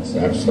well. So,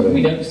 absolutely. But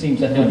we don't seem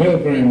to have. Bill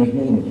Graham was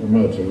more than a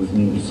promoter; he was an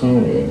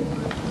impresario.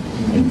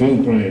 And Bill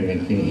Graham, I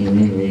think, he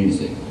knew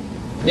music.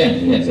 Yeah,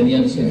 yes, and he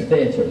understood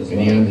theatre as well.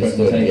 And he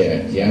understood.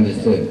 Yeah, he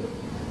understood.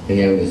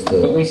 He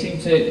understood. But there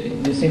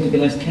seem to be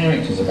less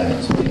characters about.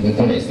 It's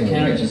the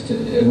characters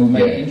who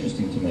make it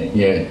interesting to me.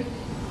 Yeah.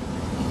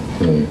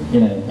 You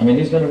know, I mean,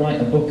 who's going to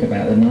write a book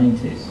about the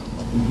 90s?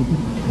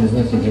 There's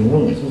nothing to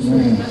write, is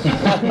there?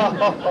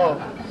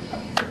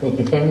 Well, of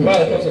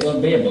course it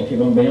won't be a book, it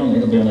won't be on,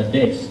 it'll be on a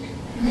disc.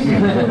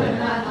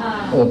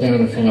 Or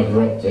down a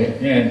fibre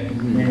optic. Yeah.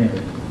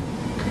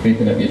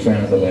 Creeping up your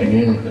trouser leg.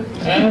 Yeah.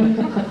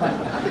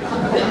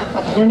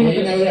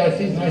 You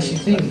know, I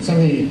should think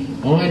something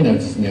I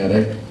noticed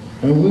nowadays.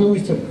 I mean, we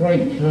always took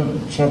great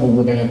trouble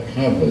with our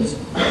covers.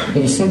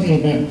 There was something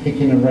about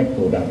picking a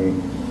record up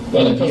and...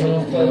 Well, of course,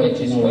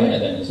 it's square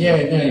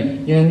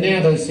then. Now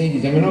those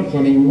CDs, I mean, I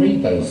can't even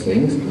read those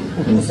things.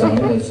 And so I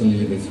know it's a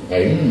little bit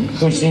paper,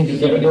 which seems to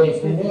get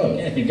worse and worse.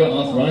 Yeah, if you've got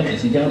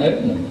arthritis, you can't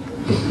open them.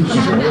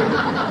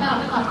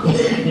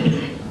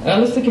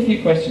 Let's take a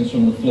few questions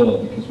from the floor,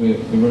 because we're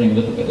running a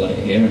little bit late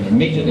here, and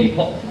immediately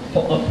pop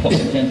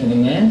the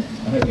gentleman there.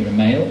 I hope you're a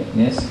male,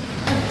 yes.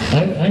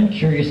 I'm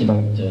curious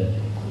about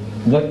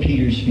what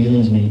Peter's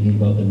feelings may be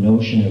about the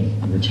notion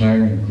of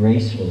retiring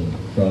gracefully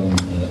from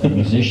a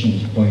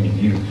musician's point of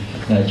view.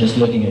 Just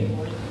looking at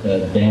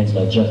bands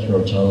like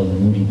Jethro Tull and the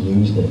Moody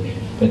Blues that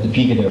at the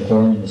peak of their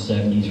form in the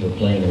 70s were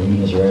playing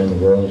arenas around the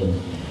world and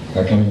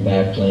are coming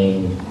back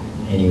playing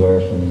anywhere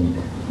from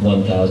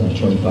 1,000 to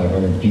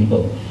 2,500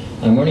 people.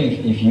 I'm wondering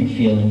if you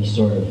feel any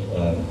sort of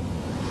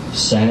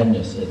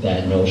sadness at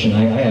that notion.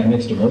 I have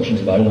mixed emotions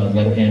about it. On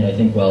the other hand, I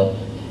think, well,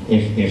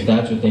 if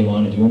that's what they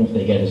want to do and if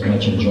they get as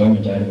much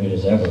enjoyment out of it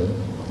as ever,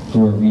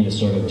 who are we to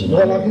sort of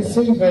deny? Well, I can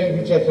see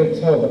David Jethro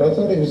Tull, but I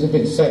thought it was a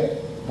bit sad.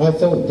 I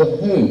thought The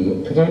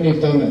Who could only have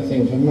done that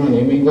thing for money.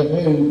 I mean, The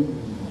Who,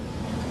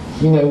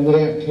 you know,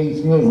 without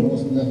Keith Moon,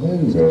 wasn't The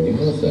Who really,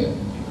 was it?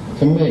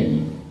 For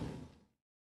me.